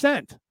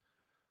 5%,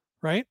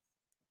 right?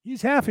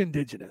 He's half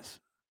indigenous,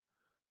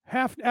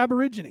 half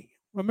Aborigine,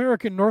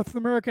 North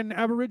American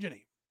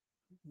Aborigine.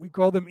 We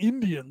call them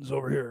Indians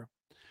over here,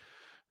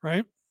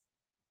 right?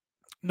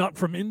 Not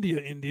from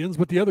India Indians,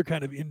 but the other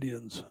kind of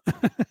Indians.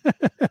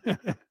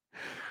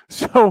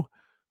 So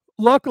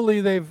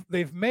luckily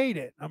they've made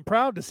it. I'm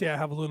proud to say I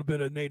have a little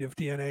bit of native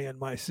DNA in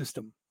my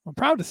system. I'm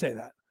proud to say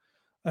that.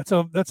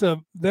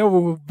 They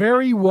were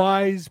very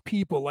wise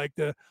people, like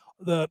the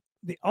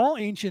all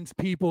ancient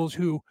peoples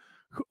who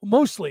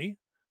mostly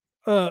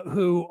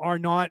who are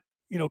not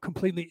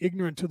completely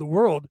ignorant to the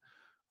world,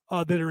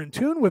 that are in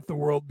tune with the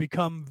world,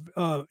 become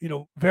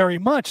very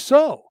much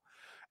so.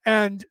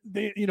 And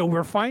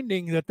we're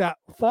finding that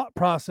thought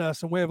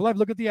process and way of life.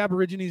 Look at the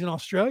Aborigines in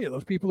Australia.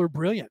 Those people are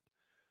brilliant.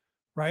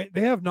 right?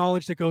 They have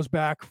knowledge that goes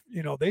back,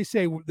 they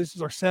say this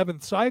is our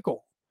 7th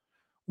cycle.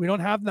 We don't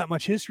have that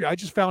much history. I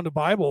just found a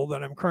Bible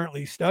that I'm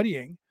currently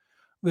studying.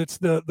 That's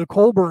the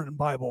Colburn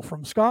Bible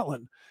from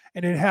Scotland,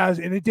 and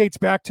it dates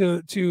back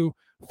to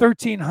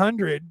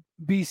 1300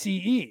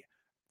 BCE,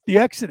 the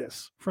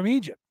Exodus from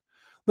Egypt.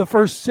 The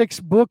first 6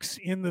 books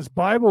in this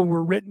Bible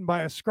were written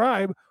by a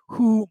scribe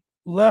who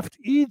left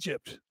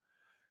Egypt.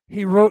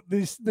 He wrote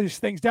these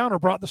things down or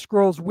brought the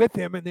scrolls with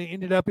him, and they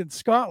ended up in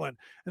Scotland.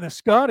 And the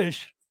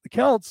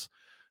Celts,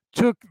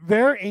 took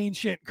their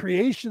ancient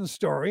creation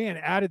story and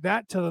added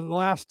that to the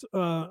last,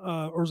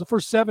 or was the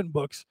first 7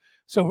 books.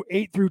 So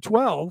 8 through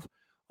 12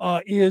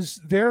 is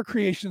their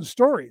creation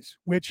stories,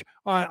 which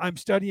I'm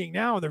studying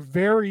now. And they're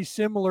very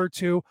similar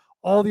to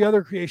all the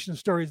other creation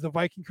stories: the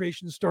Viking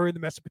creation story, the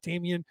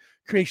Mesopotamian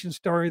creation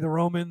story, the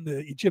Roman, the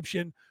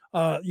Egyptian,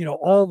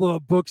 all the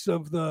books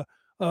of the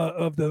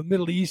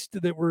Middle East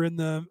that were in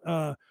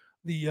the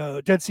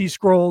Dead Sea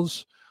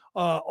Scrolls.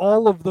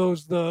 All of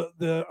those,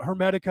 the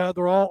Hermetica,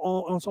 they're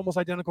all almost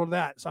identical to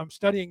that. So I'm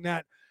studying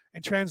that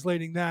and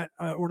translating that.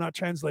 We're not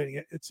translating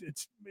it.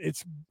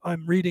 It's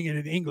I'm reading it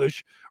in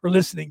English or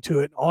listening to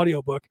it,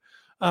 audiobook.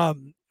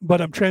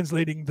 But I'm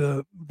translating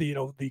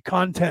the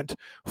content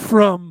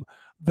from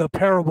the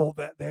parable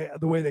the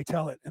way they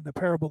tell it, and the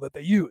parable that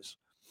they use,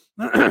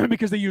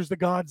 because they use the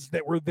gods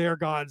that were their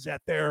gods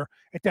at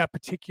that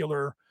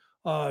particular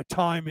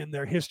time in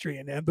their history,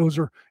 and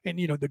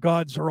the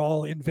gods are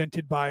all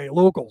invented by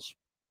locals,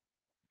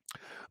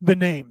 the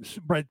names,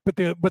 right? But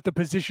the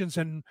positions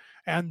and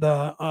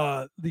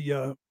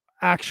the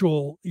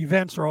actual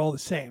events are all the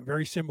same,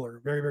 very similar,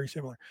 very, very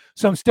similar.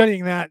 So I'm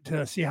studying that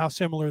to see how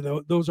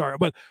similar those are.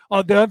 But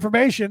the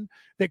information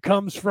that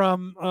comes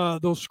from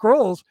those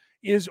scrolls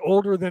is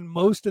older than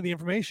most of the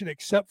information,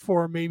 except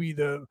for maybe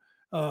the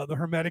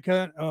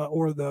Hermetica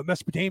or the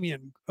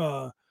Mesopotamian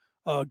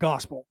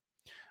gospel.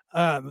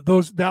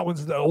 That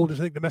one's the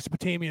oldest. I think the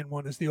Mesopotamian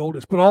one is the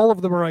oldest, but all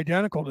of them are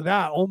identical to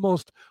that,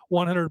 almost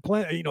 100.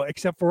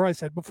 Except for, I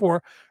said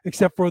before,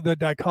 except for the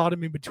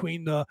dichotomy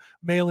between the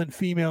male and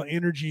female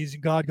energies,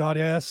 God,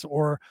 goddess,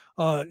 or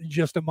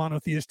just a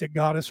monotheistic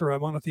goddess or a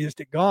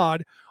monotheistic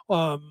god.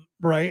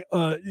 Right?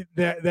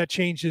 That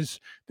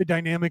changes the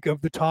dynamic of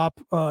the top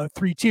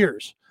 3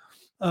 tiers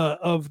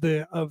of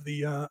the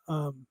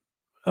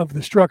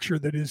structure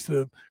that is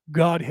the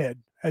Godhead,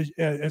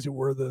 as it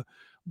were,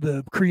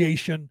 the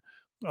creation,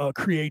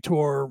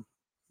 creator,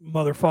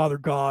 mother, father,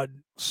 God,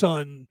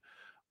 son,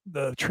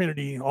 the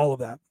Trinity, all of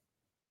that.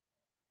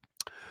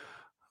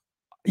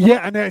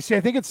 Yeah, and I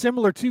think it's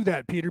similar to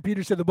that, Peter.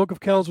 Peter said the Book of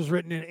Kells was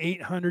written in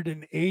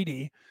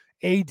 880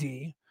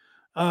 AD.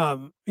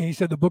 And he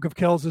said the Book of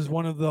Kells is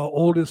one of the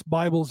oldest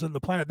Bibles in the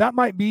planet. That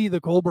might be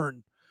the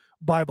Colburn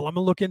Bible. I'm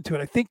going to look into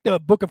it. I think the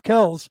Book of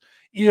Kells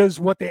is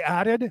what they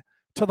added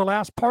to the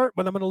last part,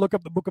 but I'm going to look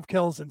up the Book of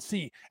Kells and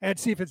see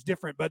if it's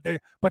different. But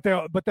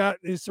that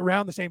is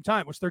around the same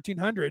time. It was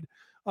 1300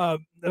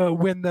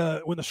 when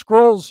the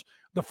scrolls,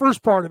 the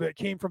first part of it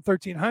came from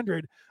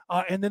 1300,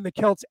 and then the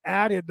Celts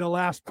added the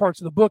last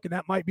parts of the book, and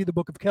that might be the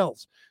Book of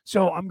Kells.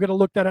 So I'm going to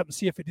look that up and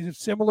see if it is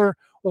similar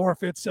or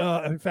if it's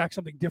in fact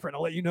something different.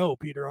 I'll let you know,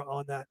 Peter,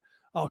 on that.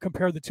 I'll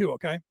compare the two,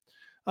 okay?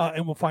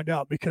 And we'll find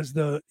out, because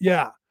by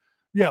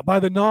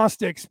the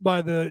Gnostics,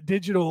 by the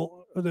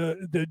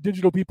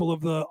digital people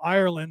of the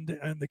Ireland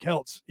and the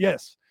Celts.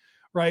 Yes.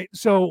 Right.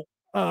 So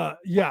I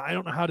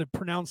don't know how to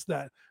pronounce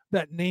that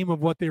name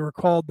of what they were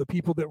called, the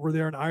people that were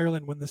there in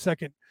Ireland when the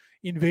second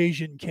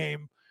invasion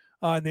came,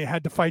 and they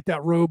had to fight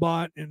that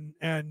robot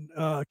and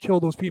kill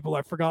those people.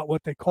 I forgot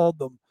what they called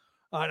them.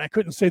 And I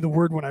couldn't say the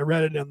word when I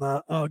read it in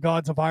the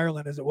Gods of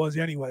Ireland, as it was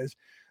anyways.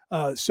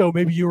 So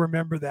maybe you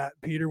remember that,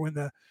 Peter, when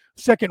the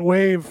second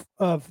wave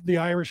of the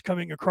Irish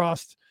coming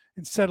across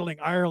and settling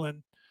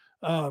Ireland.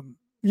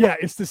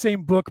 It's the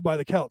same book by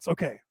the Celts.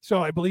 Okay,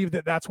 so I believe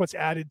that's what's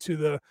added to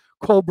the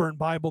Colburn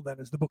Bible then,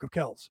 is the Book of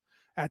Kells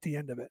at the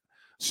end of it.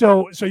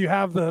 So you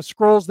have the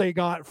scrolls they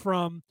got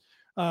from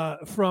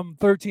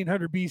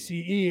 1300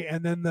 BCE,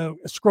 and then the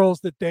scrolls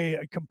that they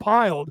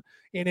compiled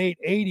in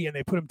 880, and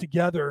they put them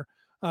together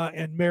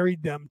and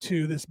married them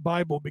to this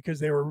Bible, because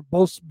they were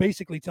both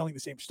basically telling the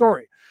same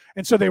story.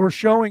 And so they were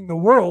showing the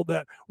world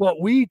that what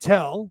we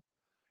tell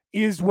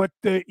is what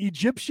the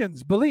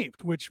Egyptians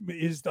believed, which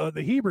is the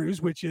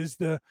Hebrews, which is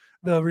the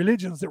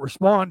religions that were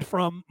spawned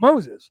from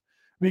Moses,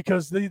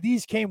 because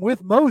these came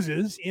with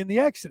Moses in the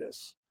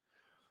Exodus,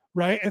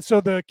 right? And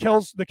so the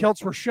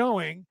Celts were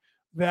showing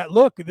that,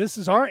 look, this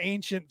is our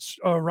ancient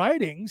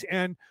writings,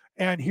 and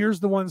here's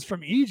the ones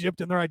from Egypt,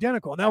 and they're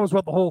identical. And that was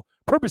what the whole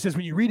purpose is.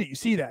 When you read it,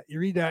 you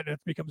read that, and it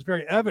becomes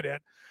very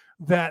evident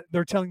that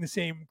they're telling the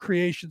same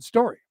creation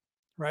story,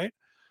 right?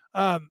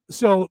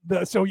 So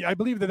I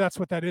believe that's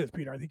what that is,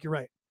 Peter. I think you're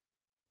right.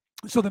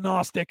 So the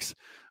Gnostics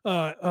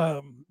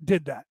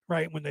did that,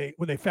 right? When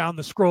they found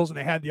the scrolls and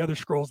they had the other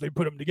scrolls, they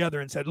put them together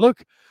and said,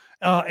 look,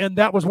 and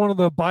that was one of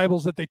the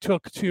Bibles that they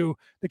took to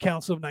the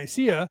Council of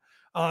Nicaea.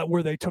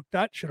 where they took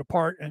that shit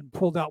apart and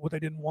pulled out what they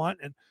didn't want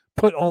and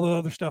put all the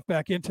other stuff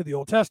back into the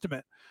Old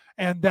Testament.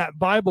 And that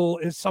Bible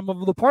is some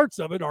of the parts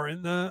of it are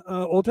in the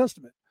Old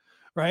Testament,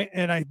 right?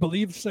 And I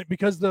believe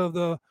because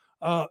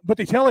but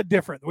they tell it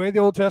different. The way the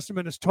Old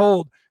Testament is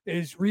told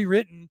is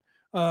rewritten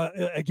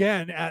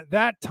again at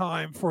that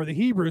time for the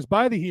Hebrews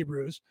by the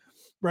Hebrews,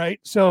 right?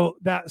 So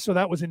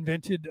that was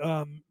invented,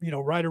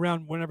 right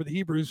around whenever the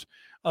Hebrews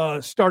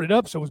started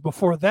up. So it was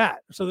before that.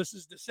 So this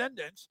is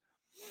descendants,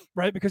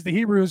 right? Because the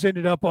Hebrews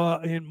ended up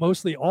in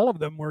mostly all of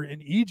them were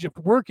in Egypt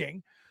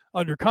working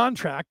under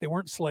contract. They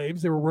weren't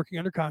slaves; they were working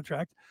under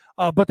contract,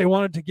 but they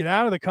wanted to get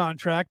out of the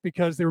contract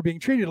because they were being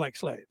treated like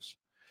slaves.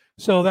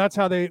 So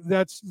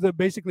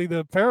basically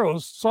the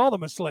pharaohs saw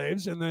them as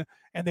slaves, and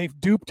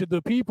they've duped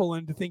the people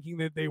into thinking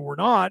that they were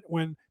not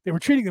when they were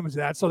treating them as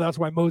that. So that's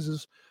why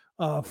Moses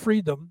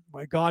freed them,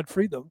 why God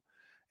freed them,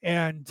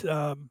 and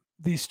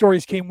these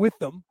stories came with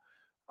them.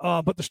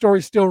 But the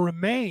stories still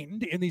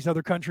remained in these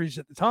other countries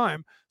at the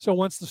time. So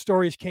once the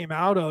stories came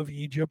out of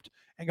Egypt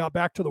and got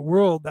back to the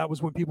world, that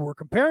was when people were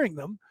comparing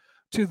them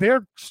to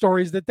their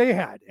stories that they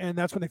had. And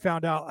that's when they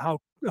found out how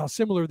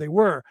similar they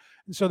were.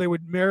 And so they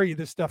would marry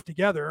this stuff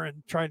together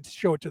and try and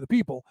show it to the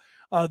people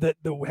that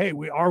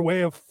our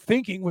way of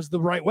thinking was the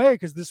right way,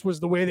 because this was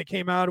the way that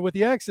came out with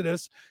the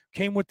Exodus,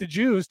 came with the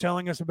Jews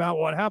telling us about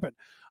what happened.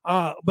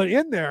 But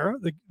in there,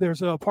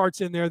 there's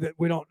parts in there that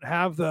we don't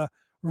have the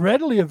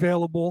readily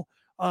available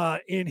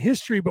in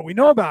history, but we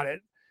know about it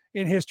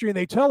in history, and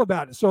they tell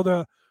about it.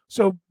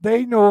 So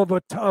they know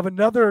of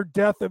another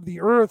death of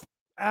the earth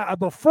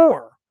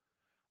before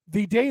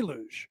the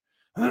deluge,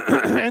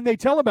 and they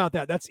tell about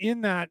that. That's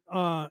in that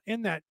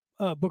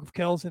book of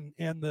Kells and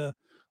the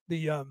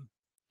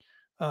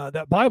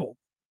that Bible,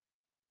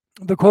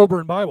 the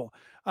Colburn Bible.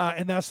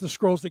 And that's the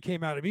scrolls that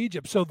came out of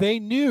Egypt. So they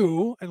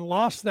knew and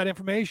lost that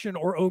information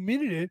or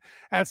omitted it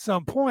at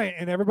some point,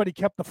 and everybody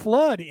kept the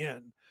flood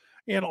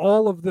in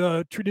all of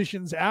the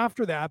traditions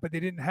after that, but they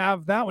didn't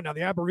have that one. Now,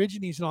 the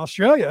Aborigines in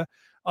Australia,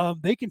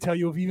 they can tell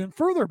you of even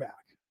further back,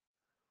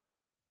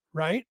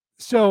 right?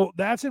 So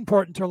that's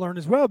important to learn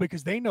as well,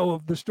 because they know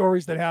of the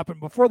stories that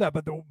happened before that.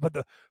 But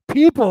the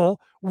people,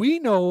 we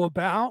know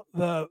about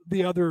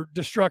the other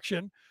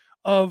destruction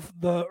of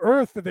the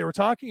earth that they were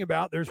talking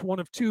about. There's one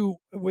of two,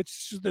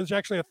 which there's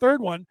actually a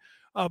third one,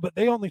 but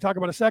they only talk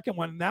about a second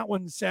one. And that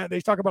one they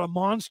talk about a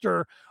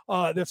monster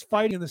that's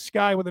fighting in the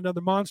sky with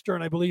another monster,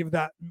 and I believe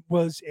that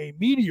was a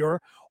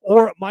meteor,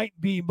 or it might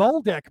be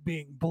Moldeck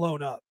being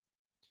blown up.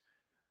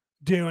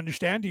 Do you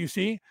understand? Do you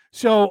see?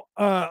 So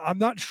I'm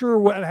not sure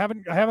what I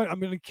haven't. I'm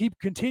going to keep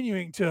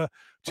continuing to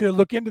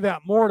look into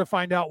that more to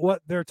find out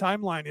what their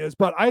timeline is.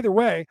 But either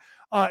way,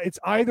 it's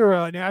either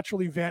a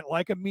natural event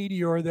like a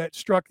meteor that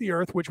struck the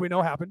earth, which we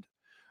know happened,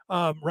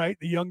 right?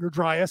 The Younger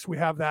Dryas, we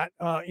have that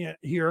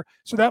here.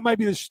 So that might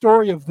be the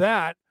story of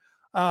that.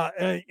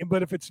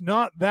 But if it's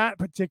not that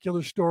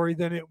particular story,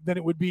 then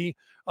it would be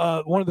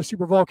one of the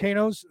super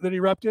volcanoes that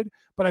erupted.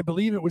 But I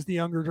believe it was the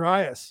Younger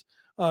Dryas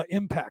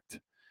impact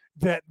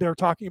that they're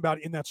talking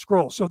about in that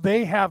scroll. So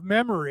they have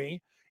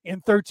memory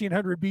in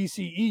 1300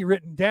 BCE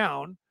written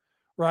down,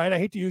 right? I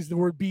hate to use the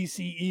word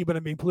BCE, but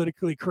I'm being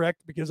politically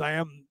correct because I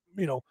am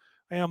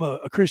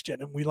a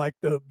Christian and we like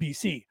the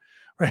BC,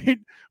 right?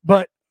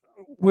 But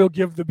we'll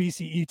give the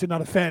BCE to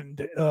not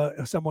offend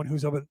someone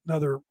who's of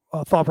another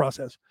thought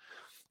process,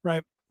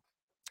 right?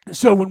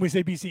 So when we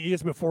say BCE,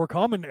 it's before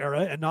Common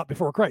Era and not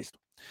before Christ.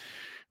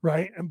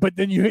 Right. But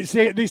then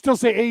they still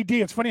say AD.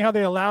 It's funny how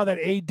they allow that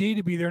AD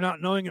to be there, not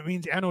knowing it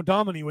means Anno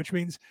Domini, which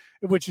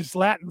is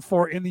Latin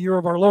for in the year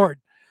of our Lord,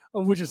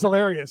 which is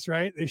hilarious,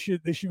 right? They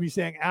should be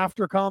saying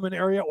after Common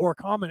Era or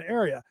Common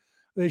Era.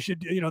 They should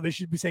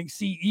be saying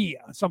CE.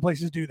 Some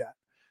places do that.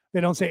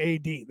 They don't say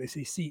AD. They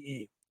say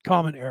CE,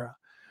 Common Era.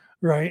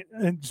 Right.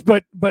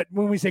 But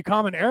when we say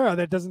Common Era,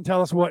 that doesn't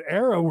tell us what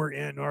era we're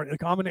in, or the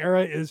Common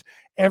Era is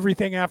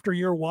everything after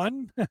year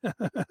one.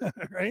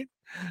 Right.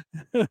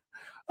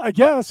 I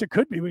guess it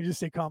could be. We just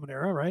say Common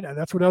Era, right? And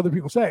that's what other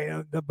people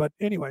say. But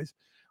anyways,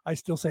 I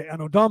still say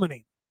Anno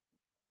Domini.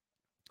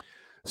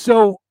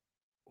 So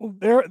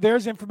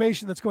there's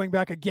information that's going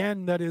back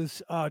again that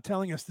is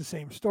telling us the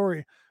same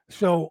story.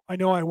 So I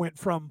know I went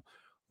from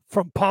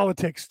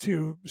politics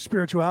to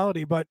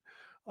spirituality, but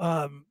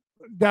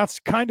that's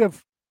kind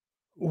of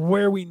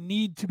where we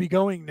need to be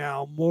going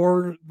now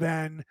more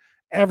than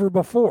ever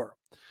before,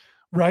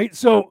 right?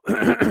 So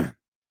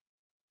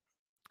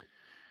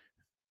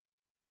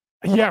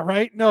yeah,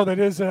 right. No, that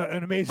is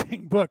an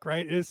amazing book,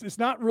 right? It's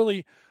not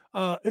really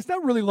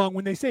long.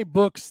 When they say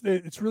books,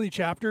 it's really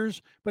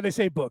chapters, but they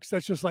say books.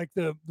 That's just like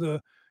the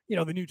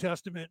New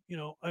Testament.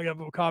 I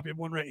have a copy of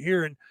one right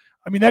here, and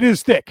I mean that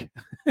is thick.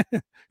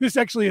 This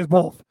actually is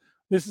both.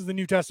 This is the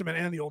New Testament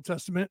and the Old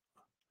Testament.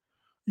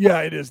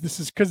 Yeah, it is. This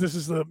is because this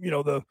is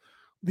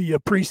the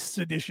priest's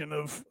edition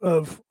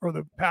or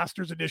the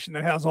pastor's edition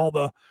that has all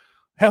the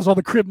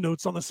crib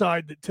notes on the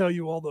side that tell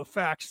you all the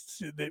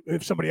facts that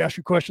if somebody asks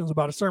you questions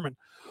about a sermon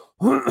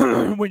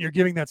when you're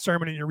giving that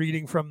sermon and you're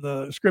reading from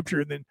the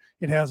scripture, then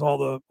it has all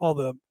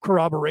the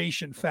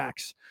corroboration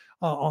facts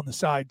on the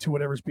side to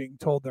whatever's being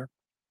told there.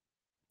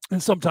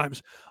 And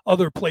sometimes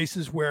other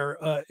places where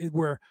a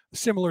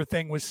similar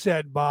thing was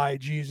said by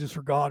Jesus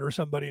or God or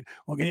somebody.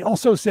 Well, he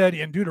also said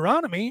in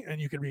Deuteronomy, and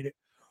you can read it,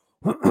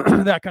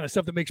 that kind of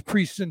stuff that makes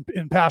priests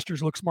and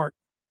pastors look smart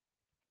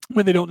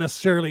when they don't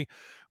necessarily,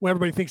 when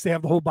everybody thinks they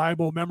have the whole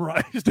Bible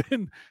memorized,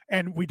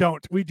 and we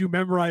don't. We do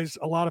memorize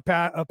a lot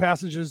of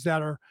passages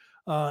that are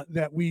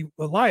that we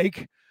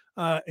like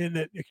and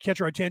that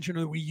catch our attention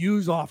or that we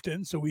use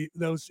often. So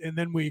and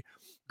then we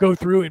go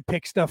through and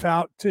pick stuff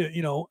out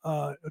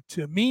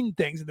to mean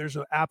things. And there's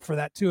an app for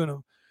that too,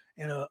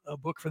 and a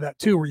book for that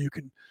too, where you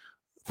can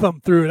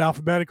thumb through it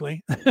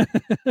alphabetically,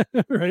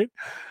 right?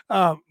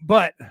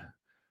 But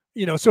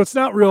so it's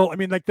not real. I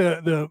mean, like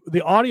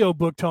the audio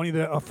book, Tony,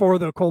 for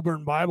the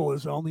Colburn Bible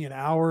is only an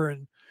hour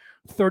and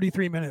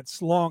 33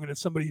 minutes long, and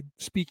it's somebody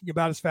speaking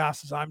about as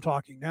fast as I'm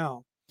talking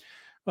now.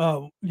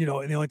 And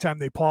the only time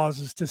they pause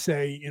is to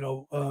say,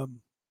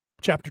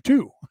 chapter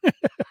 2,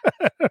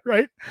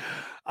 right?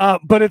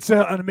 But it's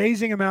an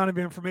amazing amount of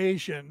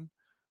information.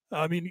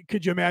 I mean,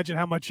 could you imagine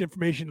how much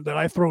information that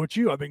I throw at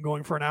you? I've been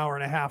going for an hour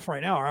and a half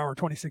right now, an hour and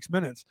 26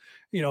 minutes,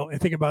 and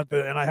think about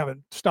and I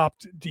haven't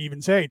stopped to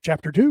even say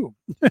chapter 2,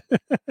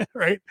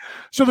 right?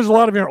 So there's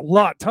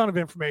a ton of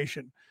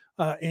information.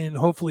 And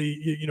hopefully,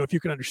 if you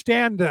can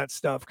understand that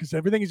stuff, because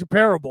everything is a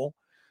parable.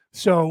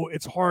 So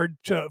it's hard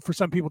for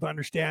some people to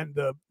understand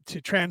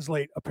to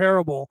translate a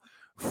parable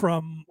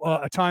from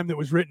a time that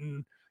was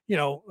written,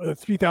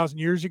 3,000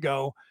 years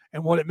ago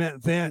and what it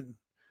meant then,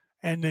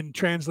 and then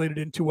translate it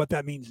into what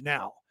that means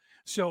now.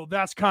 So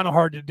that's kind of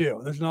hard to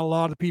do. There's not a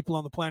lot of people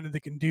on the planet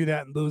that can do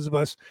that. And those of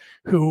us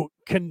who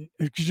can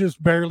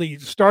just barely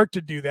start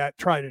to do that,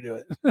 try to do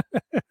it.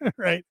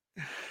 Right.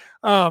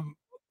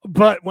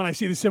 But when I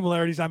see the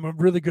similarities, I'm a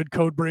really good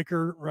code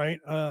breaker. Right.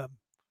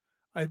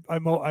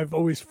 I've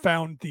always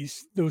found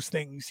those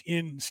things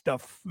in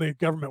stuff. The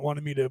government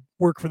wanted me to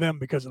work for them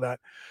because of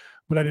that,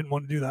 but I didn't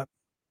want to do that.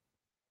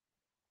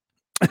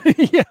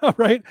 Yeah,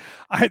 right.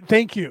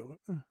 Thank you.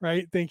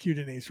 Right. Thank you,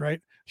 Denise. Right.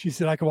 She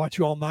said, I can watch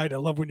you all night. I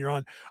love when you're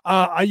on.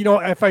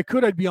 If I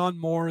could, I'd be on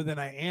more than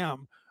I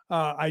am.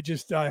 I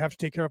have to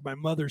take care of my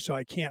mother, so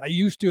I can't. I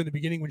used to in the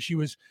beginning when she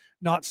was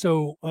not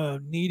so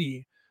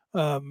needy.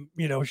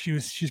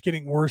 She's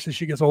getting worse as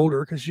she gets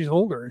older because she's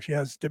older and she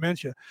has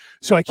dementia.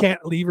 So I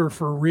can't leave her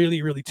for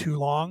really, really too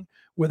long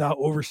without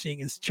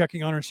overseeing and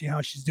checking on her, see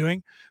how she's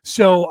doing.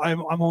 So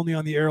I'm only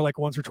on the air like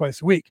once or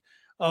twice a week.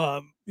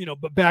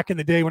 But back in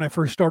the day when I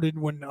first started,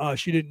 when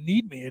she didn't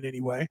need me in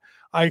any way,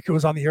 I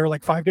was on the air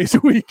like 5 days a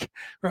week,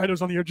 right? I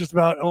was on the air just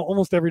about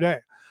almost every day.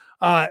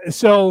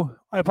 So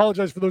I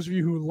apologize for those of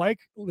you who like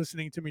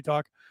listening to me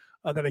talk,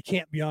 that I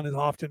can't be on as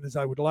often as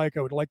I would like.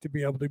 I would like to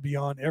be able to be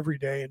on every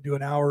day and do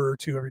an hour or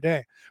two every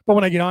day. But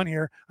when I get on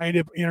here, I end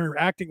up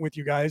interacting with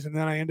you guys, and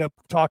then I end up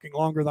talking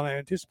longer than I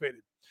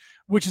anticipated,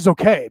 which is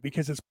okay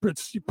because it's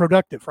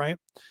productive, right?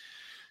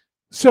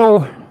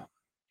 So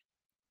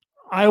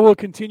I will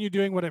continue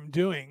doing what I'm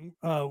doing,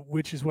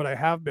 which is what I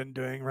have been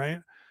doing, right?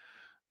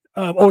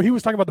 He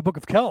was talking about the Book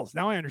of Kells.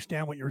 Now I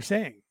understand what you were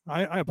saying.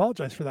 I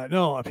apologize for that.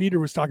 No, Peter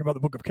was talking about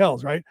the Book of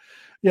Kells, right?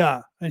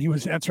 Yeah, and he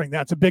was answering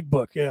that. It's a big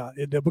book. Yeah,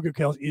 the Book of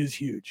Kells is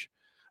huge.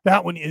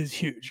 That one is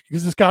huge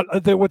because it's got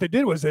what they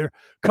did was they're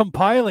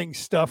compiling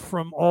stuff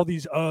from all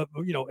these,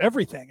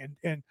 everything,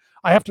 and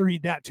I have to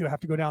read that too. I have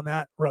to go down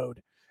that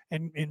road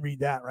and read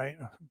that, right?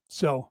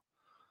 So.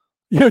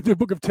 Yeah, the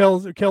Book of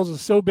Kells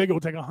is so big it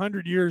will take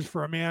 100 years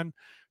for a man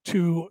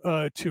to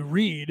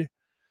read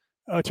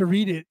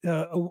it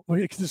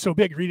because it's so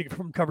big, reading it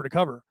from cover to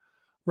cover,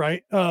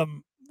 right?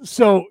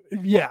 So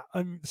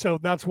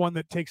that's one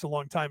that takes a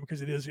long time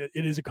because it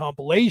is a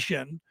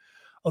compilation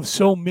of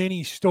so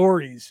many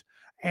stories,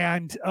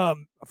 and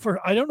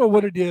I don't know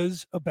what it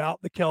is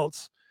about the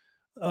Celts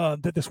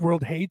that this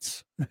world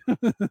hates,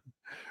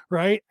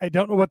 right? I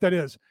don't know what that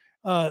is.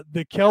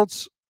 The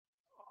Celts.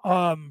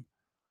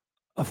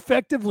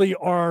 Effectively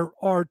are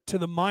to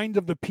the mind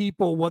of the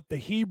people what the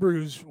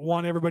Hebrews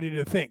want everybody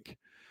to think,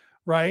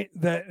 right?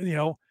 That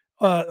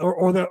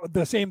or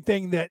the same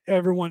thing that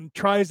everyone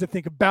tries to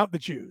think about the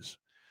Jews,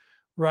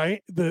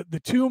 right?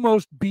 The two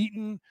most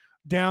beaten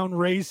down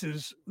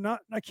races.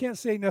 I can't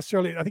say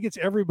necessarily. I think it's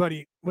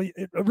everybody,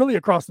 really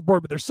across the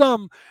board. But there's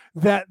some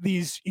that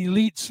these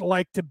elites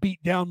like to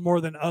beat down more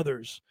than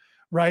others,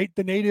 right?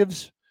 The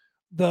natives,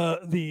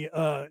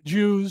 the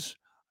Jews,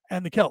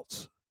 and the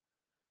Celts.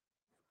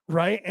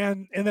 Right.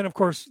 And then, of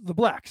course, the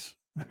blacks.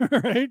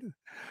 Right.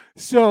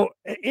 So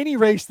any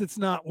race that's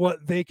not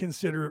what they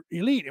consider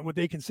elite, and what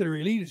they consider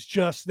elite is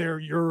just their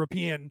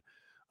European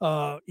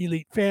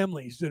elite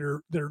families that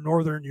are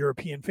Northern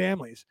European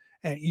families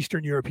and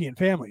Eastern European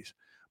families,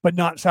 but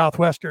not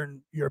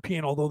Southwestern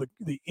European, although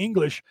the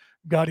English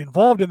got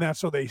involved in that.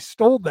 So they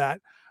stole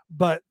that.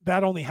 But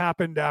that only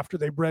happened after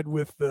they bred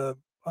with the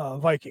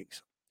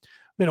Vikings.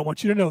 They don't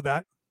want you to know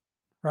that.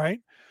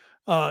 Right.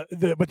 But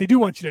they do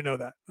want you to know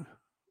that.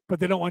 But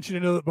they don't want you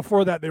to know that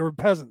before that they were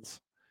peasants.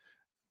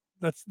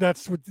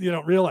 That's what you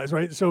don't realize,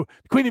 right? So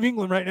the Queen of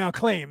England right now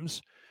claims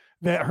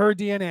that her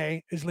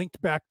DNA is linked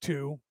back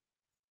to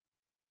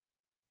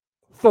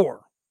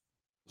Thor,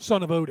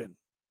 son of Odin.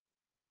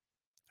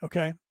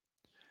 Okay,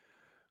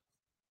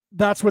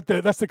 that's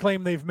the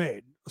claim they've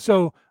made.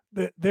 So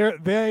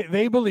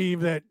they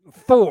believe that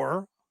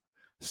Thor,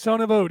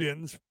 son of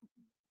Odin's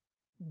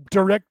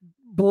direct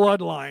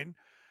bloodline,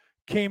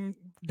 came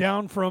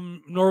down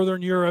from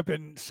Northern Europe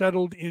and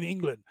settled in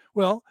England.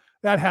 Well,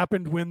 that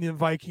happened when the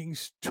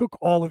Vikings took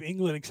all of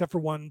England except for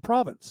one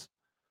province.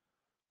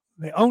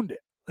 They owned it.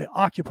 They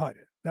occupied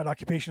it. That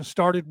occupation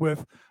started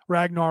with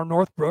Ragnar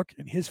Northbrok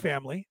and his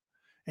family,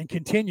 and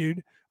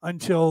continued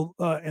until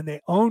and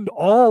they owned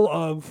all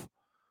of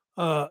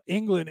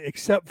England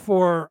except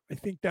for, I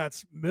think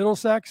that's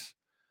Middlesex,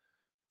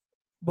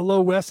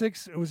 below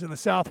Wessex. It was in the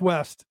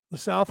southwest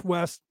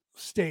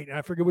state, and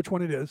I forget which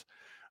one it is.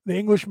 The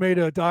English made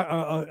a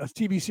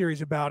TV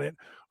series about it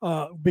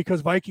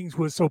because Vikings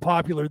was so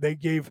popular. They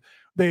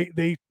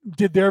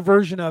did their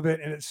version of it,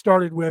 and it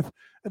started with,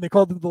 and they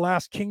called it the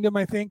Last Kingdom,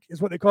 I think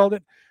is what they called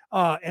it,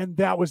 and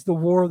that was the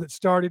war that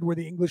started where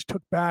the English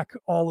took back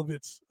all of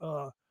its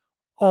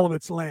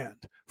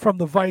land from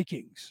the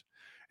Vikings,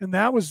 and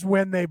that was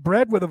when they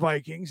bred with the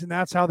Vikings, and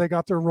that's how they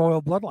got their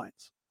royal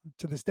bloodlines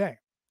to this day.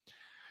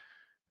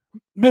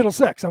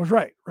 Middlesex, I was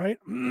right?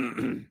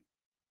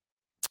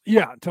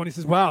 Yeah, Tony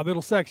says, wow,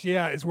 Middlesex,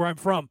 yeah, is where I'm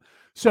from.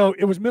 So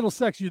it was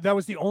Middlesex. That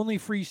was the only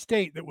free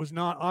state that was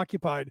not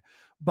occupied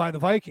by the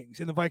Vikings.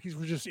 And the Vikings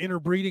were just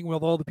interbreeding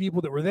with all the people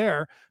that were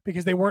there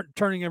because they weren't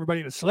turning everybody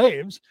into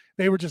slaves.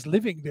 They were just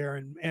living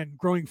there and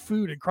growing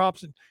food and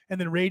crops and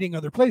then raiding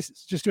other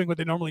places, just doing what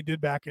they normally did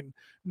back in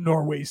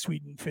Norway,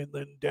 Sweden,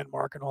 Finland,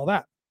 Denmark, and all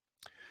that.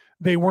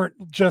 They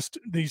weren't just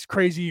these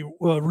crazy,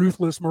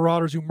 ruthless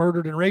marauders who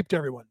murdered and raped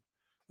everyone.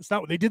 It's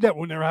not what they did that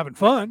when they were having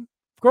fun.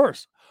 Of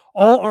course,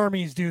 all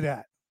armies do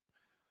that,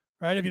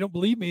 right? If you don't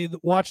believe me,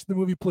 watch the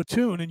movie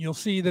Platoon, and you'll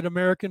see that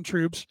American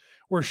troops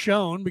were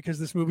shown, because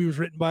this movie was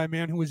written by a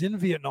man who was in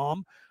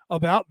Vietnam,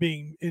 about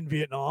being in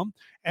Vietnam,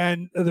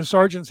 and the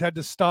sergeants had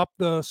to stop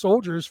the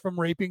soldiers from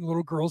raping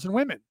little girls and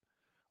women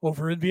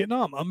over in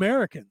Vietnam,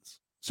 Americans.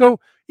 So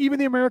even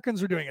the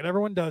Americans are doing it.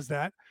 Everyone does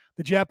that.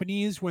 The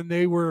Japanese, when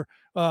they were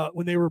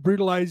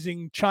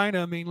brutalizing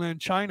China, mainland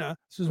China,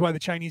 this is why the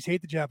Chinese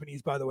hate the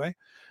Japanese, by the way.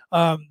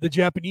 The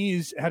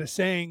Japanese had a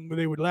saying where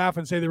they would laugh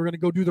and say they were going to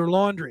go do their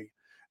laundry.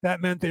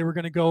 That meant they were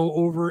going to go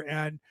over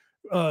and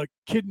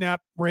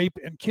kidnap, rape,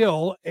 and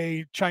kill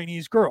a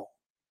Chinese girl,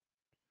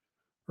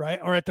 right?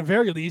 Or at the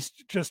very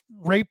least, just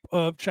rape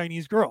a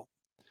Chinese girl.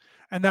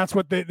 And that's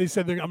what they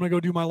said. I'm going to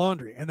go do my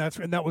laundry, and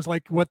that was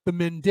like what the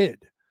men did.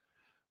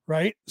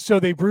 Right? So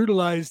they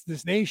brutalized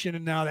this nation,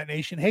 and now that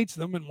nation hates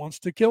them and wants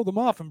to kill them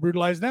off and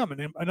brutalize them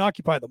and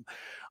occupy them.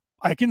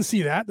 I can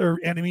see that. They're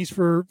enemies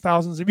for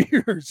thousands of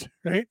years,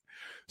 right?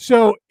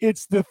 So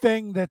it's the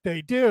thing that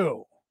they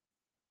do,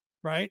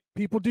 right?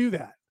 People do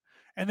that.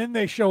 And then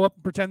they show up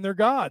and pretend they're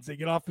gods. They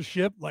get off the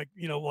ship, like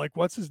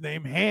what's his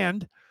name?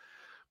 Hand,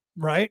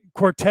 right?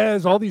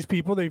 Cortez, all these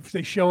people, they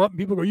show up and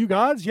people go, you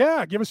gods?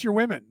 Yeah, give us your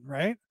women,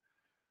 right?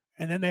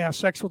 And then they have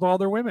sex with all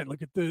their women.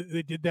 Look at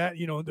they did that,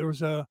 there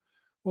was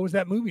what was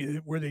that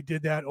movie where they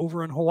did that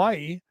over in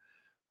Hawaii?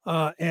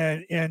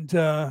 And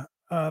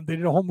they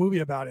did a whole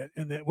movie about it,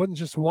 and it wasn't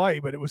just Hawaii,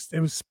 but it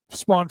was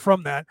spawned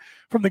from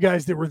the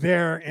guys that were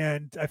there.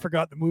 And I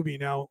forgot the movie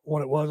now,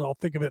 what it was. I'll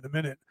think of it in a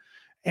minute.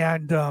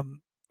 And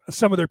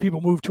some of their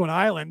people moved to an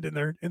island, and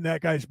they're in that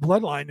guy's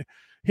bloodline.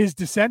 His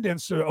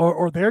descendants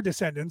or their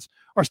descendants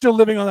are still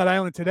living on that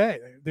island today.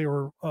 They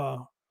were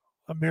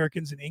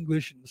Americans and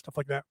English and stuff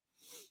like that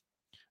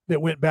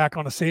went back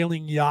on a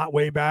sailing yacht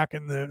way back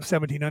in the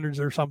 1700s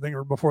or something,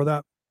 or before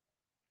that.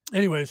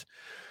 Anyways,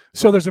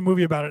 so there's a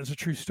movie about it. It's a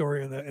true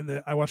story,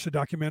 and I watched a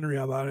documentary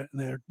about it,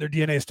 and their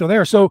DNA is still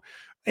there. So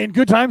in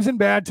good times and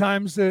bad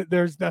times,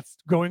 that's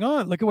going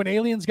on. Look at when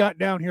aliens got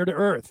down here to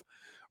Earth,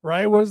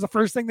 right? What was the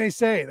first thing they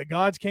say? The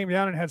gods came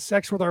down and had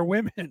sex with our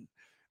women.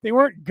 They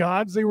weren't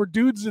gods. They were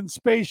dudes in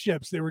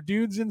spaceships. They were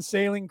dudes in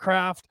sailing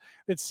craft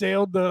that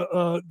sailed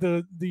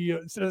the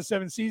instead of the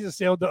seven seas, it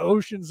sailed the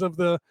oceans of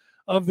the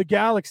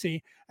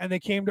galaxy, and they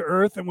came to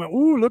Earth and went,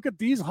 ooh, look at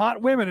these hot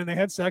women, and they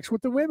had sex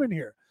with the women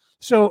here.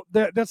 So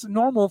that's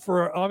normal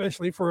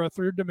obviously for a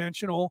third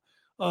dimensional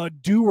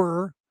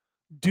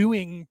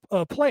doing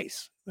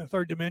place. The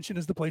third dimension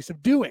is the place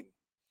of doing,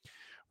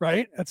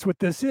 right? That's what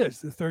this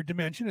is, the third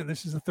dimension, and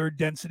this is the third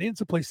density.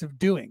 It's a place of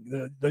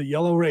doing. The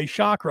yellow ray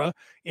chakra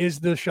is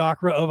the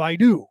chakra of I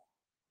do.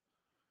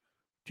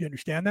 Do you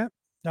understand that?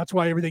 That's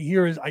why everything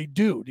here is I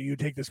do. Do you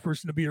take this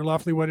person to be your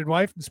lawfully wedded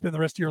wife and spend the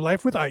rest of your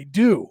life with? I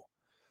do.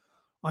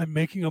 I'm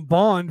making a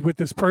bond with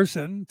this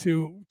person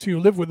to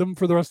live with them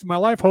for the rest of my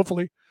life,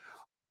 hopefully,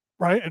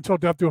 right? Until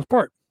death do us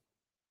part.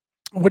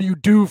 What do you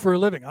do for a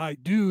living? I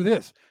do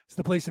this. It's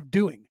the place of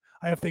doing.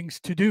 I have things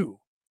to do.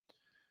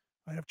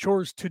 I have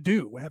chores to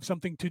do. I have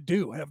something to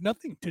do. I have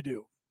nothing to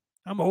do.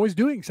 I'm always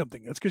doing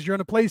something. That's because you're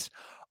in a place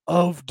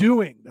of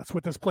doing. That's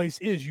what this place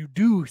is. You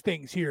do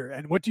things here.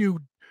 And what do you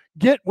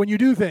get when you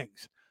do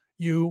things?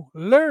 You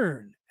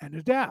learn and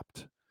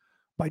adapt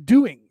by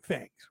doing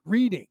things,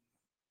 reading,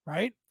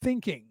 right?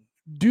 Thinking,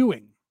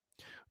 doing.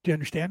 Do you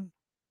understand?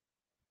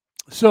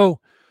 So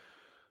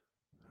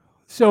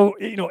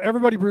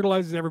everybody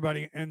brutalizes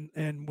everybody,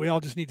 and we all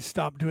just need to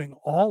stop doing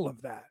all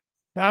of that.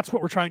 That's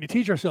what we're trying to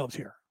teach ourselves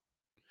here.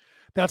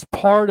 That's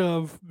part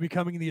of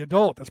becoming the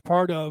adult. That's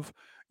part of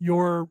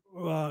your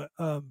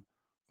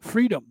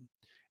freedom,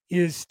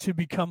 is to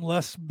become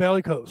less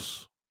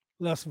bellicose,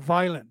 less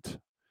violent,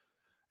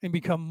 and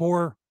become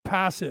more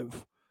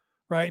passive,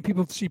 right?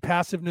 People see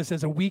passiveness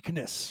as a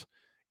weakness.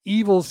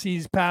 Evil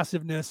sees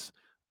passiveness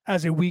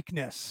as a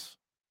weakness.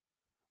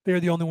 They're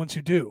the only ones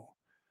who do.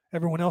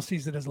 Everyone else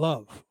sees it as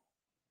love.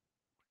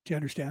 Do you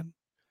understand?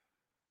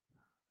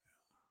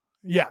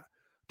 Yeah.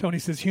 Tony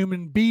says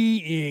human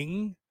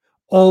being,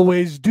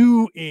 always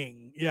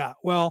doing. Yeah.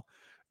 Well,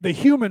 the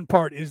human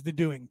part is the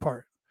doing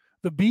part.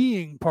 The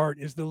being part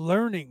is the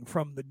learning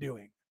from the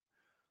doing.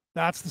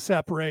 That's the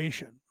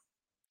separation.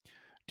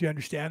 Do you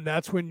understand?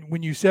 That's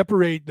when you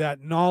separate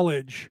that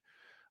knowledge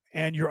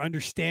and your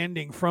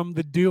understanding from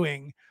the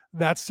doing,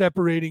 that's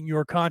separating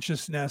your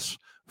consciousness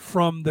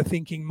from the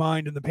thinking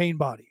mind and the pain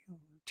body.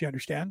 Do you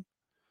understand?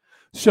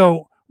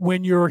 So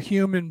when you're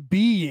human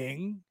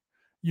being,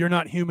 you're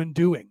not human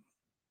doing.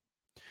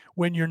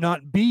 When you're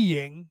not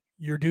being,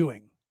 you're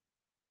doing.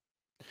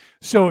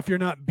 So if you're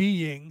not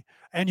being,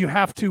 and you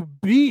have to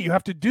be, you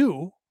have to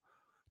do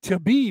to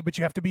be, but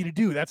you have to be to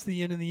do. That's the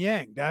yin and the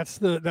yang. That's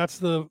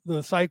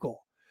the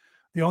cycle.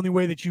 The only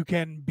way that you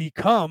can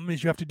become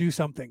is you have to do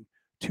something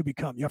to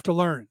become. You have to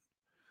learn.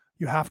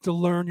 You have to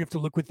learn. You have to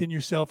look within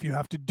yourself. You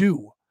have to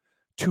do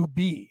to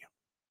be.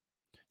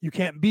 You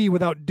can't be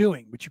without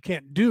doing, but you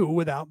can't do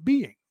without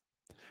being,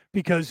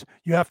 because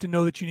you have to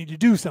know that you need to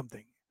do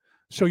something.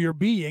 So you're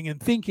being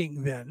and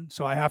thinking then,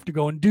 so I have to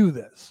go and do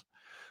this.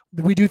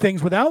 We do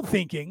things without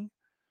thinking,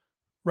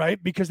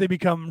 right? Because they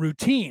become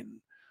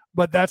routine.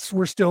 But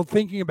we're still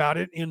thinking about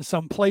it in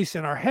some place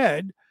in our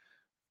head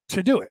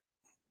to do it,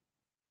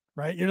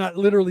 right? You're not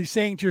literally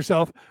saying to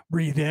yourself,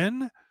 breathe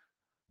in,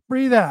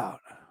 breathe out,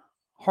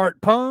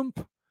 heart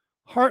pump,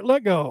 heart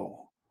let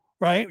go,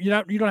 right? You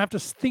don't have to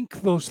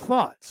think those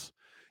thoughts.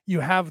 You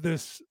have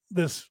this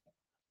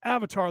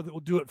avatar that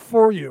will do it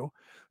for you.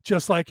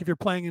 Just like if you're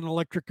playing an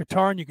electric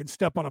guitar and you can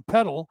step on a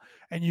pedal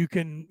and you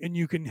can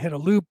hit a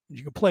loop,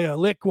 you can play a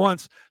lick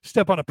once,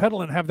 step on a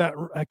pedal and have that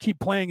keep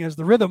playing as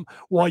the rhythm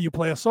while you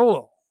play a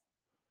solo.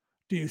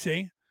 Do you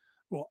see?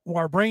 Well,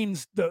 our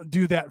brains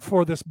do that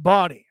for this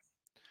body.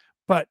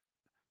 But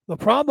the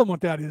problem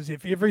with that is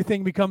if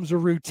everything becomes a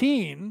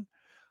routine,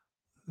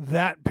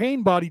 that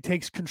pain body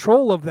takes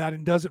control of that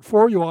and does it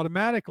for you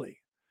automatically.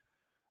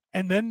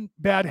 And then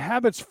bad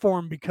habits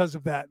form because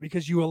of that,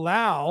 because you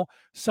allow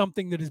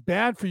something that is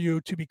bad for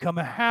you to become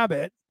a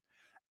habit,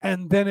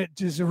 and then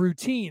it is a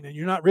routine, and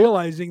you're not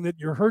realizing that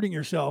you're hurting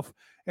yourself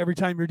every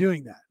time you're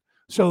doing that.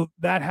 So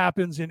that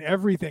happens in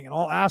everything, in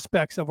all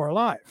aspects of our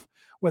life,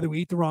 whether we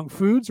eat the wrong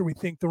foods, or we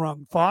think the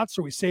wrong thoughts,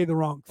 or we say the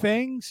wrong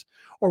things,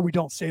 or we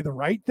don't say the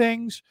right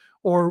things,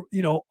 or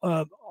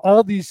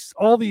all these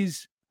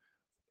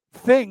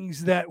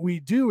things that we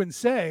do and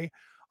say.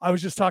 I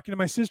was just talking to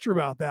my sister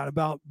about that,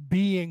 about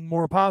being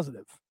more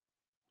positive.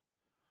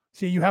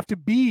 See, you have to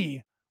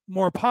be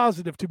more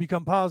positive to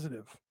become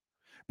positive,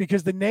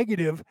 because the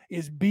negative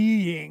is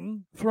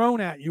being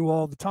thrown at you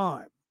all the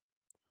time,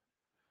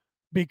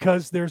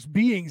 because there's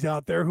beings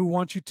out there who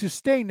want you to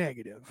stay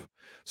negative.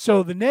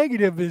 So the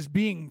negative is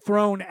being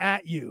thrown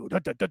at you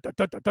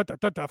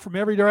from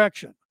every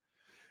direction.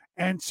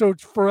 And so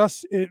for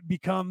us, it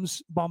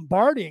becomes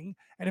bombarding.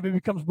 And if it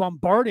becomes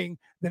bombarding,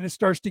 then it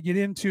starts to get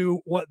into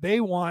what they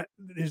want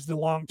is the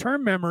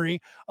long-term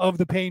memory of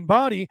the pain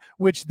body,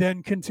 which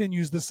then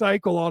continues the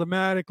cycle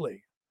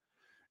automatically.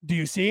 Do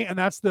you see? And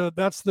that's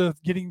the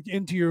getting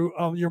into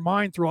your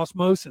mind through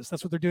osmosis.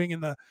 That's what they're doing in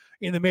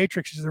the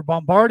matrix, is they're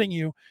bombarding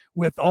you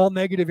with all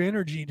negative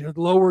energy to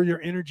lower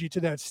your energy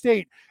to that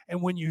state.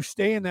 And when you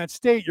stay in that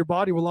state, your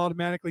body will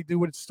automatically do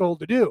what it's told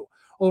to do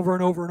over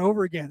and over and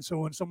over again. So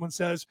when someone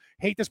says,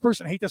 hate this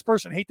person, hate this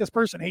person, hate this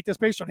person, hate this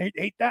person,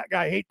 hate that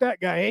guy, hate that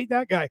guy, hate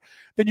that guy,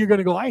 then you're going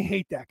to go, I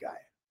hate that guy.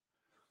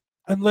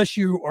 Unless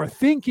you are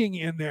thinking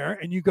in there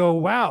and you go,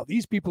 wow,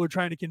 these people are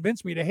trying to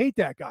convince me to hate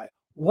that guy.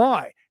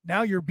 Why?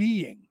 Now you're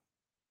being.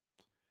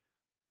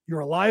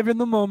 You're alive in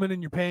the moment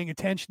and you're paying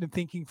attention and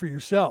thinking for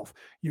yourself.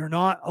 You're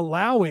not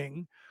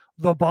allowing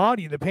the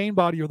body, the pain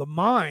body, or the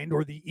mind,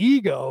 or the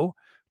ego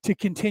to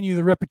continue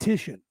the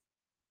repetition.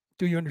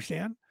 Do you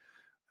understand?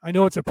 I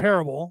know it's a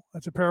parable.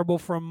 That's a parable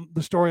from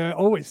the story I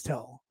always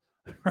tell,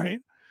 right?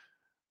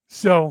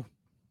 So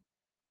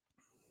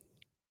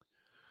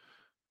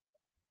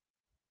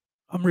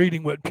I'm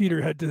reading what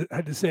Peter had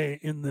to say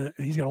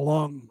he's got a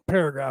long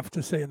paragraph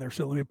to say in there.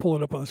 So let me pull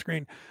it up on the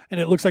screen. And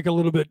it looks like a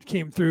little bit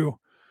came through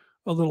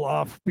a little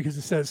off, because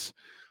it says,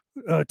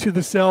 to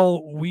the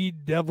cell, we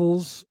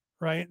devils,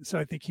 right? So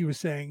I think he was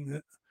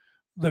saying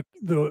that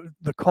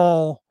the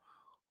call,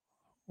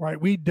 right?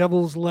 We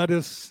devils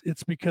lettuce.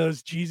 It's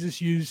because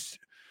Jesus used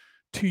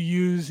to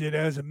use it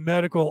as a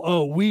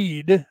medical,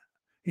 weed.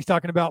 He's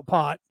talking about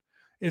pot.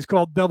 Is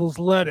called devil's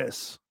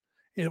lettuce.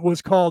 It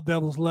was called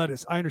devil's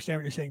lettuce. I understand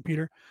what you're saying,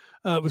 Peter.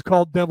 It was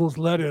called devil's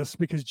lettuce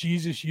because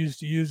Jesus used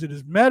to use it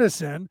as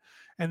medicine,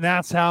 and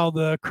that's how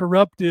the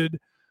corrupted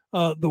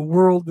the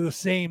world the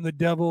same, the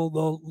devil,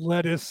 the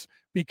lettuce,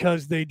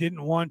 because they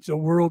didn't want the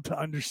world to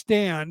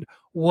understand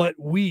what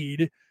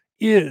weed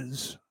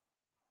is,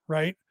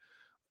 right?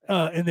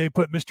 And they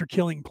put Mr.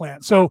 Killing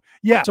Plant. So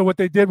yeah, so what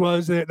they did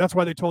was that's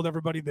why they told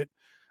everybody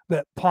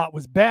that pot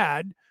was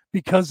bad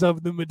because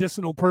of the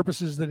medicinal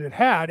purposes that it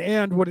had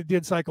and what it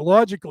did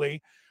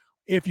psychologically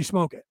if you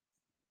smoke it.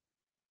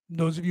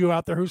 Those of you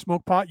out there who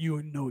smoke pot,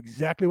 you know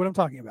exactly what I'm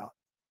talking about.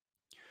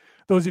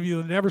 Those of you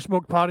that never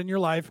smoked pot in your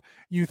life,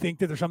 you think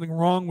that there's something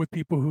wrong with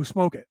people who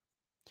smoke it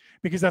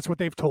because that's what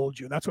they've told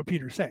you. That's what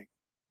Peter's saying.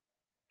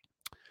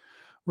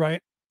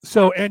 Right?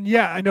 So, and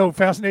yeah, I know,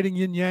 fascinating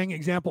yin yang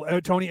example,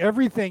 Tony.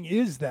 Everything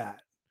is that.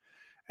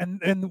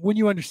 And when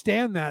you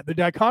understand that, the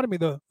dichotomy,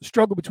 the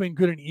struggle between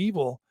good and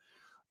evil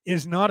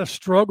is not a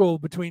struggle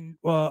between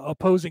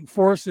opposing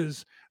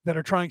forces that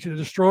are trying to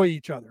destroy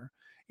each other.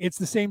 It's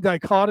the same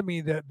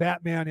dichotomy that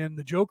Batman and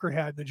the Joker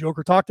had. The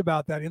Joker talked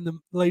about that in the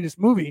latest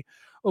movie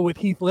with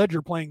Heath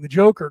Ledger playing the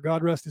Joker.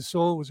 God rest his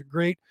soul. It was a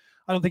great.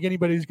 I don't think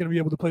anybody's going to be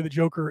able to play the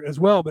Joker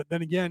as well. But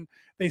then again,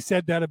 they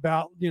said that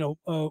about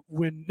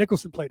when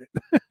Nicholson played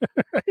it.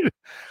 Right?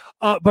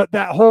 But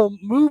that whole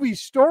movie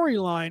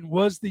storyline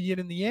was the yin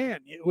and the yang.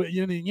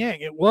 Yin and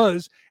yang. It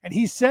was, and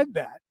he said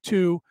that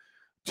to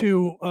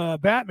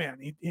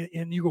Batman,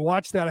 and you can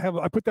watch that.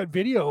 I put that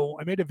video.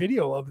 I made a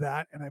video of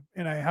that,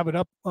 and I have it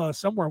up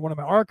somewhere in one of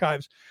my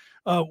archives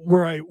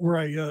where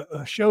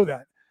I show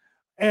that.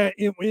 And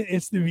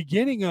it's the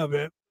beginning of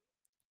it.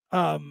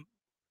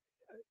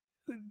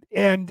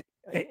 And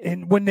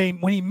when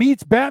he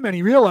meets Batman,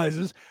 he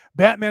realizes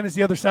Batman is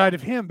the other side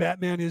of him.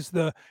 Batman is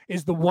the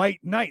white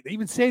knight. They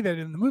even say that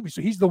in the movie.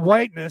 So he's the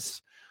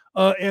whiteness,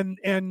 and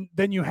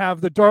then you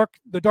have the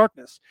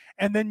darkness,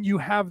 and then you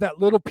have that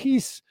little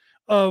piece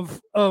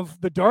of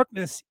the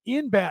darkness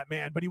in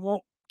Batman, but he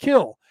won't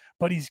kill.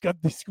 But he's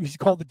got this. He's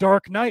called the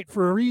Dark Knight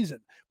for a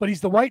reason. But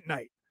he's the White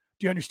Knight.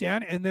 Do you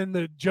understand? And then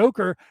the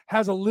Joker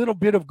has a little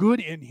bit of good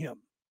in him.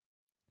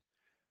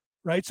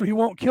 Right? So he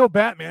won't kill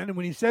Batman. And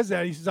when he says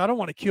that, he says, I don't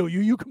want to kill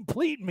you. You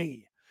complete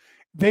me.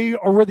 They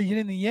are the yin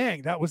and the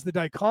yang. That was the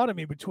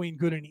dichotomy between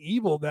good and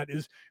evil that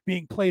is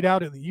being played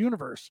out in the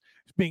universe.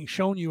 It's being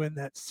shown you in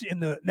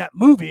that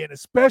movie, and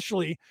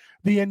especially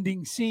the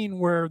ending scene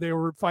where they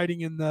were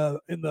fighting in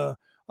the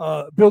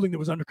building that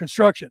was under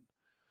construction,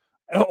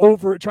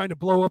 over trying to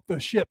blow up the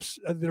ships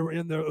that were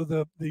in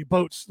the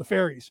boats, the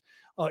ferries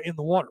in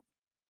the water.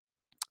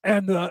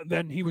 And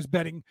then he was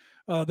betting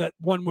that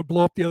one would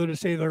blow up the other to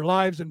save their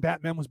lives, and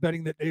Batman was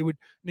betting that they would,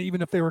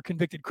 even if they were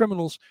convicted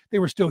criminals, they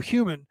were still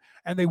human,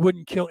 and they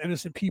wouldn't kill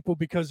innocent people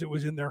because it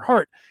was in their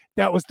heart.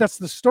 That's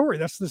the story.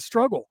 That's the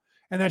struggle.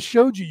 And that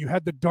showed you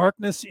had the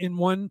darkness in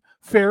one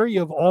ferry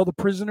of all the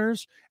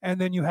prisoners,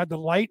 and then you had the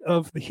light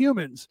of the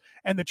humans.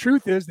 And the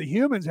truth is, the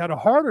humans had a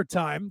harder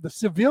time, the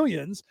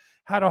civilians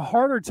had a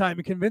harder time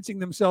in convincing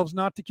themselves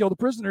not to kill the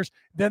prisoners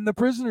than the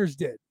prisoners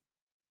did.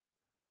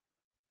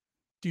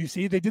 Do you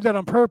see? They did that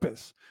on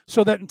purpose.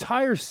 So that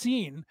entire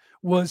scene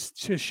was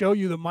to show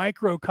you the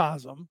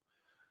microcosm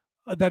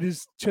that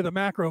is to the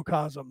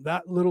macrocosm.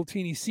 That little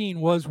teeny scene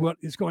was what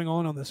is going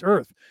on this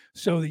earth.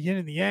 So the yin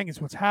and the yang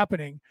is what's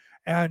happening.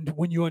 And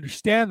when you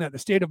understand that, the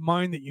state of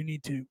mind that you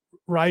need to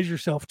rise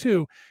yourself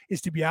to is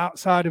to be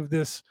outside of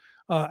this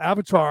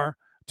avatar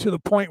to the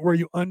point where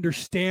you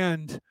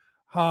understand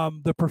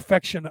the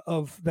perfection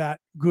of that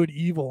good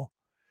evil.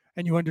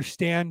 And you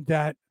understand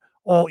that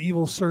all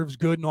evil serves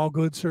good and all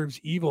good serves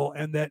evil,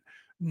 and that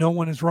no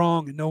one is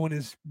wrong and no one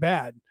is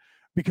bad,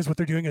 because what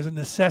they're doing is a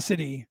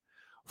necessity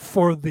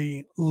for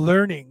the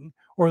learning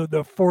or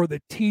for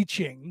the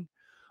teaching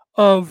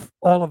of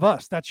all of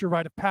us. That's your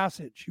rite of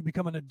passage. You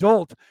become an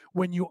adult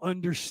when you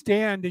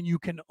understand and you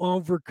can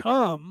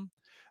overcome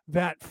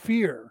that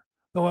fear.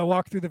 Though I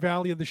walk through the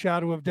valley of the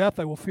shadow of death,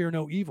 I will fear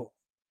no evil.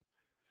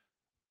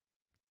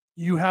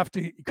 You have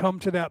to come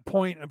to that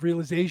point of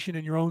realization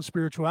in your own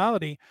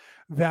spirituality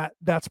that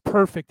that's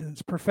perfect and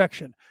it's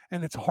perfection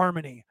and it's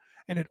harmony,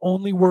 and it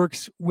only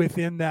works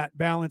within that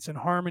balance and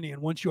harmony.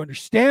 And once you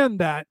understand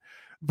that,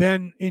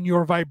 then in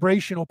your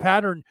vibrational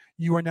pattern,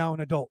 you are now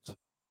an adult.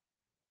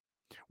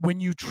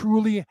 When you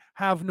truly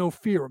have no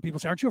fear, when people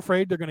say, aren't you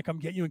afraid they're going to come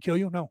get you and kill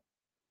you? No,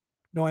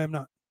 I am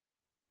not.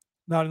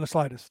 Not in the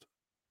slightest.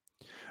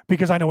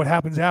 Because I know what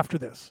happens after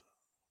this.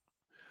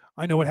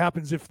 I know what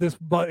happens if this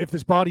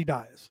body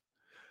dies.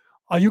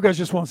 You guys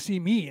just won't see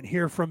me and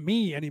hear from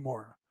me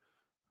anymore,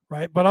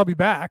 right? But I'll be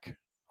back.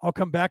 I'll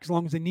come back as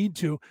long as they need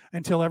to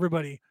until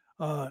everybody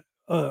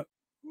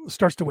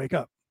starts to wake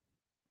up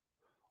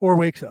or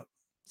wakes up,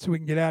 so we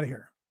can get out of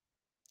here.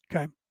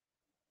 Okay.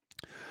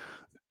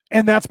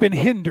 And that's been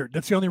hindered.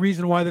 That's the only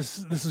reason why this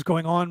is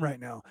going on right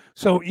now.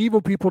 So evil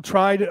people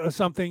tried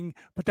something,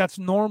 but that's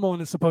normal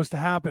and it's supposed to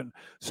happen.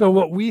 So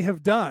what we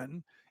have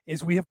done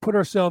is we have put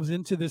ourselves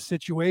into this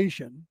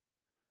situation,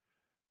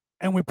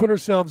 and we put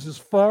ourselves as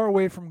far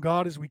away from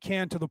God as we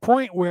can, to the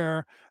point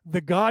where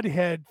the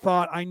Godhead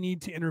thought, I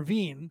need to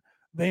intervene.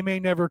 They may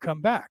never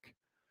come back.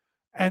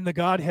 And the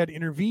Godhead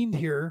intervened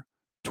here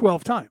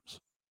 12 times.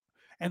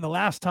 And the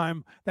last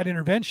time that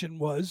intervention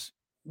was,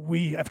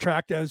 we have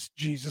tracked as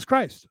Jesus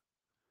Christ,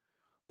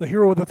 the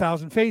hero with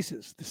 1,000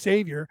 faces, the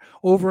Savior,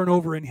 over and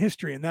over in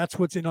history. And that's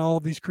what's in all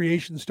of these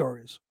creation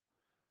stories,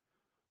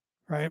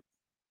 right?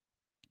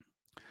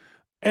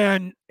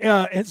 And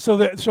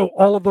so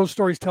all of those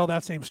stories tell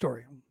that same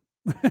story,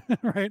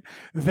 right?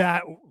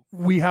 That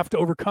we have to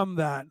overcome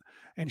that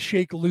and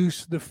shake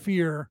loose the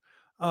fear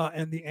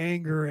and the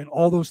anger and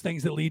all those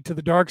things that lead to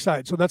the dark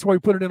side. So that's why we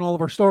put it in all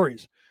of our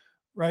stories,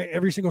 right?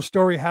 Every single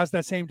story has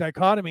that same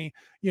dichotomy,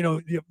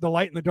 the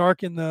light and the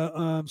dark in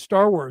the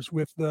Star Wars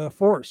with the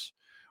Force,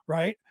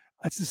 right?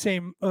 It's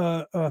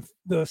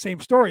the same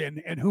story.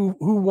 And who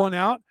won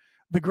out?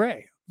 The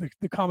gray,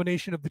 the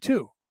combination of the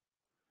two.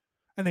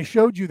 And they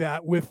showed you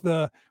that with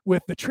the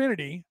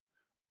Trinity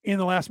in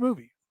the last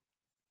movie,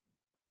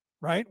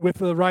 right? With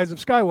the Rise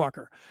of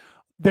Skywalker.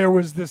 There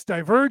was this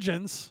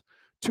divergence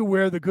to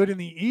where the good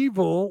and the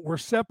evil were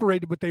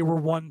separated, but they were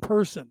one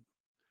person.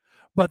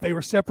 But they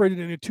were separated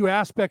into two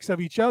aspects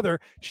of each other.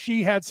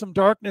 She had some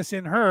darkness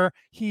in her.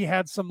 He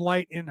had some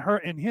light in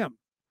him.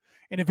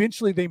 And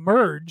eventually they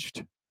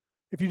merged.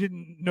 If you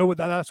didn't know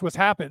that's what's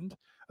happened,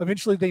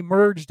 eventually they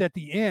merged at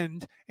the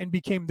end and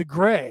became the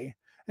gray.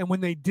 And when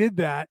they did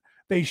that,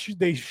 they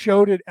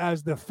showed it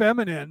as the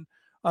feminine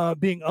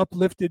being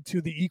uplifted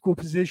to the equal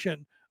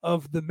position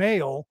of the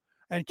male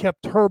and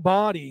kept her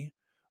body,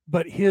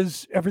 but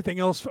everything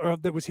else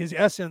that was his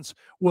essence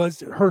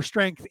was her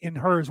strength in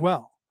her as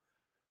well.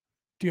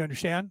 Do you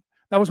understand?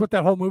 That was what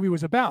that whole movie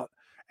was about.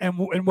 And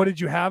what did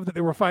you have that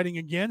they were fighting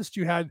against?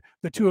 You had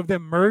the two of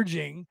them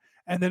merging,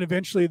 and then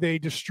eventually they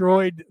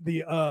destroyed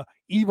the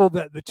evil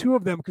that the two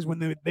of them, because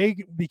when they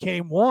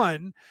became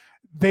one,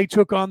 they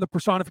took on the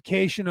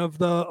personification of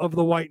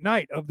the White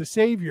Knight, of the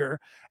Savior,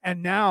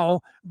 and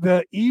now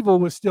the evil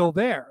was still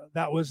there.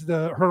 That was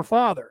her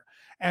father,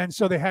 and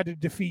so they had to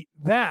defeat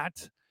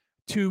that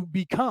to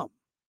become.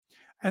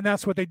 And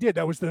that's what they did.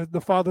 That was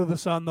the Father, the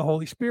Son, the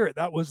Holy Spirit.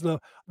 That was the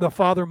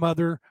Father,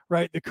 Mother,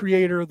 right? The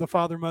Creator, the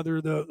Father,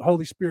 Mother, the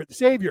Holy Spirit, the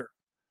Savior.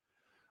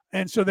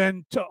 And so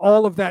then to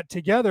all of that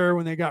together,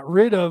 when they got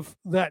rid of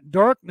that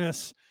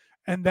darkness,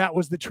 and that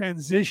was the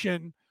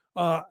transition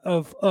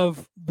of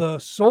the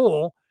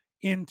soul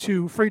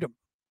into freedom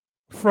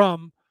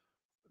from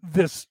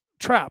this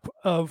trap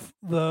of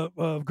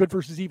the good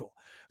versus evil.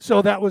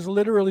 So that was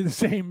literally the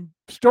same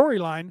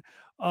storyline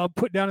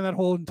put down in that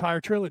whole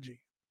entire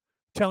trilogy,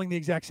 telling the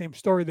exact same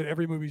story that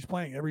every movie's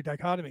playing, every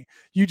dichotomy.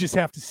 You just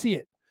have to see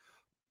it.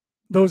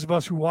 Those of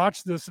us who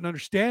watch this and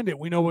understand it,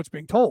 we know what's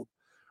being told.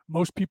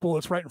 Most people,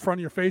 it's right in front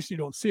of your face, and you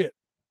don't see it.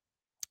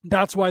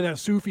 That's why that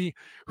Sufi,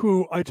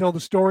 who I tell the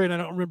story, and I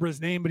don't remember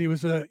his name, but he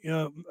was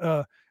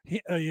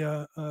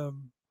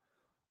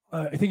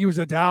I think he was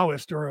a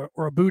Taoist or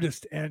a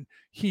Buddhist, and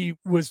he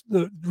was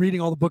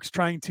reading all the books,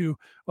 trying to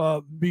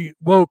be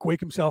woke, wake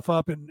himself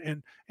up,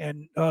 and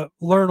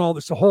learn all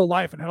this the whole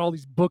life, and had all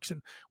these books,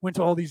 and went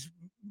to all these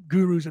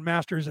gurus and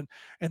masters, and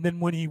then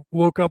when he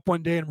woke up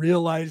one day and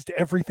realized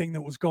everything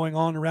that was going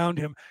on around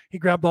him, he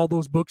grabbed all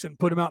those books and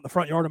put them out in the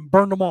front yard and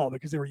burned them all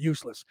because they were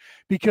useless.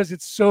 Because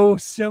it's so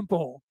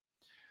simple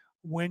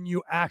when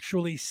you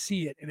actually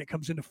see it and it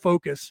comes into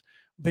focus,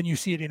 then you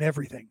see it in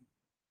everything.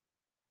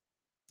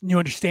 You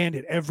understand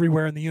it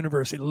everywhere in the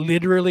universe. It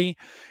literally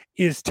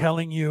is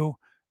telling you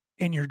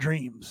in your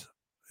dreams.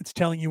 It's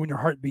telling you when your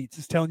heart beats.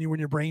 It's telling you when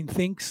your brain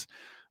thinks,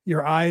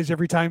 your eyes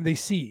every time they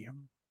see.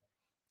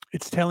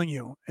 It's telling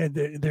you, and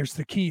there's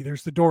the key,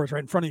 there's the doors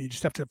right in front of you. You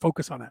just have to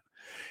focus on it.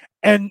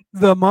 And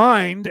the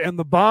mind and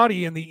the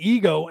body and the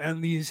ego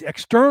and these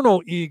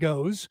external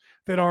egos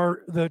that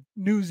are the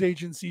news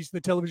agencies,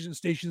 the television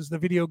stations, the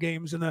video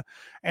games, and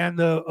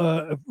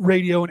the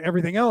radio and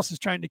everything else is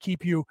trying to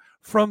keep you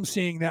from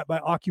seeing that by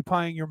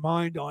occupying your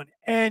mind on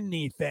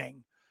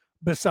anything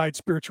besides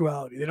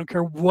spirituality. They don't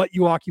care what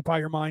you occupy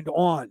your mind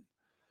on.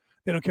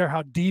 They don't care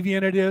how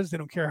deviant it is. They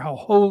don't care how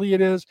holy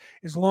it is,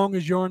 as long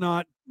as you're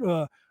not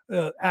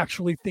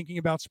actually thinking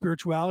about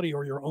spirituality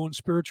or your own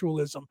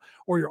spiritualism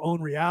or your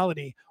own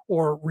reality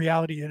or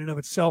reality in and of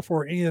itself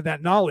or any of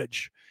that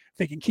knowledge. If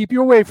they can keep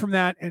you away from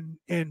that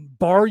and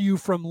bar you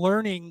from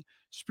learning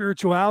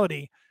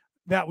spirituality,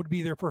 that would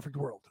be their perfect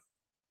world.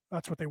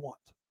 That's what they want.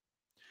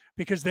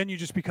 Because then you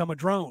just become a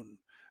drone,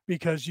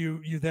 because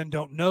you then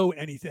don't know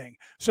anything.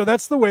 So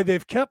that's the way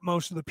they've kept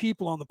most of the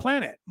people on the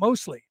planet,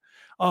 mostly.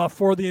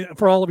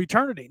 For all of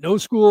eternity. No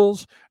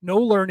schools, no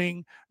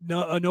learning,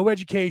 no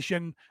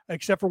education,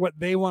 except for what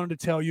they wanted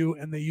to tell you,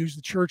 and they used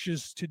the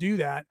churches to do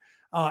that.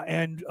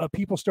 And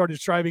people started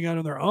striving out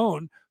on their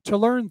own to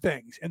learn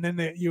things, and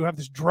then you have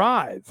this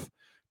drive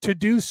to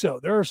do so.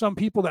 There are some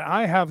people that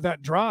I have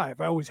that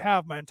drive. I always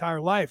have my entire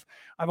life.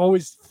 I've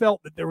always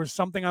felt that there was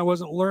something I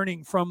wasn't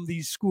learning from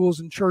these schools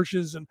and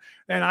churches, and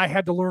I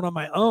had to learn on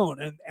my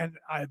own. And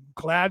I'm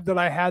glad that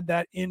I had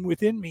that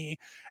within me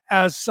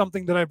as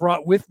something that I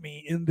brought with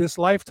me in this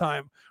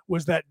lifetime,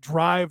 was that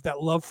drive,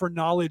 that love for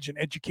knowledge and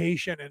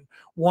education and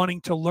wanting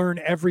to learn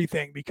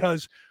everything.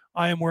 Because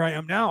I am where I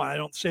am now. I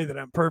don't say that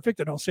I'm perfect.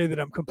 I don't say that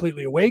I'm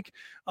completely awake,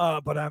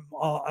 but I'm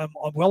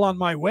well on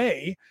my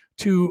way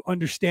to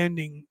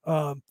understanding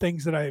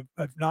things that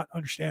I've not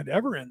understand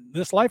ever in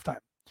this lifetime,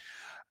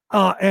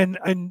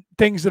 and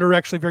things that are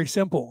actually very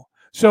simple.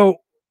 So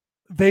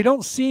they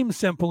don't seem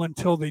simple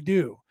until they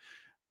do.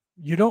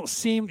 You don't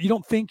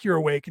think you're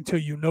awake until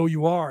you know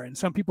you are. And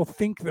some people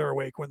think they're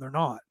awake when they're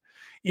not.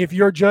 If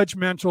you're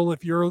judgmental,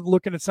 if you're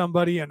looking at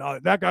somebody and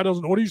that guy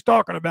doesn't know what he's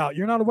talking about,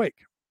 you're not awake.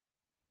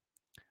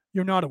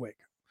 You're not awake.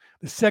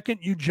 The second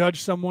you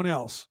judge someone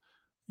else,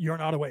 you're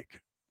not awake.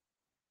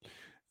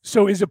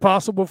 So is it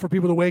possible for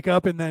people to wake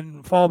up and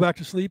then fall back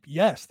to sleep?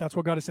 Yes, that's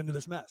what got us into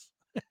this mess.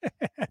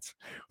 that's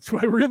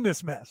why we're in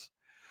this mess.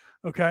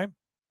 Okay.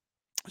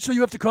 So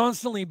you have to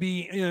constantly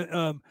be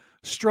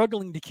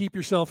struggling to keep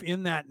yourself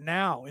in that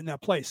now, in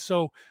that place.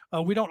 So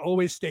we don't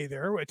always stay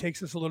there. It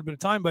takes us a little bit of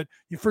time, but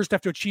you first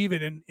have to achieve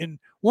it. And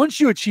once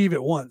you achieve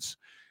it once,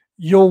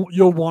 you'll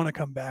want to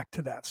come back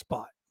to that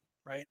spot,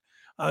 right?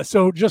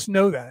 So just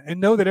know that,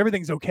 and know that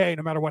everything's okay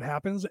no matter what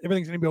happens.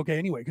 Everything's going to be okay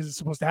anyway because it's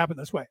supposed to happen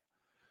this way,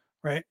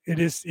 right? It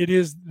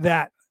is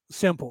that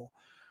simple,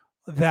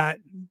 that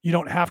you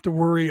don't have to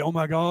worry, oh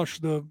my gosh,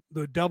 the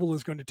devil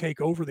is going to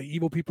take over, the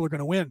evil people are going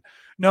to win.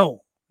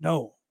 No,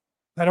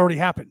 that already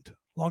happened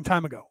a long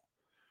time ago.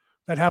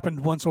 That happened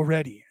once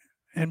already,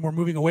 and we're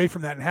moving away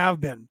from that and have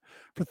been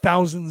for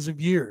thousands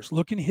of years.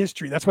 Look in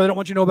history. That's why they don't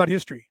want you to know about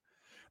history.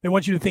 They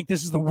want you to think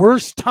this is the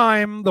worst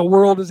time the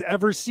world has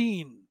ever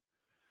seen.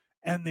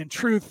 And in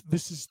truth,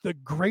 this is the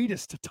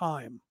greatest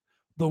time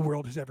the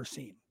world has ever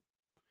seen.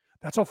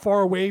 That's how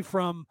far away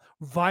from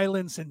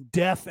violence and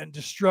death and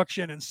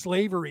destruction and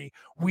slavery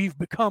we've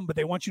become. But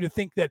they want you to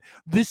think that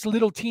this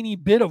little teeny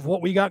bit of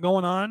what we got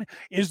going on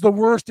is the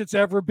worst it's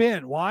ever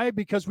been. Why?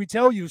 Because we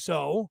tell you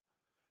so.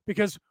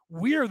 Because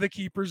we're the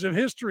keepers of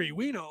history.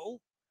 We know.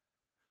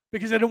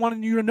 Because they don't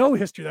want you to know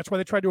history. That's why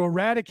they tried to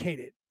eradicate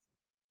it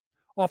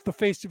off the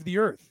face of the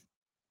earth.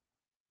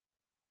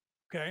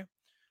 Okay?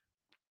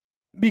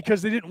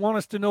 Because they didn't want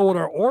us to know what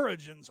our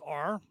origins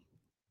are.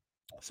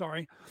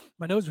 Sorry,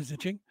 my nose was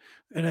itching,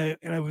 and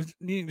I was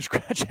needing to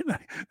scratch it,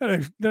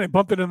 and then I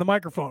bumped it in the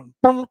microphone.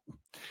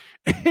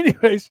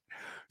 Anyways,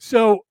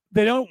 so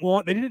they've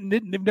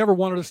never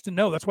wanted us to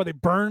know. That's why they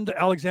burned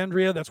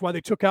Alexandria. That's why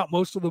they took out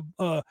most of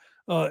the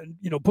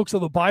books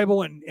of the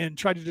Bible and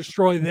tried to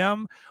destroy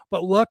them.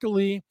 But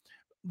luckily,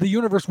 the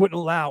universe wouldn't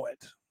allow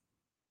it.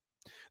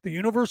 The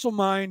universal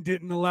mind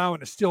didn't allow it,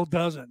 and it still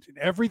doesn't. And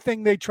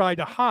everything they try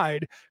to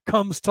hide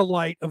comes to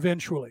light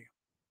eventually.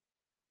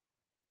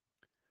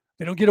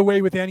 They don't get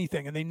away with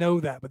anything, and they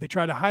know that, but they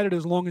try to hide it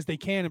as long as they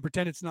can and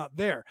pretend it's not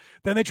there.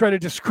 Then they try to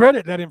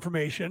discredit that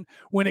information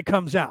when it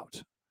comes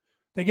out.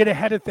 They get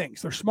ahead of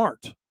things. They're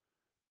smart.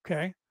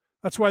 Okay,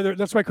 that's why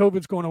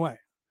COVID's going away,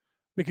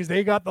 because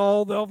they got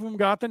all of them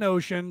got the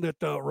notion that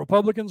the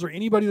Republicans or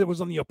anybody that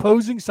was on the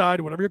opposing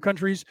side, whatever your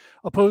country's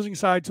opposing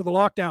side to the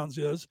lockdowns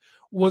is,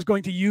 was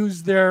going to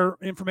use their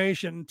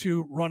information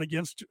to run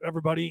against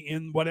everybody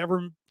in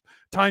whatever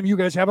time you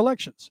guys have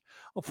elections.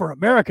 Well, for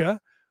America,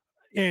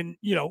 and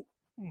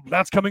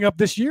that's coming up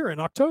this year in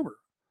October,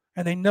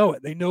 and they know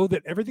it. They know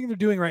that everything they're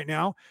doing right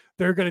now,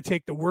 they're going to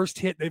take the worst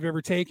hit they've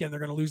ever taken. They're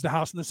going to lose the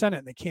House and the Senate,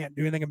 and they can't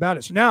do anything about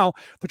it. So now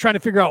they're trying to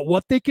figure out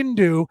what they can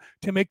do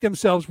to make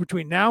themselves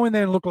between now and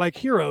then look like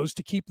heroes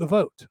to keep the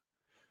vote,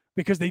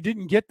 because they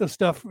didn't get the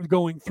stuff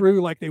going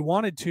through like they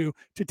wanted to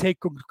take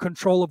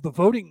control of the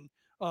voting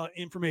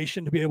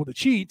information to be able to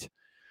cheat.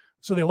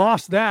 So they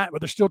lost that,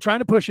 but they're still trying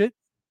to push it.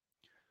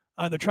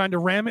 They're trying to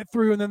ram it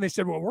through, and then they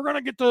said, "Well, we're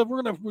going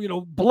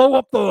to blow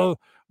up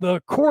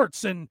the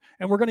courts, and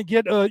we're going to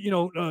get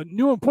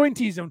new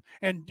appointees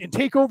and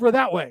take over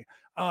that way,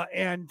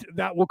 and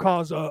that will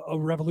cause a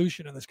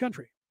revolution in this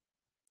country."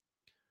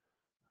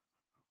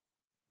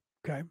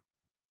 Okay,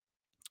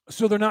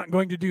 so they're not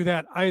going to do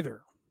that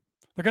either.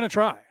 They're going to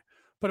try,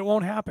 but it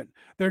won't happen.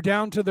 They're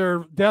down to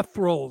their death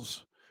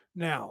throes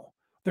now.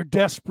 They're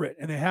desperate,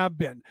 and they have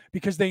been,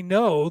 because they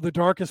know the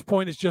darkest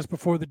point is just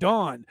before the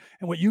dawn.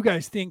 And what you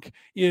guys think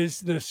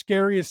is the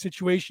scariest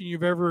situation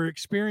you've ever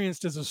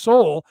experienced as a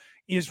soul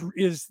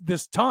is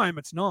this time.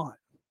 It's not.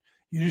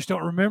 You just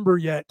don't remember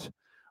yet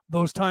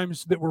those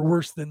times that were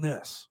worse than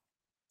this,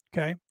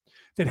 okay,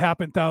 that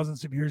happened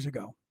thousands of years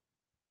ago.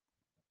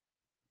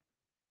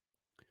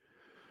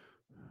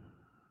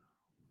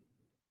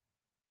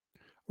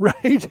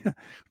 Right?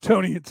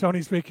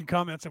 Tony's making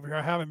comments over here.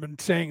 I haven't been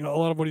saying a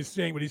lot of what he's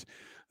saying, but he's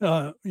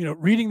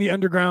reading the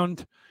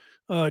underground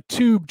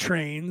tube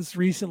trains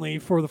recently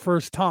for the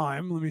first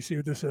time. Let me see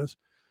what this is.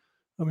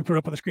 Let me put it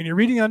up on the screen. You're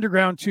reading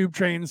underground tube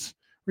trains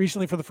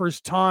recently for the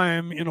first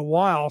time in a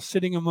while,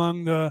 sitting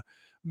among the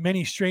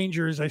many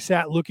strangers. I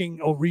sat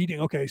reading.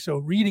 Okay, so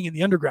reading in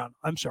the underground.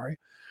 I'm sorry.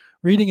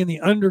 Reading in the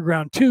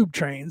underground tube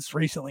trains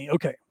recently.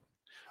 Okay.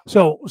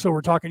 So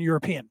we're talking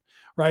European.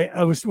 Right.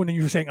 When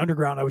you were saying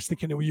underground, I was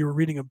thinking that you were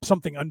reading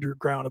something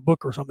underground, a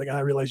book or something. And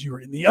I realized you were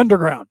in the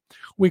underground.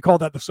 We call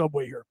that the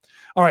subway here.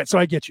 All right. So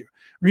I get you.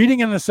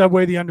 reading in the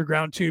subway, the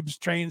underground tubes,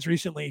 trains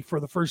recently for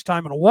the first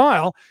time in a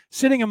while,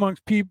 sitting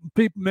amongst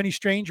many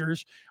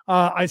strangers.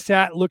 I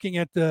sat looking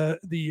at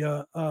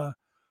the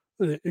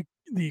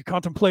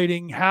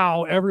contemplating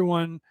how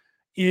everyone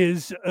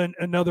is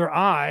another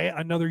I,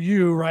 another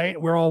you, right?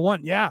 We're all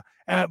one, yeah,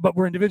 but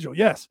we're individual.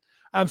 Yes,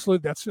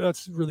 absolutely.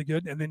 That's really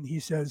good. And then he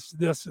says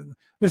this, and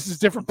this is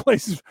different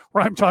places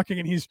where I'm talking,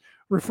 and he's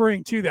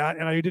referring to that.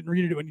 And I didn't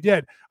read it when he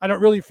did. I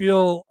don't really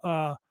feel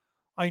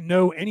I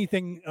know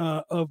anything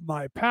of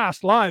my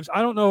past lives.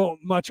 I don't know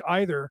much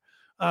either.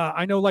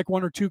 I know like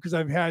one or two because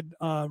I've had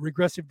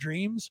regressive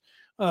dreams.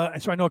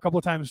 And so I know a couple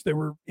of times there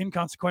were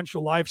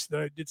inconsequential lives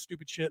that I did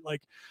stupid shit.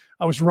 Like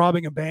I was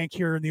robbing a bank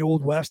here in the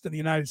Old West in the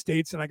United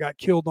States, and I got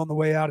killed on the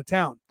way out of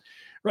town.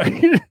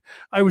 Right.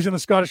 I was in the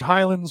Scottish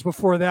Highlands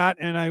before that,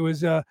 and I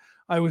was in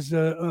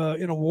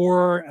a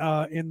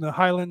war in the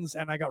Highlands,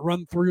 and I got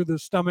run through the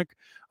stomach,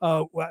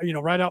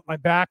 right out my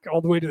back all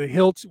the way to the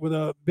hilt with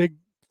a big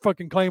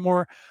fucking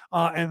claymore,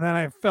 and then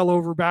I fell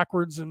over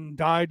backwards and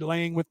died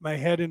laying with my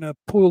head in a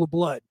pool of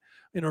blood,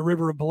 in a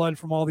river of blood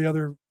from all the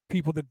other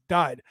people that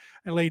died.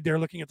 I laid there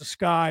looking at the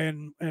sky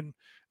and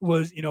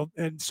was,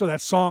 and so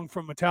that song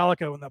from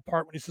Metallica, when that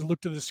part when he says,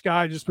 "Look to the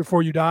sky just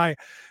before you die,"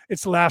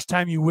 it's the last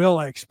time you will.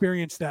 I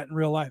experienced that in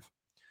real life,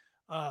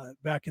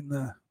 back in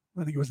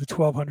I think it was the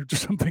 1200s or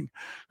something.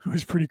 It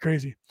was pretty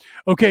crazy.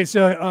 Okay,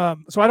 so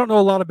I don't know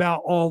a lot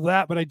about all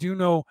that, but I do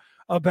know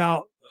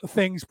about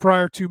things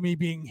prior to me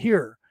being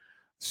here.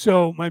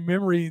 So my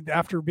memory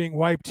after being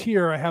wiped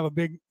here, I have a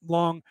big,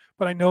 long,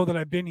 but I know that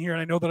I've been here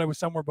and I know that I was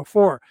somewhere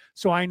before.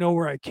 So I know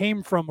where I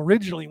came from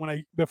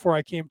originally before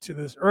I came to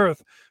this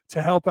earth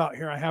to help out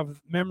here. I have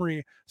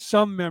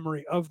some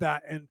memory of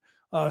that, and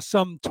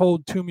some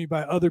told to me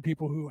by other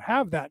people who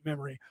have that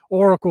memory,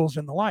 oracles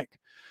and the like.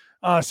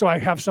 So I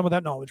have some of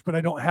that knowledge, but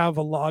I don't have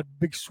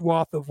big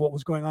swath of what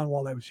was going on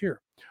while I was here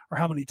or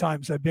how many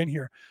times I've been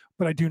here.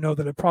 But I do know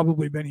that I've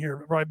probably been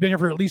here, or I've been here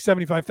for at least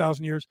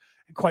 75,000 years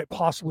and quite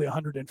possibly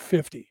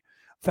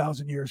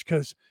 150,000 years.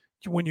 Because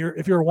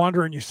if you're a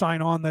wanderer and you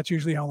sign on, that's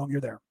usually how long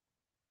you're there.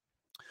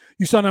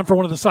 You sign on for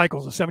one of the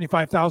cycles, a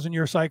 75,000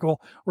 year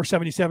cycle or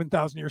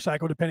 77,000 year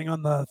cycle, depending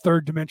on the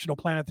third dimensional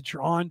planet that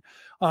you're on.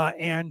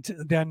 And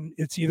then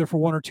it's either for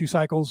one or two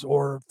cycles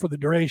or for the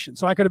duration.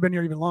 So I could have been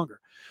here even longer.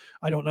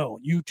 I don't know.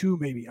 You too,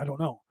 maybe. I don't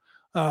know.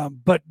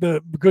 But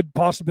the good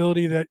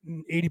possibility that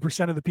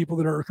 80% of the people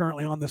that are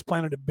currently on this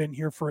planet have been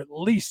here for at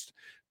least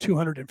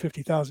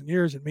 250,000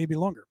 years and maybe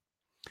longer,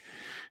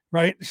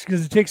 right?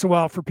 Because it takes a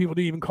while for people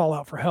to even call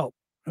out for help.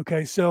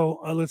 Okay, so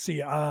let's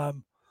see. I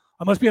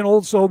must be an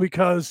old soul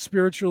because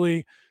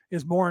spiritually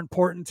is more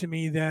important to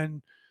me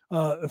than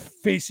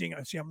facing.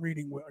 I see. I'm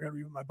reading. I got to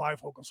read my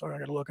bifocal. Sorry, I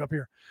got to look up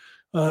here.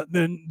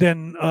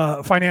 Than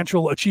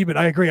financial achievement.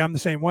 I agree. I'm the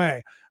same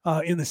way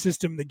in the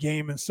system, the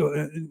game, and so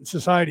in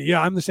society.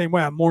 Yeah, I'm the same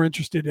way. I'm more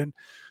interested in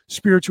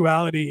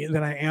spirituality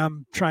than I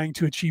am trying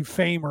to achieve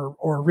fame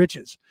or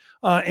riches.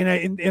 And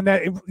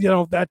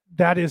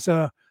that is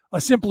a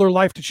simpler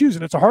life to choose,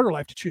 and it's a harder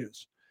life to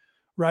choose.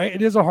 Right?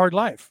 It is a hard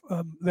life.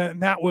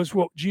 That was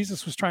what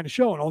Jesus was trying to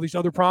show, and all these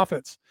other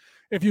prophets.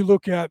 If you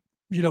look at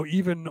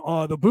even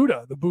the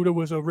Buddha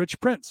was a rich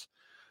prince.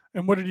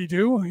 And what did he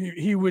do?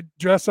 He would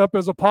dress up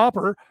as a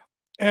pauper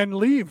and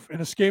leave and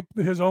escape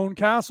his own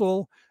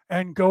castle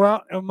and go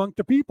out among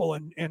the people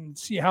and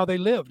see how they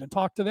lived and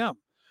talk to them,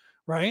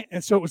 right?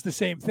 And so it was the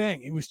same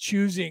thing. He was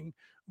choosing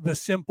the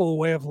simple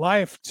way of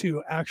life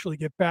to actually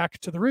get back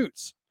to the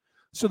roots.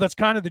 So that's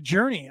kind of the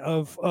journey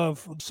of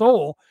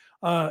soul,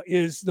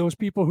 is those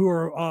people who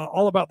are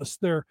all about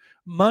their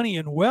money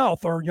and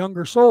wealth are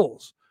younger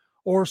souls,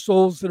 or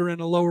souls that are in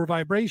a lower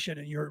vibration,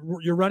 and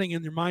you're running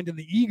in your mind in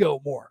the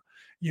ego more.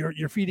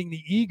 You're feeding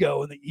the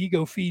ego, and the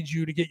ego feeds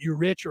you to get you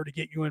rich or to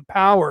get you in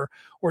power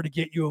or to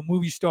get you a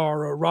movie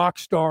star or a rock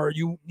star.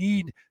 You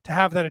need to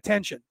have that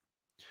attention.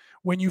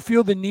 When you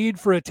feel the need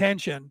for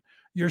attention,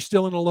 you're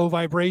still in a low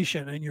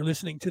vibration and you're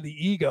listening to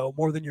the ego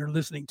more than you're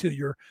listening to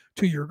your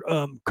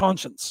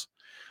conscience.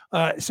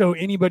 So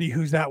anybody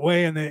who's that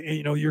way and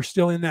you're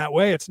still in that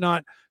way, it's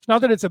not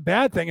that it's a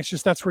bad thing. It's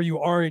just that's where you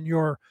are in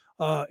your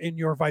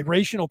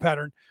vibrational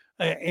pattern.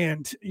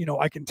 And,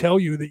 I can tell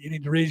you that you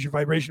need to raise your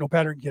vibrational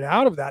pattern and get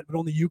out of that, but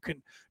only you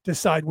can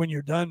decide when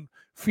you're done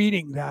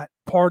feeding that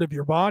part of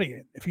your body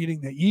and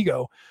feeding the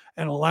ego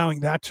and allowing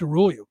that to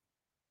rule you.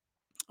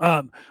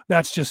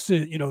 That's just,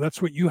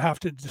 that's what you have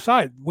to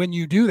decide. When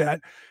you do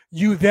that,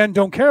 you then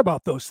don't care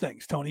about those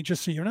things, Tony,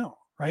 just so you know,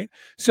 right?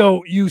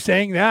 So you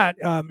saying that,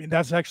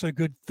 that's actually a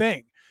good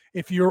thing.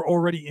 If you're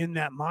already in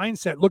that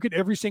mindset, look at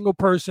every single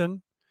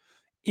person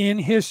in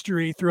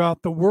history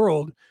throughout the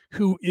world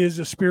who is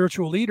a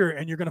spiritual leader,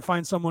 and you're going to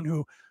find someone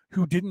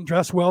who didn't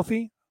dress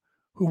wealthy,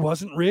 who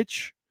wasn't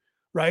rich,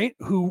 right?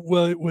 Who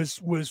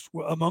was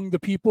among the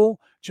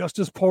people just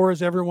as poor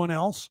as everyone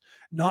else,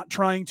 not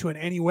trying to in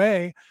any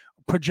way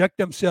project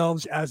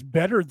themselves as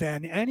better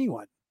than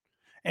anyone,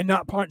 and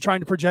not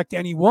trying to project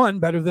anyone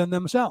better than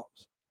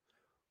themselves.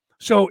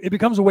 So it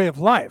becomes a way of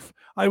life.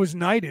 I was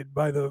knighted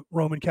by the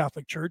Roman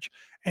Catholic Church,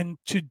 and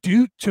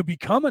to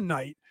become a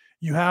knight,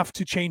 You have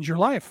to change your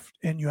life,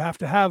 and you have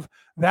to have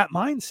that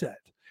mindset,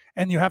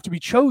 and you have to be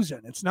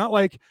chosen. It's not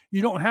like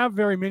you don't have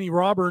very many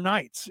robber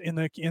knights in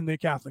the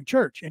Catholic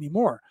Church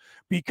anymore,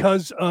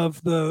 because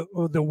of the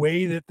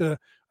way that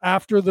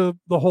after the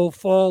whole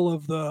fall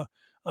of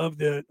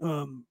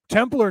the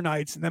Templar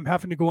Knights and them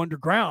having to go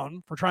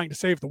underground for trying to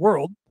save the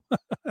world.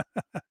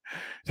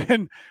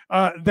 And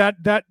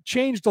that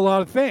changed a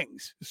lot of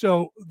things.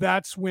 So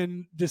that's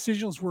when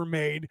decisions were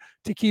made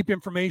to keep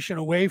information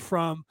away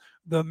from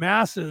the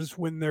masses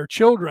when they're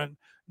children,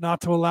 not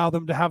to allow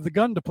them to have the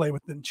gun to play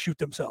with and shoot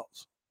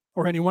themselves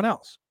or anyone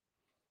else.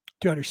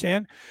 Do you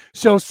understand?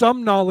 So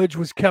some knowledge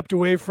was kept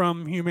away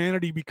from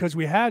humanity because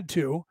we had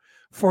to,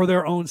 for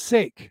their own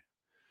sake.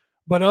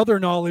 But other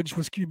knowledge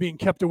was being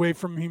kept away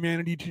from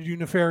humanity to do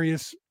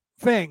nefarious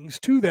things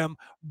to them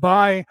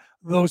by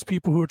those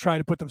people who are trying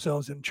to put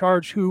themselves in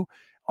charge, who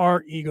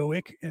are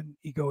egoic and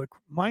egoic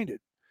minded.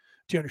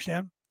 Do you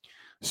understand?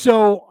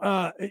 So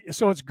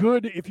it's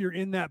good if you're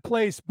in that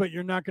place, but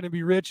you're not going to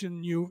be rich,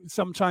 and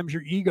sometimes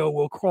your ego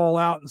will crawl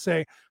out and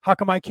say, how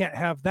come I can't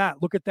have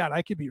that? Look at that.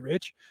 I could be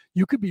rich.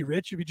 You could be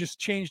rich if you just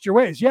changed your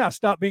ways. Yeah,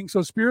 stop being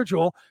so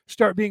spiritual,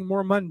 start being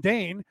more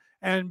mundane,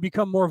 and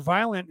become more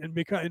violent, and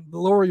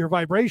lower your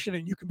vibration,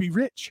 and you can be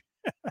rich.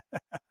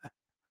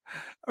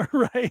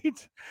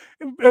 Right.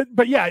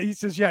 But yeah, he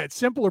says, yeah, it's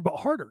simpler but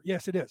harder.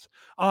 Yes, it is.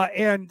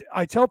 And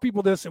I tell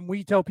people this, and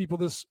we tell people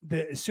this,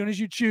 that as soon as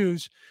you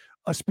choose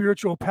a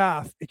spiritual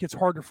path, it gets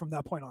harder from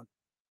that point on.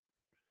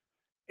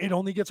 It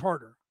only gets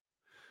harder.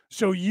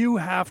 So you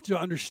have to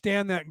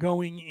understand that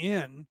going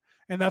in.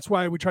 And that's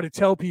why we try to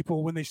tell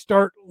people when they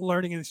start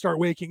learning and start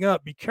waking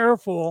up, be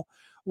careful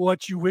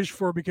what you wish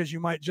for, because you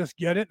might just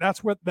get it.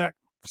 That's what that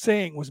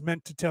saying was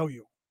meant to tell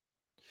you.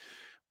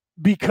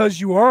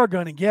 Because you are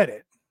going to get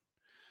it.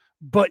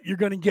 But you're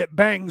going to get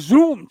bang,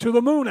 zoom to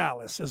the moon,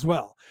 Alice, as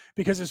well.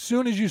 Because as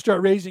soon as you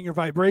start raising your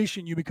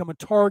vibration, you become a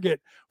target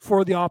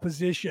for the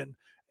opposition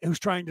who's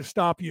trying to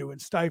stop you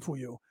and stifle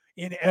you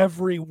in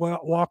every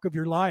walk of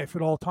your life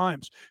at all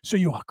times. So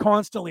you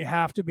constantly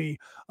have to be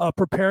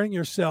preparing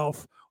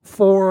yourself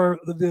for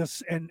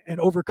this and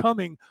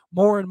overcoming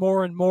more and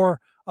more and more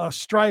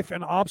strife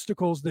and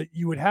obstacles that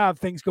you would have.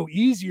 Things go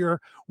easier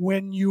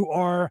when you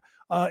are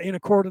in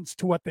accordance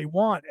to what they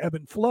want, ebb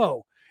and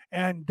flow.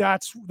 And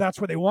that's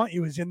where they want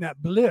you, is in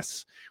that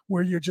bliss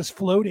where you're just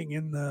floating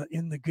in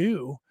the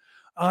goo,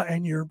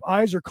 and your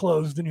eyes are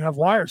closed and you have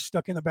wires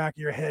stuck in the back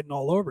of your head and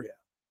all over you,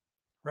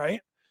 right?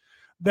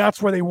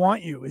 That's where they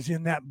want you, is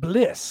in that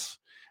bliss.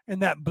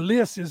 And that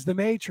bliss is the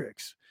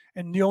matrix.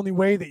 And the only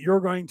way that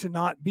you're going to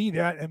not be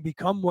that and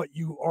become what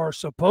you are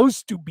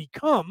supposed to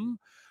become,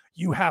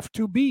 you have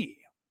to be.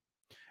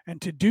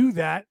 And to do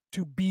that,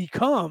 to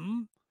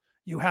become,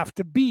 you have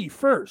to be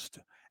first.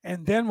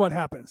 And then what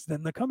happens?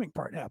 Then the coming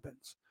part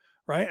happens,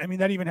 right? I mean,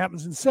 that even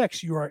happens in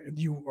sex. You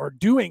are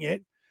doing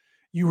it.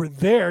 You are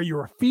there. You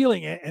are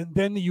feeling it. And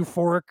then the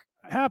euphoric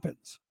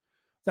happens.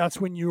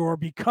 That's when you are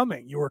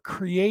becoming. You are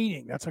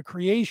creating. That's a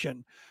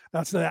creation.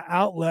 That's the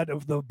outlet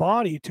of the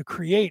body to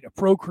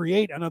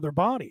procreate another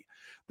body.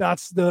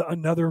 That's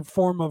another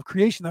form of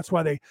creation. That's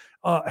why they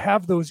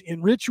have those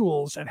in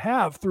rituals, and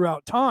have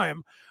throughout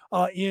time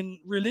in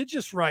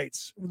religious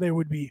rites. They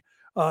would be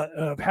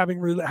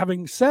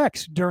having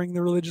sex during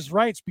the religious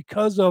rites,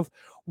 because of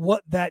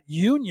what that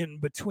union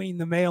between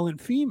the male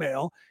and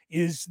female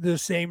is. The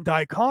same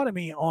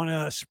dichotomy on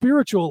a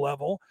spiritual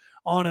level,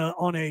 on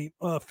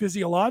a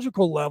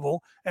physiological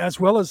level,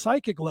 as well as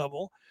psychic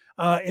level.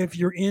 If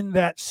you're in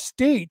that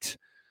state,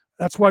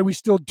 that's why we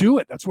still do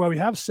it. That's why we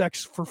have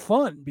sex for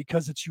fun,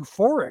 because it's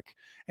euphoric,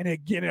 and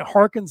it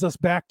harkens us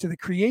back to the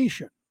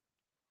creation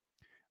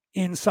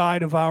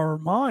inside of our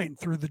mind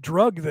through the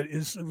drug that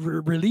is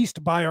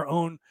released by our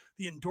own,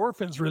 the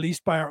endorphins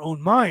released by our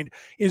own mind,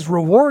 is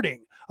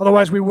rewarding.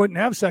 Otherwise, we wouldn't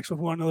have sex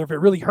with one another. If it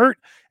really hurt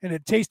and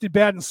it tasted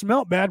bad and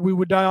smelt bad, we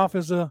would die off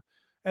as a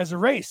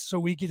race. So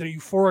we get a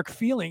euphoric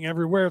feeling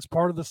everywhere. It's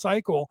part of the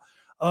cycle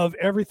of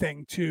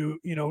everything to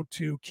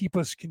keep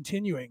us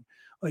continuing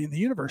in the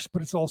universe,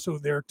 but it's also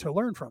there to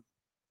learn from.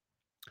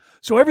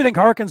 So everything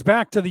harkens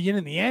back to the yin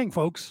and the yang,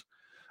 folks.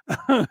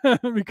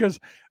 because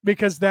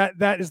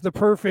that is the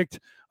perfect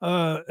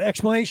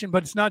explanation.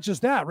 But it's not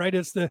just that, right?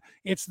 It's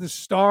the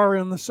star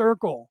in the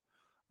circle,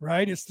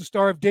 right? It's the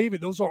Star of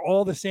David. Those are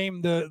all the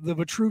same. The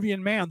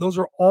Vitruvian Man. Those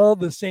are all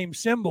the same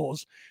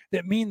symbols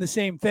that mean the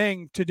same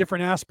thing to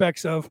different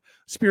aspects of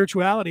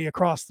spirituality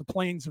across the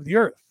planes of the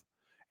earth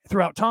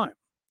throughout time.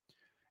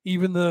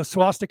 Even the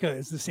swastika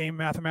is the same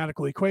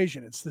mathematical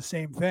equation. It's the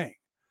same thing,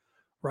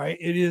 right?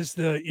 It is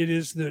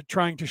the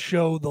trying to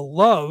show the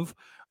love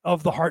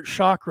of the heart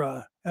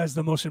chakra as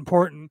the most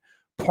important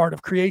part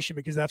of creation,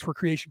 because that's where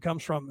creation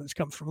comes from. It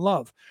comes from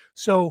love.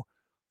 So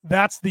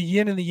that's the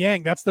yin and the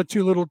yang. That's the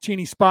two little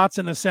teeny spots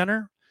in the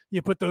center.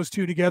 You put those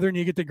two together and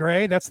you get the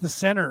gray. That's the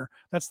center.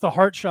 That's the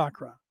heart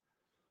chakra,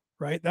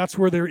 right? That's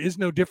where there is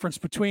no difference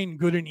between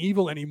good and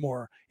evil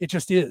anymore. It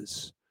just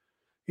is.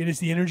 It is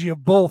the energy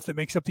of both that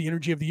makes up the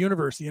energy of the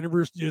universe. The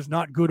universe is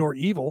not good or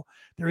evil.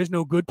 There is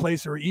no good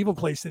place or evil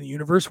place in the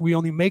universe. We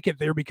only make it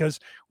there because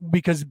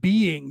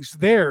beings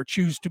there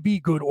choose to be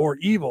good or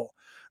evil.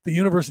 The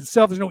universe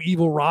itself, there's no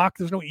evil rock,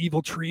 there's no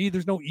evil tree,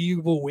 there's no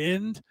evil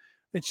wind.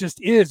 It just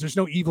is. There's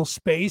no evil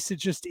space. It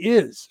just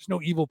is. There's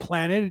no evil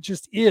planet. It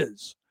just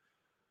is.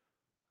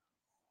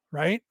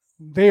 Right?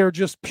 They are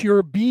just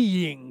pure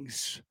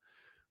beings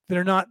that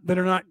are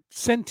not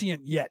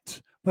sentient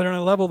yet, but on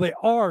a level they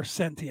are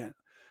sentient,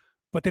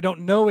 but they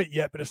don't know it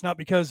yet. But it's not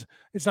because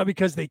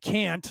they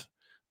can't.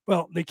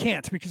 Well, they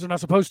can't because they're not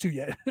supposed to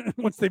yet.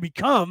 Once they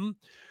become,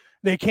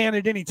 they can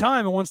at any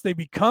time, and once they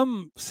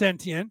become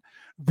sentient,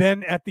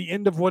 then at the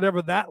end of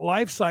whatever that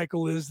life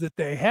cycle is that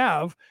they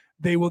have,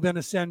 they will then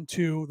ascend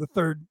to the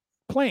third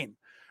plane,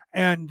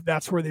 and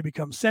that's where they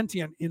become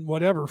sentient in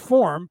whatever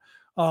form.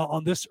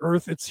 On this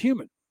earth, it's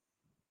human,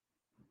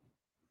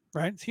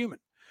 right? It's human.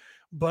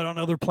 But on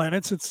other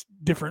planets, it's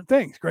different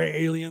things.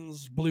 Gray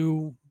aliens,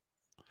 blue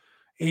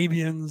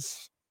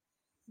avians,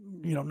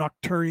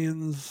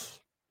 Nocturians,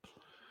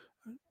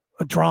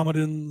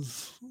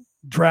 Andromedans,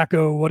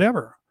 Draco,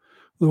 whatever.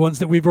 The ones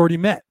that we've already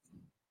met.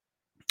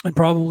 And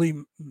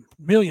probably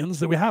millions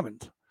that we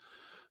haven't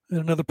in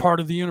another part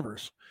of the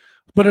universe.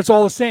 But it's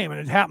all the same, and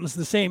it happens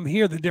the same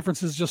here. The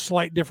difference is just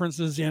slight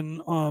differences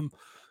in,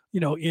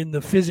 in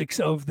the physics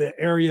of the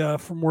area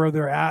from where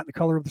they're at, the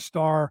color of the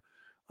star,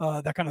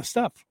 that kind of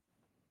stuff.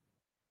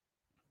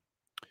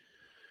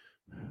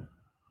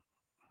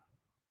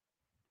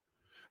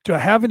 Do I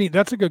have any?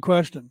 That's a good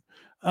question.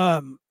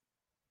 Do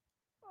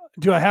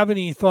I have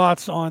any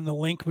thoughts on the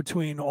link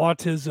between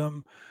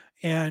autism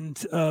and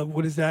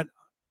what is that?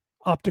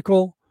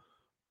 Optical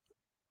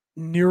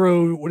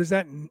what is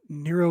that?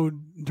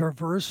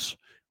 Neurodiverse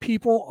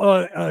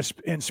people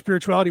and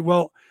spirituality.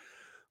 Well,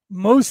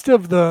 most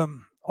of the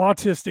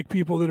autistic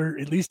people that are,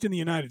 at least in the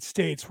United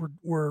States,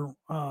 were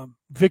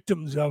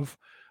victims of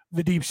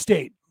the deep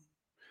state,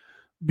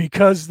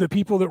 because the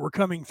people that were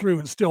coming through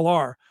and still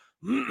are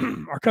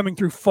coming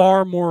through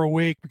far more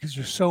awake, because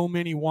there's so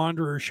many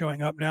wanderers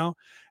showing up now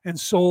and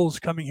souls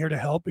coming here to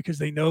help, because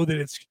they know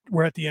that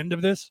we're at the end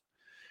of this,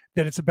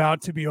 that it's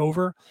about to be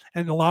over.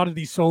 And a lot of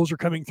these souls are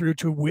coming through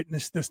to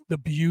witness the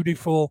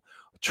beautiful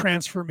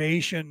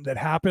transformation that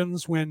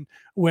happens when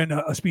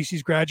a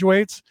species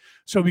graduates.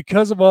 So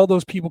because of all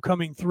those people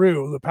coming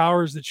through, the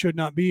powers that should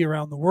not be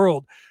around the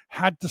world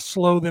had to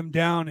slow them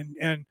down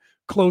and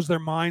close their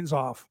minds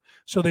off.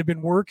 So they've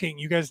been working.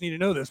 You guys need to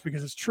know this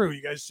because it's true.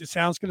 You guys, it's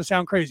going to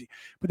sound crazy,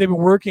 but they've been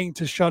working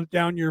to shut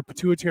down your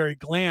pituitary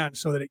gland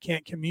so that it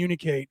can't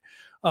communicate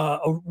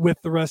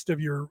with the rest of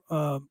your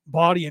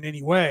body in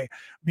any way,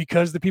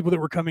 because the people that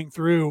were coming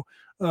through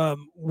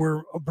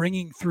were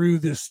bringing through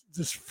this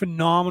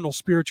phenomenal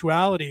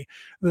spirituality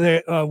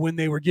that when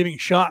they were giving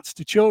shots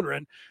to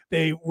children,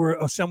 they were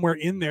somewhere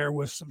in there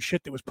was some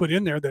shit that was put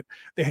in there that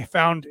they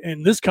found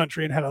in this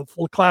country and had a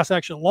full class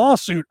action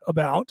lawsuit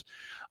about.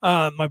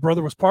 My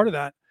brother was part of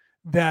that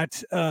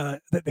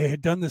they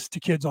had done this to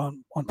kids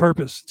on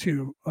purpose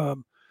to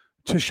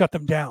shut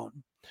them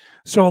down.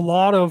 So a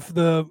lot of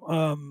the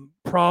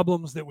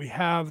problems that we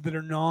have that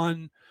are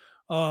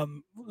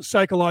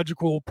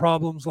psychological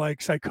problems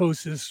like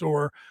psychosis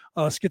or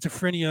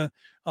schizophrenia,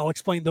 I'll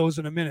explain those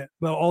in a minute.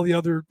 But all the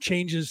other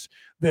changes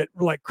that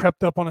like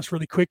crept up on us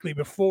really quickly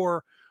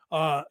before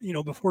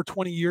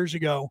 20 years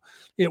ago,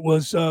 it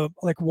was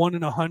like 1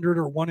 in 100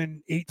 or 1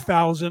 in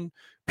 8,000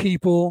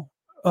 people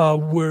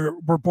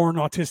were born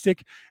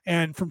autistic.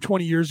 And from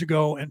 20 years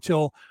ago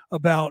until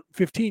about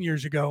 15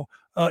 years ago,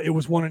 it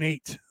was 1 in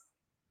 8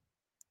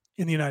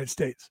 in the United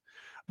States.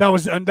 That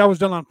was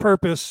done on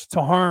purpose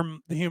to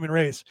harm the human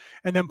race.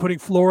 And then putting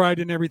fluoride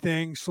in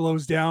everything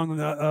slows down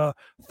the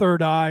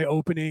third eye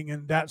opening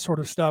and that sort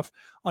of stuff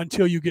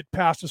until you get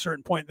past a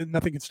certain point. Then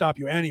nothing can stop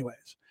you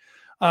anyways.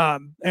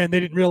 And they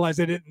didn't realize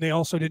they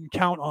also didn't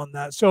count on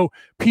that. So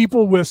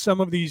people with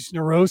some of these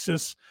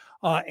neurosis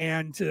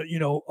and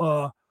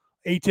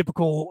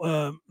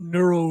atypical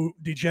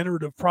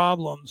neurodegenerative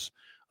problems,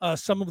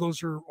 some of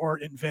those are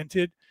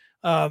invented.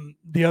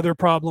 The other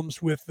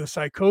problems with the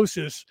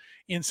psychosis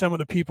in some of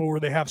the people where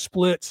they have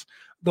splits,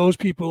 those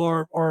people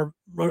are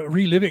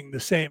reliving the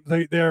same.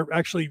 They're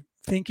actually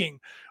thinking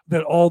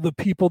that all the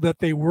people that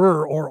they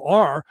were or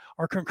are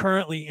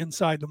concurrently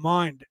inside the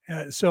mind.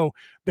 So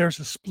there's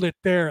a split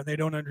there, and they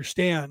don't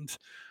understand.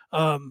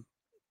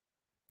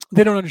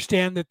 They don't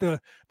understand that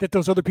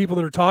those other people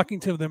that are talking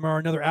to them are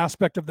another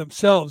aspect of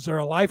themselves. They're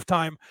a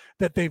lifetime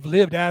that they've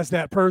lived as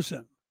that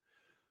person.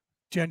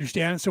 Do you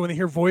understand? So when they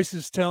hear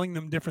voices telling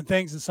them different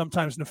things and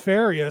sometimes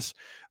nefarious,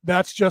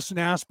 that's just an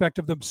aspect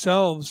of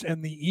themselves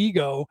and the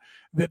ego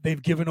that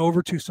they've given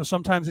over to. So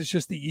sometimes it's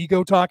just the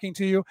ego talking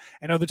to you,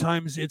 and other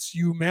times it's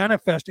you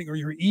manifesting, or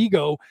your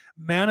ego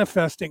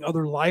manifesting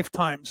other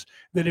lifetimes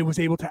that it was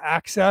able to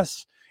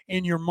access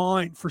in your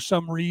mind for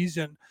some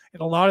reason.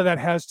 And a lot of that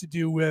has to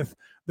do with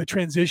the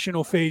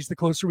transitional phase, the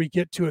closer we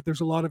get to it,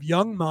 there's a lot of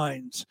young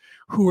minds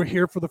who are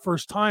here for the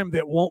first time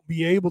that won't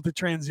be able to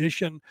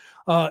transition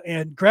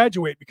and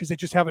graduate because they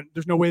just haven't,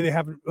 there's no way they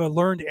haven't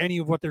learned any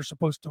of what they're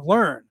supposed to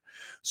learn.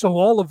 So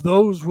all of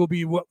those will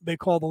be what they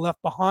call the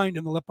Left Behind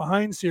in the Left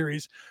Behind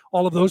series.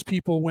 All of those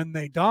people, when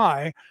they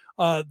die,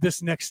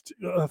 this next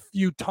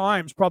few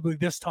times, probably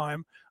this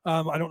time,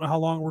 I don't know how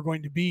long we're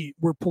going to be.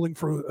 We're pulling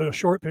for a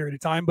short period of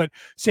time, but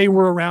say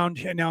we're around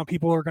and now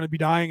people are going to be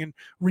dying and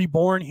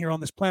reborn here on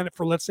this planet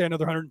for, let's say,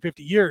 another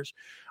 150 years.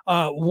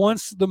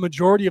 Once the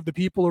majority of the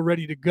people are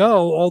ready to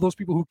go, all those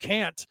people who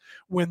can't,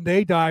 when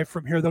they die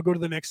from here, they'll go to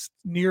the next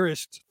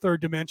nearest third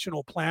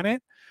dimensional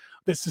planet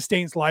that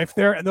sustains life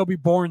there, and they'll be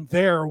born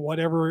there,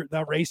 whatever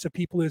that race of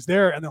people is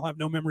there, and they'll have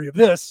no memory of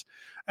this,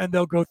 and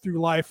they'll go through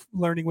life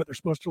learning what they're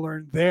supposed to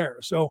learn there.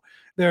 So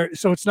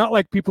it's not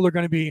like people are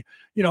going to be,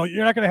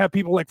 you're not going to have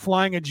people like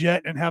flying a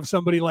jet and have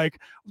somebody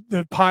like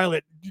the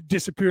pilot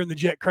disappear in the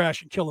jet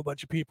crash and kill a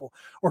bunch of people,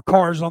 or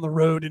cars on the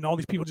road and all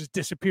these people just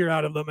disappear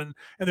out of them, and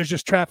there's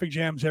just traffic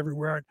jams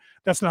everywhere. And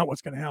that's not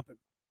what's going to happen.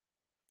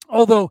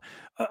 Although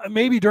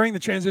maybe during the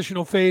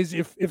transitional phase,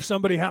 if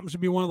somebody happens to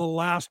be one of the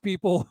last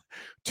people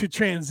to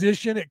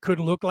transition, it could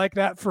look like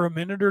that for a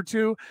minute or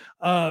two.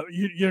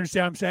 You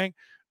understand what I'm saying?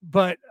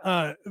 But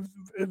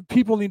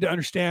people need to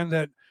understand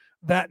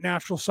that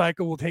natural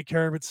cycle will take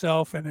care of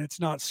itself, and it's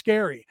not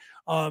scary.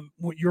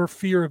 Your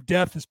fear of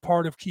death is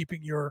part of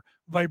keeping your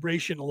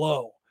vibration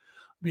low,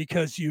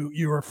 because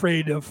you're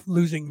afraid of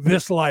losing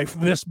this life,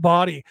 this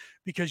body,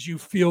 because you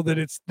feel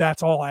that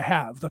that's all I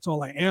have, that's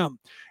all I am.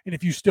 And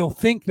if you still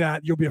think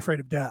that, you'll be afraid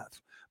of death.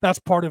 That's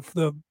part of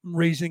the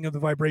raising of the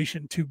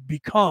vibration to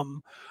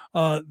become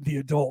the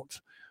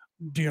adult.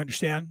 Do you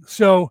understand?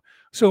 So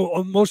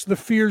most of the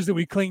fears that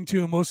we cling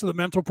to, most of the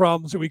mental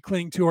problems that we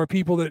cling to, are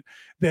people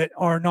that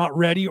are not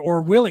ready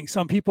or willing.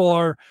 Some people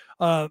are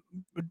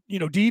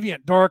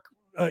deviant, dark,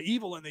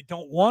 evil, and they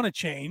don't want to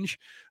change,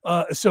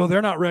 so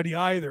they're not ready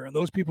either. And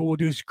those people will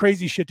do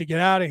crazy shit to get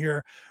out of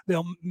here.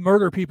 They'll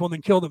murder people and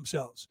then kill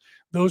themselves.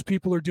 Those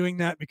people are doing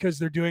that because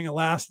they're doing a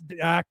last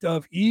act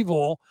of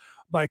evil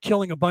by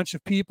killing a bunch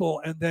of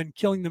people and then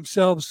killing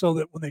themselves, so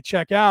that when they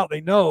check out,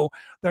 they know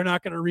they're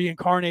not going to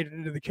reincarnate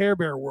into the Care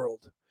Bear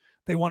world.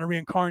 They want to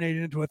reincarnate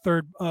into a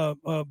third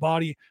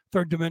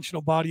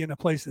dimensional body in a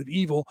place of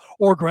evil,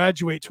 or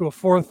graduate to a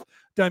fourth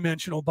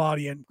dimensional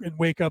body and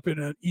wake up in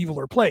an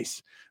eviler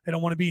place. They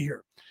don't want to be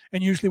here.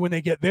 And usually when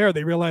they get there,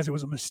 they realize it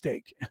was a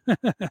mistake,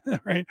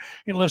 right?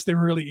 Unless they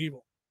were really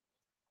evil.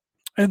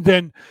 And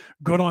then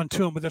good on to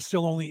them, but that's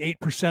still only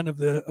 8% of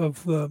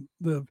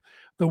the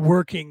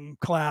working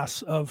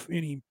class of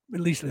any, at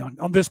least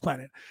on this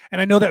planet.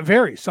 And I know that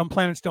varies. Some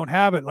planets don't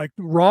have it. Like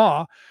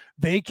Ra,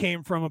 they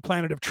came from a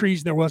planet of trees,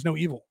 and there was no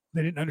evil.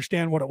 They didn't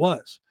understand what it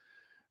was.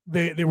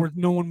 They were,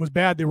 no one was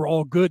bad. They were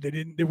all good.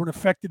 They weren't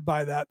affected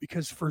by that,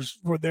 because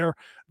for their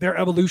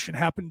evolution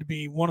happened to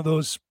be one of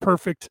those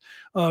perfect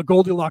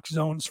Goldilocks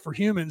zones for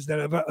humans that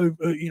have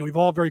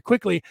evolved very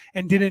quickly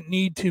and didn't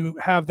need to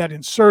have that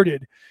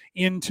inserted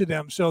into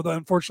them. So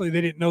unfortunately,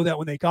 they didn't know that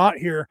when they got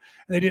here,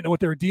 and they didn't know what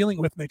they were dealing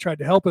with, and they tried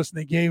to help us,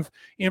 and they gave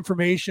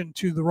information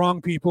to the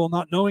wrong people,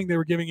 not knowing they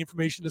were giving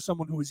information to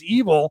someone who was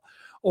evil,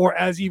 or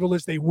as evil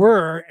as they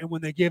were. And when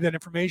they gave that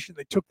information,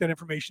 they took that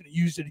information and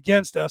used it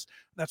against us.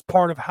 That's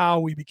part of how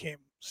we became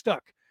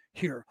stuck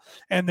here.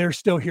 And they're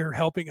still here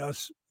helping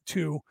us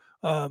to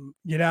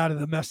get out of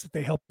the mess that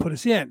they helped put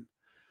us in,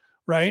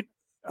 right?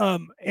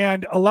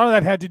 And a lot of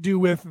that had to do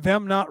with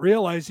them not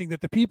realizing that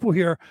the people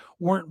here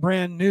weren't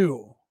brand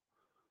new.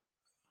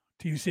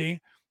 Do you see?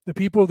 The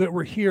people that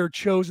were here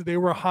chose that they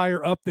were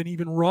higher up than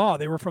even Ra.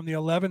 They were from the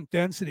 11th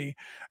density,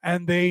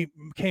 and they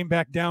came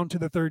back down to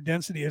the 3rd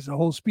density as a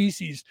whole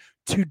species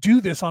to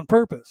do this on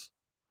purpose.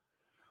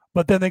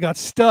 But then they got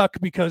stuck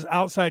because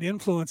outside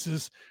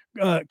influences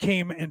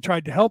came and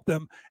tried to help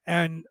them,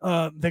 and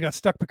they got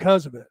stuck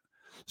because of it.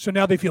 So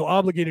now they feel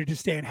obligated to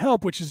stay and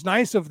help, which is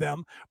nice of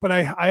them. But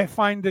I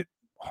find it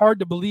hard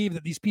to believe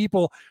that these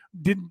people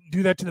didn't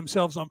do that to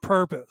themselves on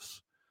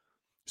purpose.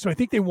 So I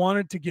think they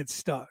wanted to get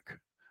stuck.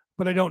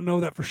 But I don't know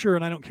that for sure,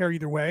 and I don't care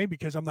either way,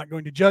 because I'm not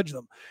going to judge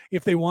them.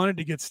 If they wanted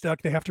to get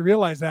stuck, they have to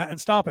realize that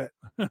and stop it,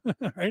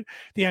 right?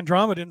 The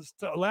Andromedans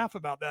laugh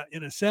about that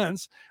in a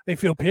sense. They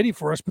feel pity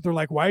for us, but they're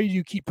like, why do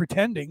you keep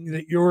pretending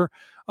that you're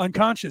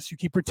unconscious? You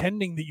keep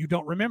pretending that you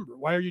don't remember.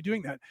 Why are you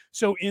doing that?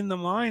 So in the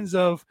minds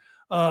of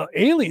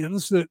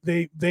aliens, that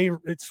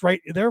it's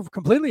right, they're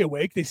completely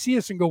awake. They see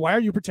us and go, why are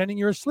you pretending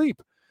you're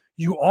asleep?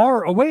 You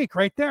are awake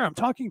right there. I'm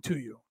talking to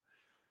you,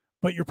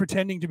 but you're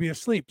pretending to be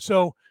asleep.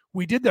 So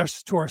we did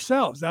this to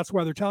ourselves. That's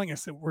why they're telling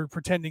us that we're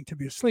pretending to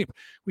be asleep.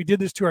 We did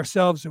this to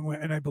ourselves,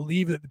 and I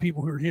believe that the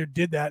people who are here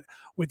did that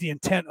with the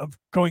intent of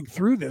going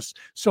through this.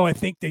 So I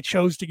think they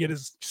chose to get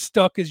as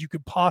stuck as you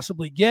could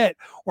possibly get,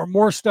 or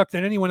more stuck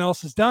than anyone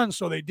else has done.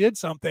 So they did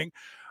something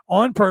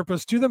on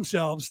purpose to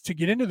themselves to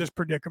get into this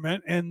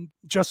predicament, and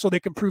just so they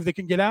can prove they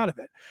can get out of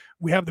it.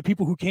 We have the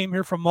people who came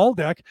here from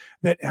Maldek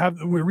that have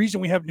the reason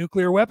we have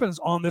nuclear weapons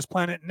on this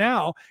planet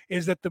now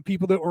is that the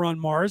people that were on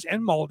Mars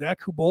and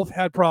Maldek, who both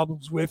had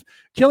problems with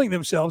killing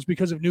themselves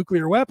because of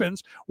nuclear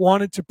weapons,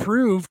 wanted to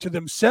prove to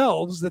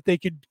themselves that they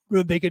could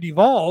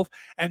evolve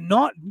and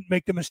not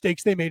make the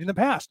mistakes they made in the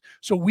past.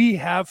 So we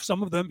have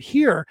some of them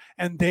here,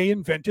 and they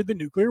invented the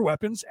nuclear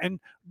weapons, and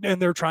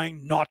they're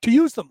trying not to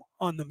use them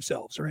on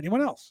themselves or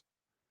anyone else.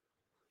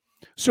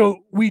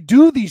 So we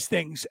do these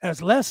things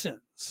as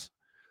lessons.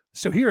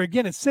 So here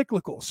again, it's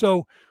cyclical.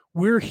 So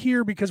we're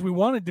here because we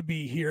wanted to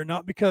be here,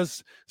 not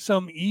because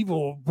some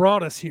evil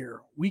brought us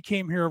here. We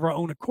came here of our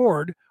own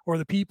accord, or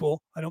the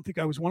people. I don't think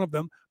I was one of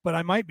them, but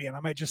I might be. And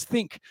I might just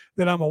think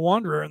that I'm a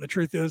wanderer. And the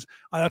truth is,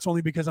 that's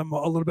only because I'm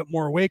a little bit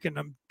more awake and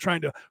I'm trying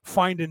to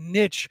find a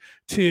niche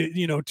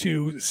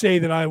to say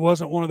that I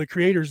wasn't one of the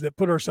creators that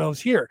put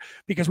ourselves here,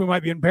 because we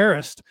might be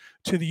embarrassed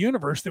to the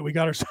universe that we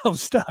got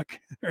ourselves stuck.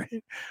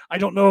 Right? I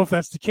don't know if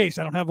that's the case.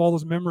 I don't have all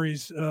those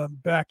memories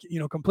back,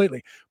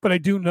 completely, but I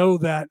do know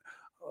that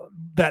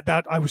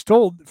that I was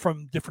told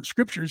from different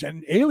scriptures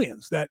and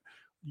aliens that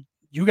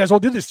you guys all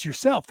did this to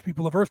yourself. The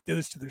people of Earth did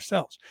this to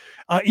themselves.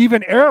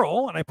 Even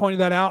Errol, and I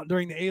pointed that out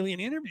during the alien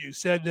interview,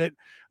 said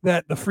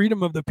that the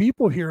freedom of the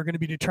people here are going to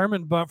be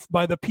determined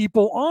by the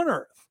people on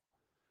Earth.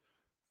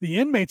 The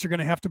inmates are going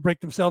to have to break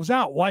themselves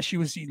out. Why? She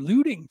was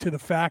alluding to the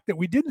fact that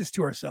we did this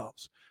to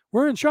ourselves.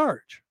 We're in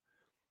charge,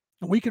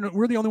 and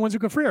we're the only ones who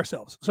can free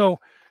ourselves. So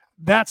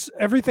that's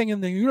everything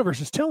in the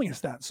universe is telling us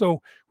that.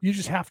 So you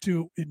just have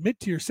to admit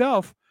to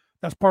yourself,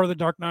 that's part of the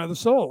dark night of the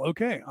soul.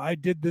 Okay, I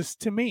did this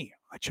to me.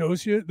 I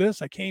chose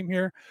this. I came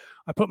here.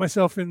 I put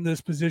myself in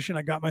this position.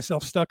 I got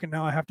myself stuck, and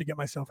now I have to get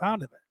myself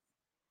out of it.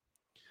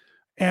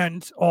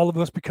 And all of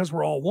us, because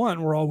we're all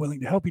one, we're all willing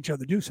to help each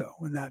other do so.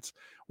 And that's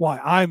why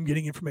I'm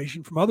getting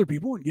information from other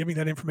people and giving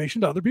that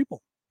information to other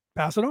people.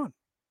 Pass it on.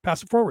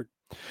 Pass it forward.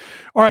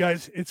 All right,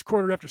 guys, it's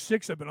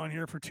 6:15. I've been on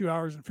here for 2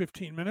 hours and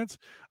 15 minutes.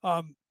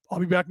 I'll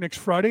be back next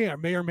Friday. I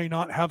may or may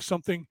not have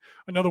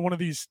another one of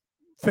these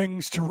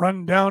things to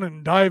run down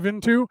and dive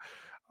into,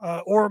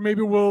 or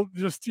maybe we'll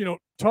just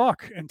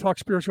talk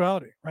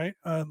spirituality, right?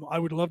 I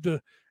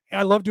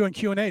love doing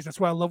Q&As. That's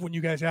why I love when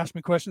you guys ask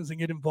me questions and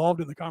get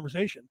involved in the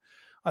conversation.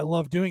 I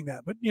love doing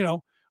that. But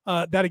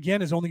that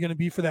again is only going to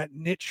be for that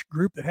niche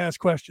group that has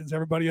questions.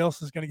 Everybody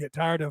else is going to get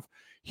tired of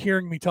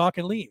hearing me talk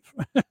and leave.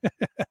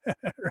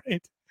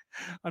 Right?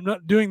 I'm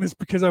not doing this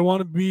because I want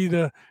to be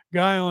the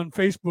guy on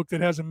Facebook that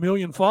has 1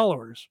 million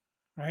followers,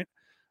 right?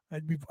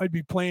 I'd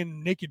be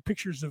playing naked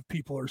pictures of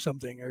people or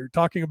something, or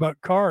talking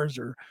about cars,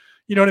 or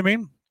you know what I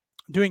mean?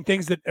 Doing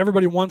things that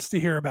everybody wants to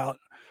hear about.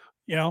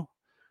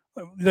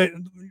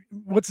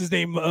 What's his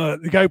name?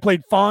 The guy who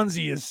played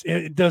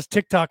Fonzie does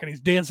TikTok and he's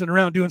dancing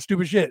around doing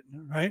stupid shit,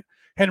 right?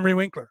 Henry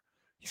Winkler.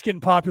 He's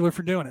getting popular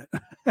for doing it.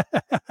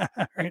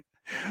 Right?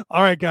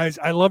 All right, guys.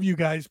 I love you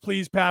guys.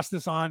 Please pass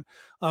this on.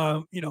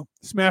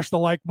 Smash the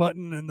like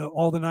button and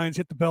all the nines,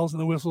 hit the bells and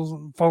the whistles,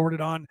 and forward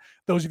it on.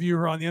 Those of you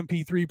who are on the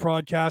MP3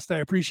 podcast, I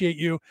appreciate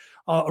you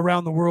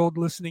around the world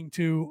listening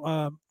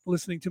to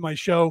my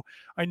show.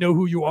 I know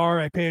who you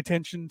are. I pay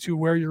attention to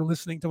where you're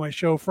listening to my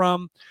show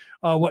from,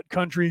 what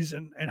countries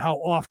and how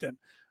often.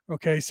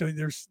 Okay, so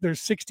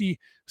there's 60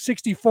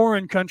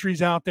 foreign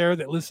countries out there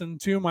that listen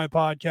to my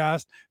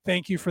podcast.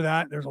 Thank you for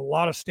that. There's a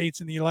lot of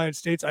states in the United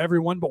States. Every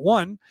one but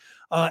one,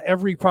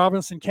 every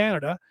province in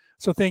Canada.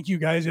 So thank you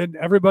guys, and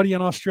everybody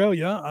in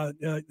Australia.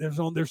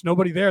 There's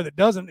nobody there that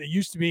doesn't. It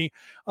used to be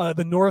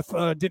the North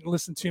didn't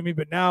listen to me,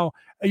 but now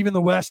even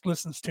the West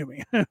listens to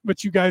me.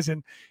 But you guys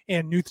in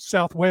New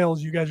South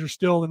Wales, you guys are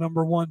still the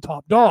number one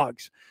top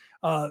dogs.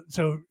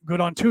 So good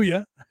on to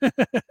you.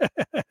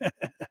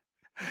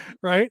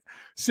 Right?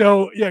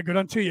 So yeah, good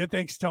on to you.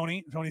 Thanks,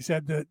 Tony. Tony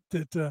said that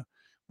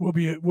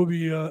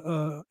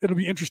it'll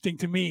be interesting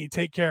to me.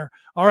 Take care.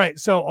 All right.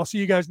 So I'll see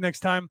you guys next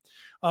time.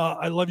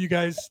 I love you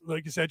guys.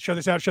 Like I said, show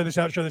this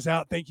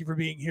out. Thank you for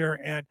being here.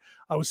 And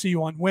I will see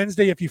you on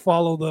Wednesday. If you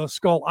follow the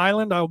Skull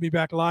Island, I will be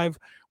back live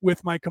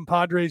with my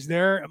compadres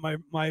there and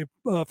my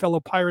fellow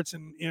pirates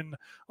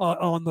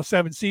on the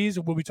Seven Seas.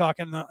 We'll be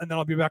talking, and then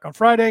I'll be back on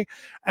Friday.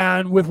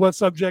 And with what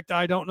subject,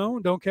 I don't know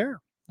and don't care.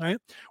 Right.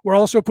 We're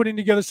also putting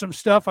together some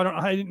stuff.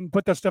 I didn't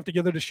put that stuff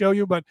together to show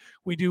you, but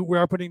we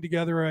are putting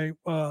together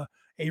a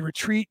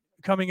retreat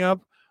coming up,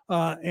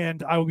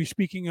 and I will be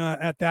speaking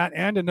at that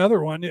and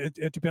another one.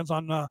 It depends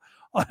on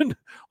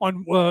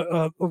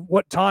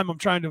what time I'm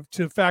trying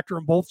to factor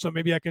in both. So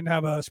maybe I can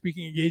have a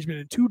speaking engagement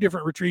in 2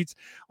 different retreats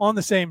on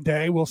the same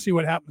day. We'll see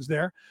what happens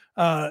there.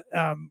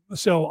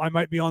 So I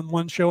might be on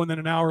one show and then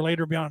an hour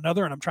later be on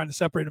another, and I'm trying to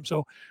separate them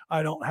so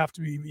I don't have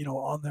to be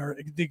on there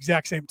at the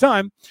exact same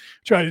time.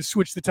 Try to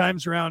switch the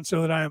times around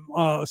so that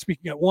I'm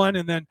speaking at one,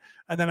 and then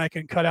I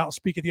can cut out,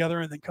 speak at the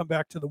other, and then come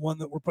back to the one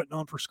that we're putting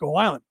on for Skull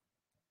Island.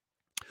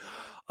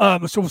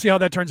 So we'll see how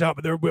that turns out.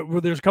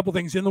 But there's a couple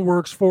things in the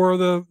works for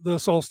the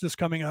solstice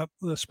coming up,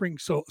 the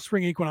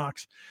spring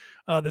equinox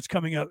that's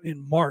coming up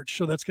in March.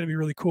 So that's going to be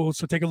really cool.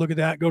 So take a look at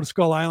that. Go to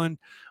Skull Island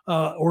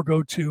or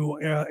go to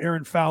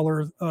Aaron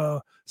Fowler,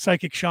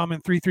 Psychic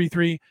Shaman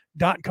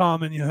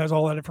 333.com, and it has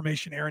all that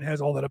information. Aaron has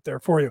all that up there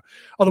for you.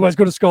 Otherwise,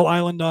 go to Skull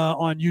Island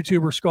on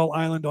YouTube or Skull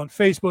Island on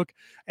Facebook.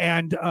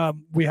 And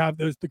we have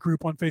the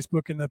group on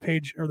Facebook and the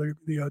page or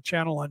the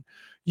channel on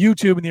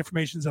YouTube, and the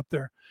information's up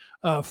there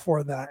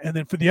for that. And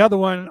then for the other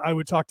one, I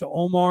would talk to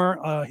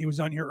Omar. He was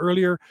on here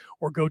earlier,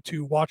 or go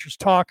to Watchers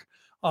Talk.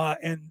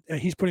 And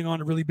he's putting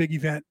on a really big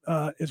event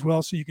as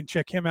well, so you can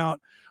check him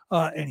out,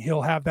 and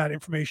he'll have that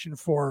information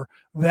for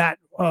that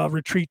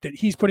retreat that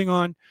he's putting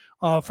on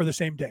for the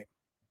same day.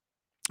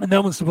 And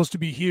that one's supposed to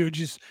be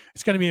huge. It's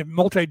going to be a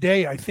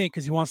multi-day, I think,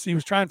 because he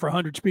was trying for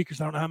 100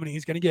 speakers. I don't know how many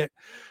he's going to get,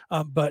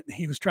 but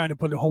he was trying to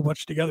put a whole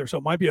bunch together. So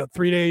it might be a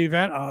 3-day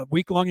event, a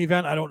week-long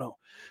event. I don't know,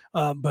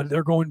 but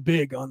they're going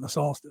big on the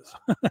solstice.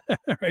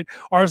 Right?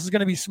 Ours is going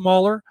to be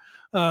smaller.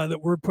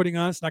 That we're putting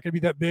on. It's not going to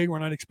be that big. We're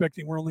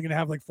only going to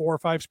have like 4 or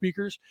 5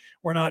 speakers.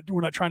 We're not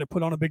trying to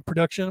put on a big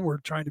production. We're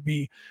trying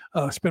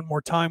to spend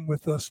more time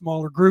with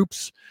smaller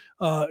groups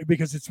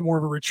because it's more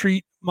of a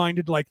retreat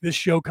minded, like this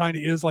show kind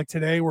of is, like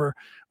today, where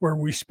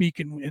we speak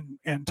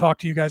and talk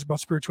to you guys about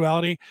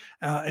spirituality.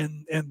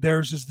 And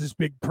theirs is this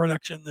big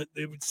production that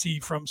they would see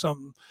from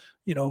some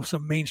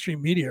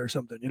mainstream media or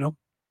something,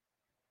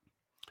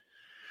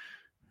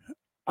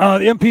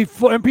 The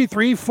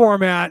MP3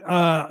 format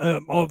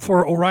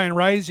for Orion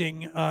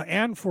Rising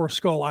and for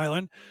Skull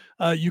Island,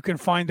 you can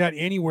find that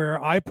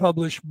anywhere. I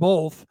publish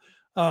both,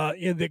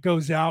 that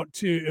goes out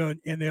to,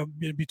 and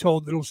they'll be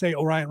told it'll say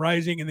Orion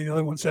Rising, and then the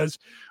other one says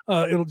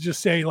it'll just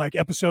say like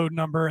episode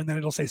number, and then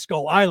it'll say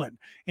Skull Island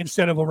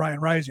instead of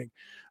Orion Rising.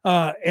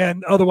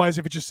 And otherwise,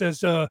 if it just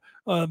says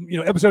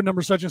episode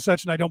number such and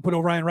such, and I don't put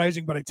Orion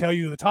Rising, but I tell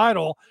you the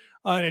title,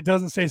 and it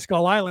doesn't say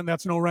Skull Island,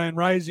 that's an Orion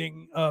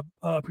Rising,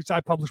 because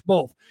I publish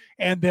both.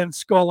 And then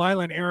Skull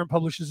Island, Aaron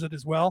publishes it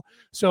as well.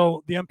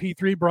 So the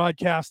MP3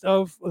 broadcast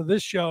of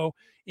this show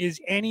is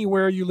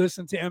anywhere you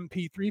listen to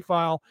MP3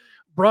 file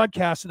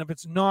broadcast. And if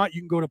it's not, you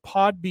can go to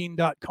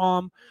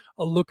podbean.com,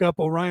 look up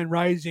Orion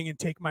Rising, and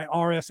take my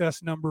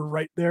RSS number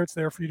right there. It's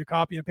there for you to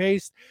copy and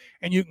paste.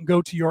 And you can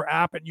go to your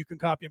app and you can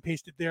copy and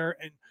paste it there.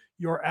 And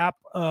your app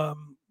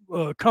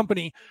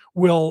company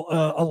will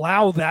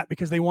allow that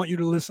because they want you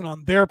to listen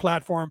on their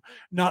platform,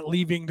 not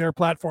leaving their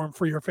platform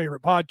for your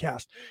favorite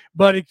podcast.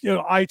 But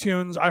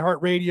iTunes,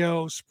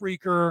 iHeartRadio,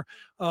 Spreaker,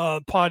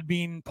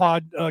 Podbean,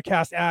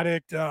 Podcast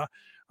Addict,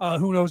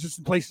 who knows? It's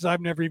in places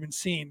I've never even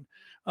seen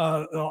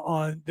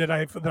on that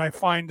I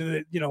find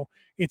that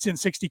it's in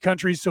 60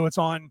 countries, so it's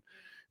on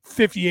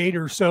 58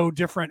 or so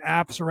different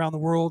apps around the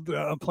world,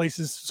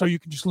 places, so you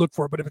can just look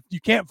for it. But if you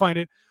can't find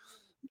it,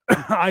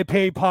 I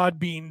pay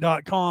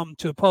podbean.com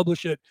to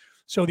publish it,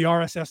 so the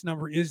RSS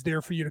number is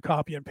there for you to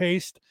copy and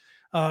paste.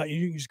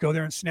 You can just go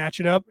there and snatch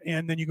it up,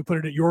 and then you can put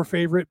it at your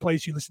favorite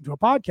place you listen to a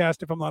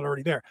podcast if I'm not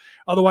already there.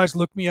 Otherwise,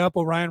 look me up,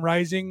 Orion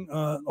Rising,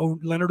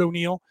 Leonard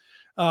O'Neill,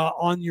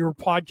 on your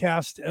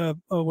podcast,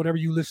 whatever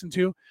you listen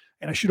to,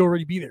 and I should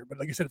already be there. But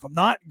like I said, if I'm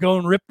not, go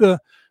and rip the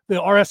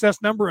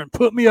RSS number and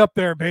put me up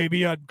there,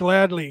 baby. I'd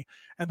gladly,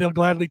 and they'll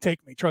gladly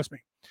take me. Trust me.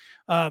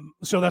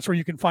 So that's where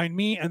you can find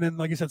me. And then,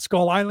 like I said,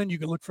 Skull Island, you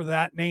can look for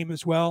that name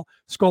as well.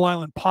 Skull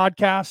Island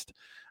Podcast.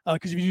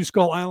 Because if you do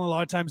Skull Island, a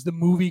lot of times the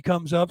movie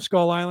comes up,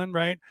 Skull Island,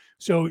 right?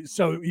 So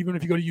even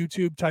if you go to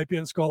YouTube, type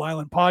in Skull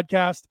Island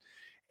Podcast,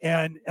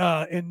 and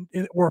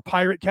or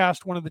Pirate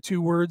Cast, one of the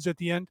 2 words at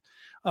the end,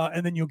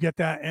 and then you'll get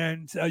that,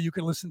 and you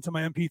can listen to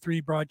my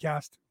MP3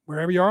 broadcast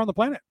wherever you are on the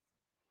planet,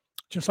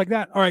 just like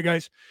that. All right,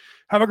 guys,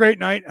 have a great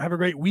night. Have a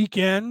great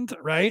weekend,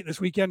 right?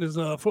 This weekend is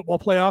football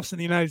playoffs in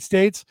the United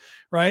States,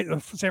 right? The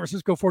San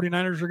Francisco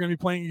 49ers are going to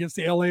be playing against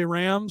the LA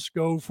Rams.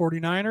 Go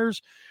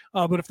 49ers.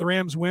 But if the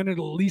Rams win,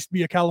 it'll at least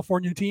be a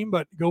California team,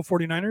 but go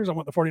 49ers. I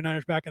want the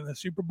 49ers back in the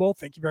Super Bowl.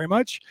 Thank you very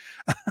much.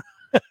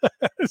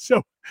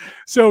 So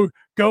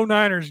go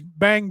Niners.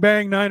 Bang,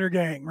 bang, Niner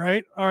gang,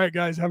 right? All right,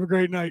 guys, have a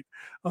great night.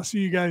 I'll see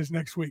you guys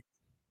next week.